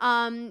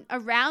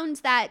 Around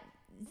that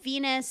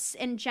Venus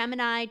in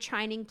Gemini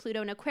trining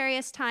Pluto in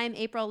Aquarius time,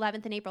 April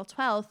 11th and April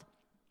 12th,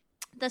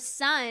 the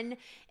sun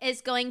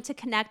is going to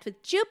connect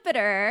with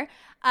Jupiter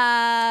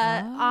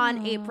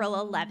on April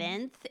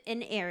 11th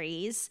in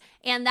Aries.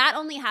 And that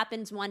only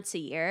happens once a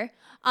year.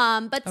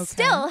 But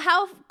still,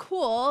 how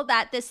cool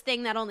that this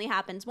thing that only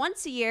happens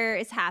once a year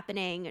is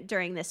happening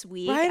during this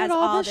week as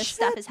all this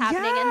stuff is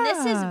happening. And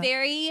this is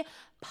very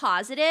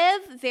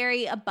positive,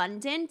 very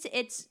abundant.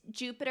 It's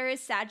Jupiter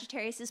is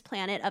Sagittarius's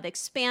planet of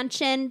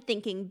expansion,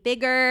 thinking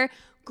bigger,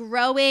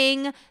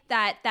 growing,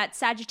 that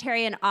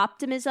Sagittarian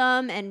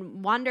optimism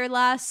and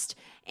wanderlust,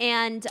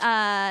 and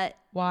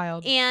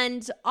wild.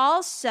 And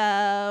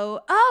also,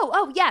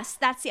 yes,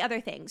 that's the other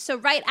thing. So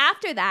right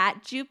after that,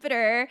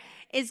 Jupiter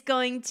is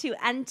going to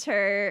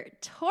enter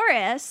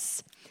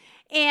Taurus.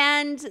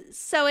 And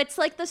so it's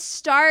like the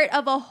start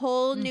of a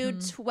whole new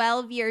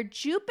 12-year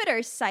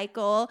Jupiter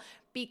cycle,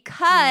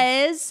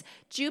 because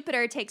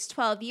Jupiter takes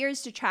 12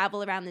 years to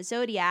travel around the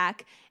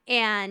zodiac,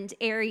 And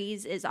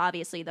Aries is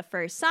obviously the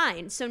first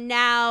sign. So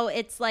now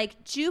it's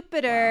like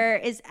Jupiter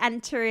is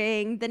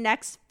entering the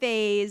next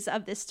phase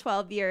of this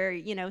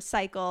 12-year,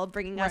 cycle,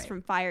 bringing us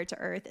from fire to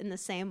earth in the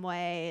same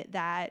way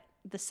that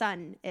the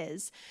sun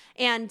is.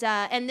 And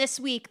this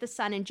week the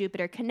sun and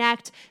Jupiter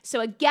connect. So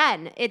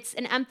again, it's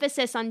an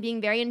emphasis on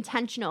being very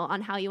intentional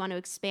on how you want to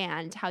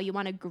expand, how you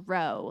want to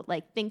grow,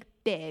 like think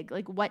big,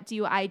 like what do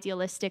you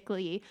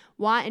idealistically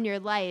want in your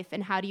life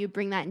and how do you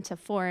bring that into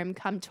form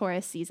come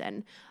Taurus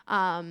season.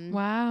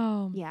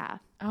 Wow. Yeah.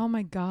 Oh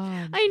my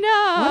God. I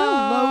know. What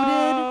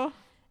a loaded,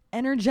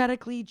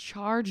 energetically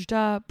charged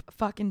up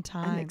fucking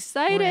time. I'm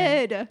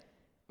excited.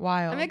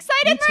 Wild. I'm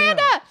excited, Me too.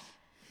 Miranda.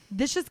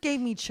 This just gave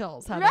me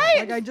chills, Heather. Right?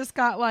 Like I just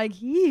got like,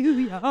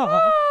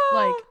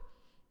 like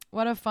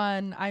what a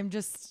fun.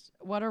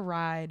 What a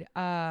ride.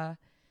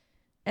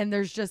 And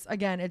there's just,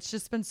 again, it's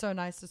just been so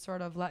nice to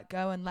sort of let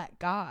go and let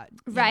God.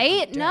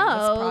 Right?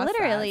 No,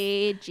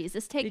 literally.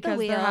 Jesus, take the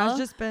wheel. Because there has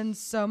just been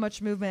so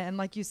much movement. And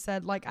like you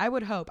said, like I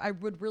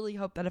would really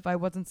hope that if I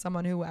wasn't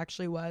someone who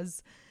actually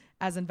was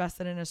as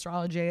invested in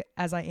astrology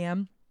as I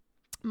am,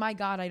 my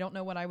God, I don't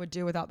know what I would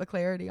do without the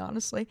clarity,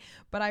 honestly.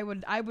 But I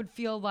would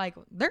feel like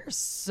there's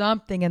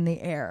something in the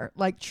air,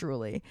 like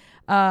truly.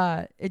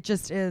 It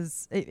just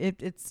is.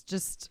 It's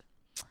just,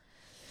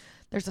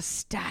 there's a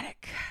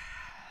static.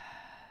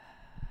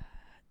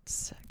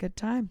 It's a good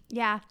time.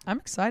 Yeah. I'm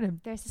excited.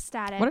 There's a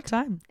static. What a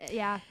time.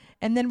 Yeah.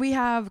 And then we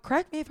have,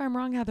 correct me if I'm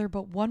wrong, Heather,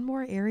 but one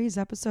more Aries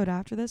episode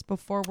after this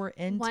before we're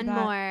into one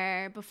that.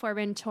 more before we're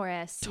in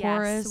Taurus.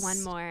 Taurus. Yes,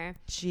 one more.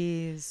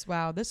 Jeez.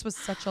 Wow. This was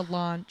such a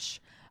launch.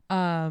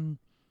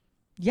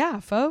 Yeah,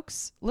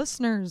 folks,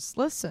 listeners,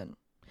 listen.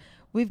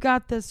 We've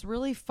got this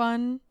really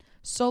fun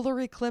solar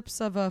eclipse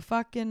of a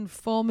fucking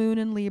full moon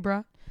in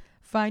Libra.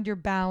 Find your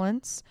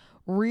balance.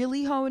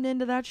 Really hone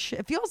into that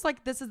shit. It feels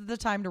like this is the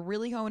time to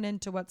really hone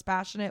into what's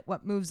passionate,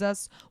 what moves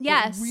us,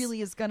 yes, what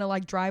really is going to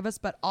like drive us,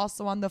 but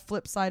also on the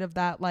flip side of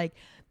that, like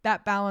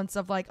that balance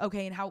of like,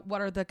 okay, and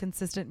what are the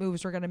consistent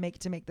moves we're going to make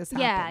this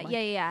happen?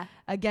 Yeah.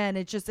 Again,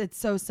 it's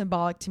so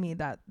symbolic to me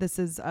that this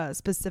is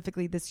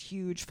specifically this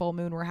huge full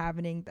moon we're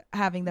having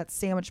that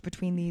sandwich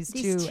between these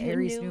two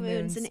Aries new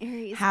moons in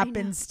Aries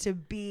happens to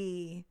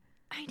be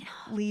I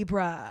know.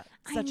 Libra.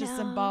 Such a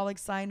symbolic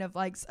sign of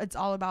like, it's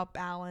all about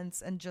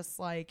balance and just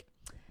like,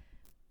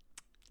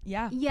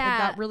 yeah.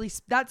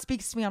 That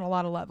speaks to me on a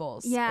lot of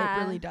levels. Yeah.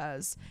 It really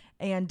does.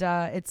 And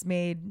it's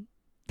made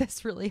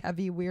this really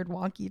heavy, weird,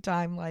 wonky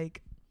time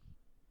like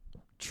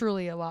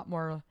truly a lot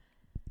more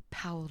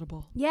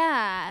palatable.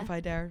 Yeah. If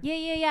I dare.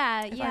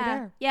 Yeah. If I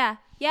dare.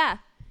 Yeah.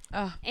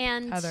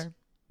 And Heather.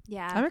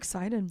 Yeah. I'm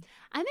excited.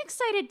 I'm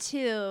excited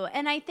too.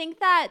 And I think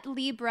that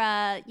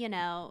Libra,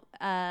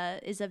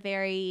 is a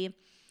very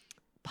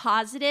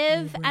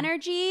positive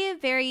energy,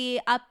 very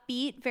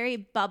upbeat, very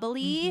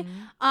bubbly.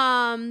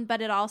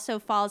 But it also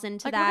falls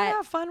into like that. We're gonna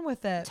have fun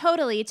with it.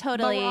 Totally. But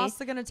we're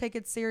also gonna take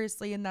it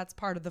seriously, and that's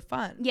part of the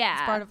fun. Yeah.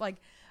 It's part of like,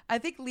 I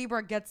think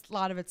Libra gets a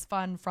lot of its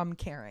fun from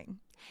caring.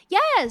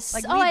 Yes.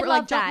 Like Libra, I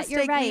love don't that. mistake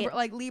You're right. Libra,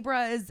 like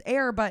Libra is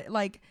air, but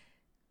like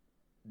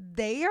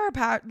they are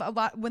a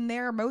lot when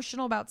they're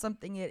emotional about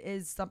something. It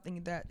is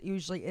something that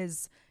usually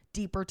is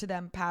deeper to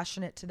them,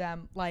 passionate to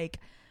them. Like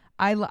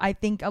I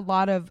think a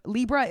lot of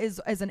Libra is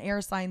an air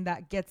sign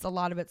that gets a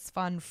lot of its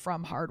fun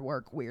from hard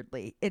work.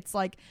 Weirdly, it's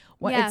like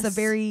it's a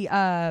very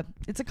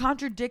it's a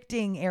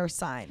contradicting air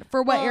sign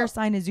for what air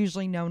sign is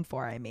usually known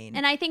for. I mean,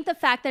 and I think the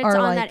fact that it's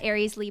on that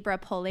Aries Libra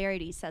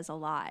polarity says a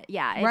lot.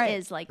 Yeah, it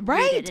is like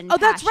rooted in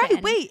that's passion.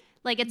 right. Wait,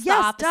 like it's the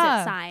opposite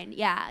sign.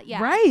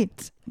 Yeah.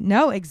 Right.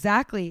 No,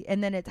 exactly.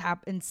 And then it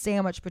happens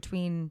sandwiched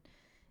between.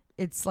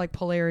 It's like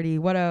polarity.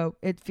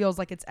 It feels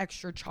like it's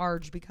extra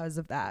charged because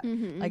of that.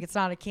 Like it's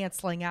not a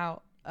canceling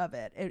out of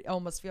it. It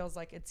almost feels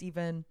like it's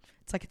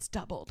like it's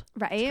doubled.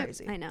 Right. It's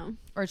crazy. I know.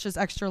 Or it's just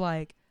extra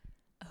like,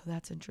 oh,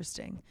 that's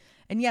interesting.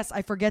 And yes,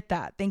 I forget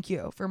that. Thank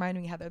you for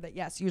reminding me, Heather, that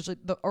yes, usually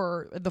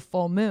the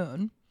full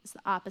moon is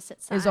the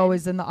opposite side. Is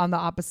always on the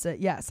opposite.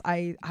 Yes.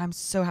 I'm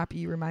so happy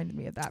you reminded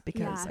me of that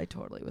because I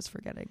totally was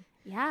forgetting.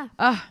 Yeah.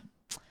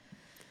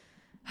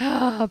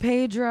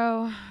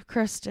 Pedro,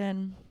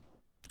 Kristen,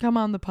 come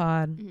on the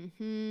pod.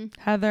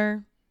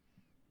 Heather,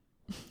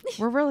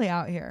 we're really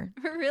out here.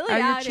 We're really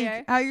out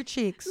here. How are your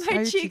cheeks?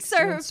 My cheeks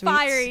are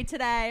fiery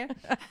today.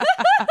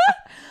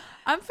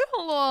 I'm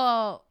feeling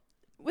a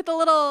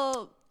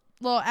little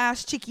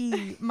ass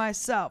cheeky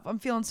myself. I'm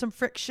feeling some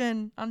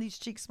friction on these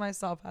cheeks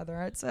myself,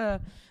 Heather.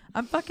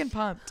 I'm fucking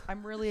pumped.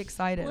 I'm really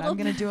excited. I'm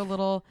going to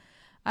do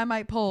I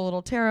might pull a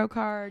little tarot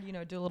card,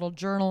 do a little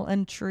journal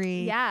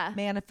entry. Yeah.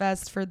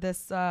 Manifest for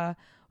this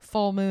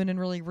full moon and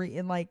really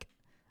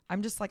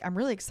I'm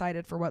really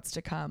excited for what's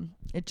to come.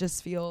 It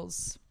just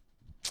feels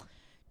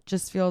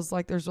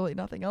like there's really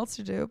nothing else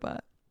to do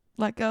but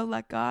let go,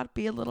 let God,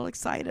 be a little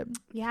excited.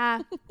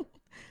 Yeah.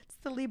 It's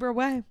the Libra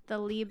way. The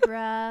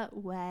Libra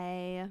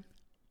way.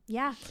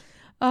 Yeah.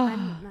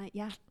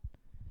 Yeah.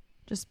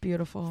 Just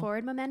beautiful.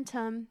 Forward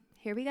momentum.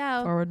 Here we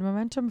go. Forward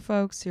momentum,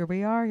 folks. Here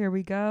we are. Here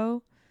we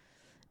go.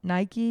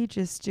 Nike,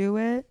 just do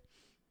it.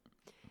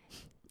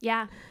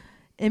 Yeah.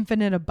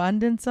 infinite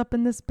abundance up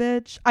in this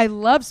bitch. I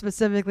love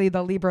specifically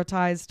the Libra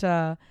ties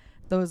to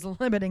those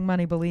limiting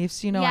money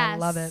beliefs. You know, I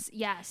love it.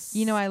 Yes.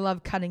 You know, I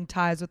love cutting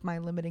ties with my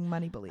limiting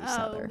money beliefs.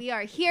 Oh, we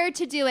are here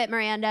to do it,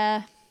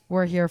 Miranda.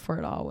 We're here for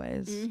it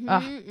always.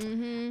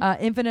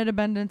 Infinite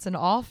abundance in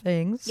all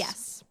things.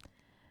 Yes.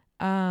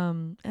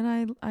 And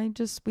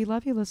we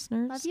love you,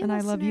 listeners. Love you, and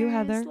listeners. I love you,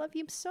 Heather. Love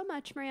you so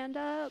much,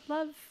 Miranda.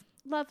 Love.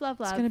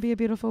 It's going to be a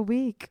beautiful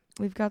week.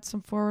 We've got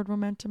some forward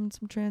momentum and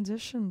some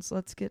transitions.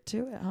 Let's get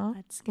to it, huh?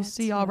 We'll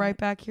see y'all right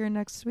back here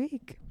next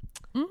week.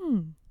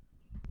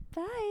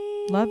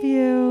 Bye. Love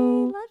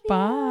you. Love you.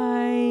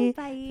 Bye.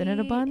 Bye. Infinite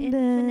abundance.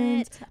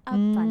 Infinite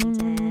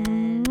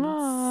abundance.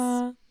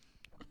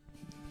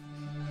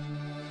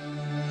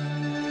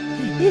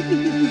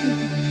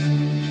 Mwah.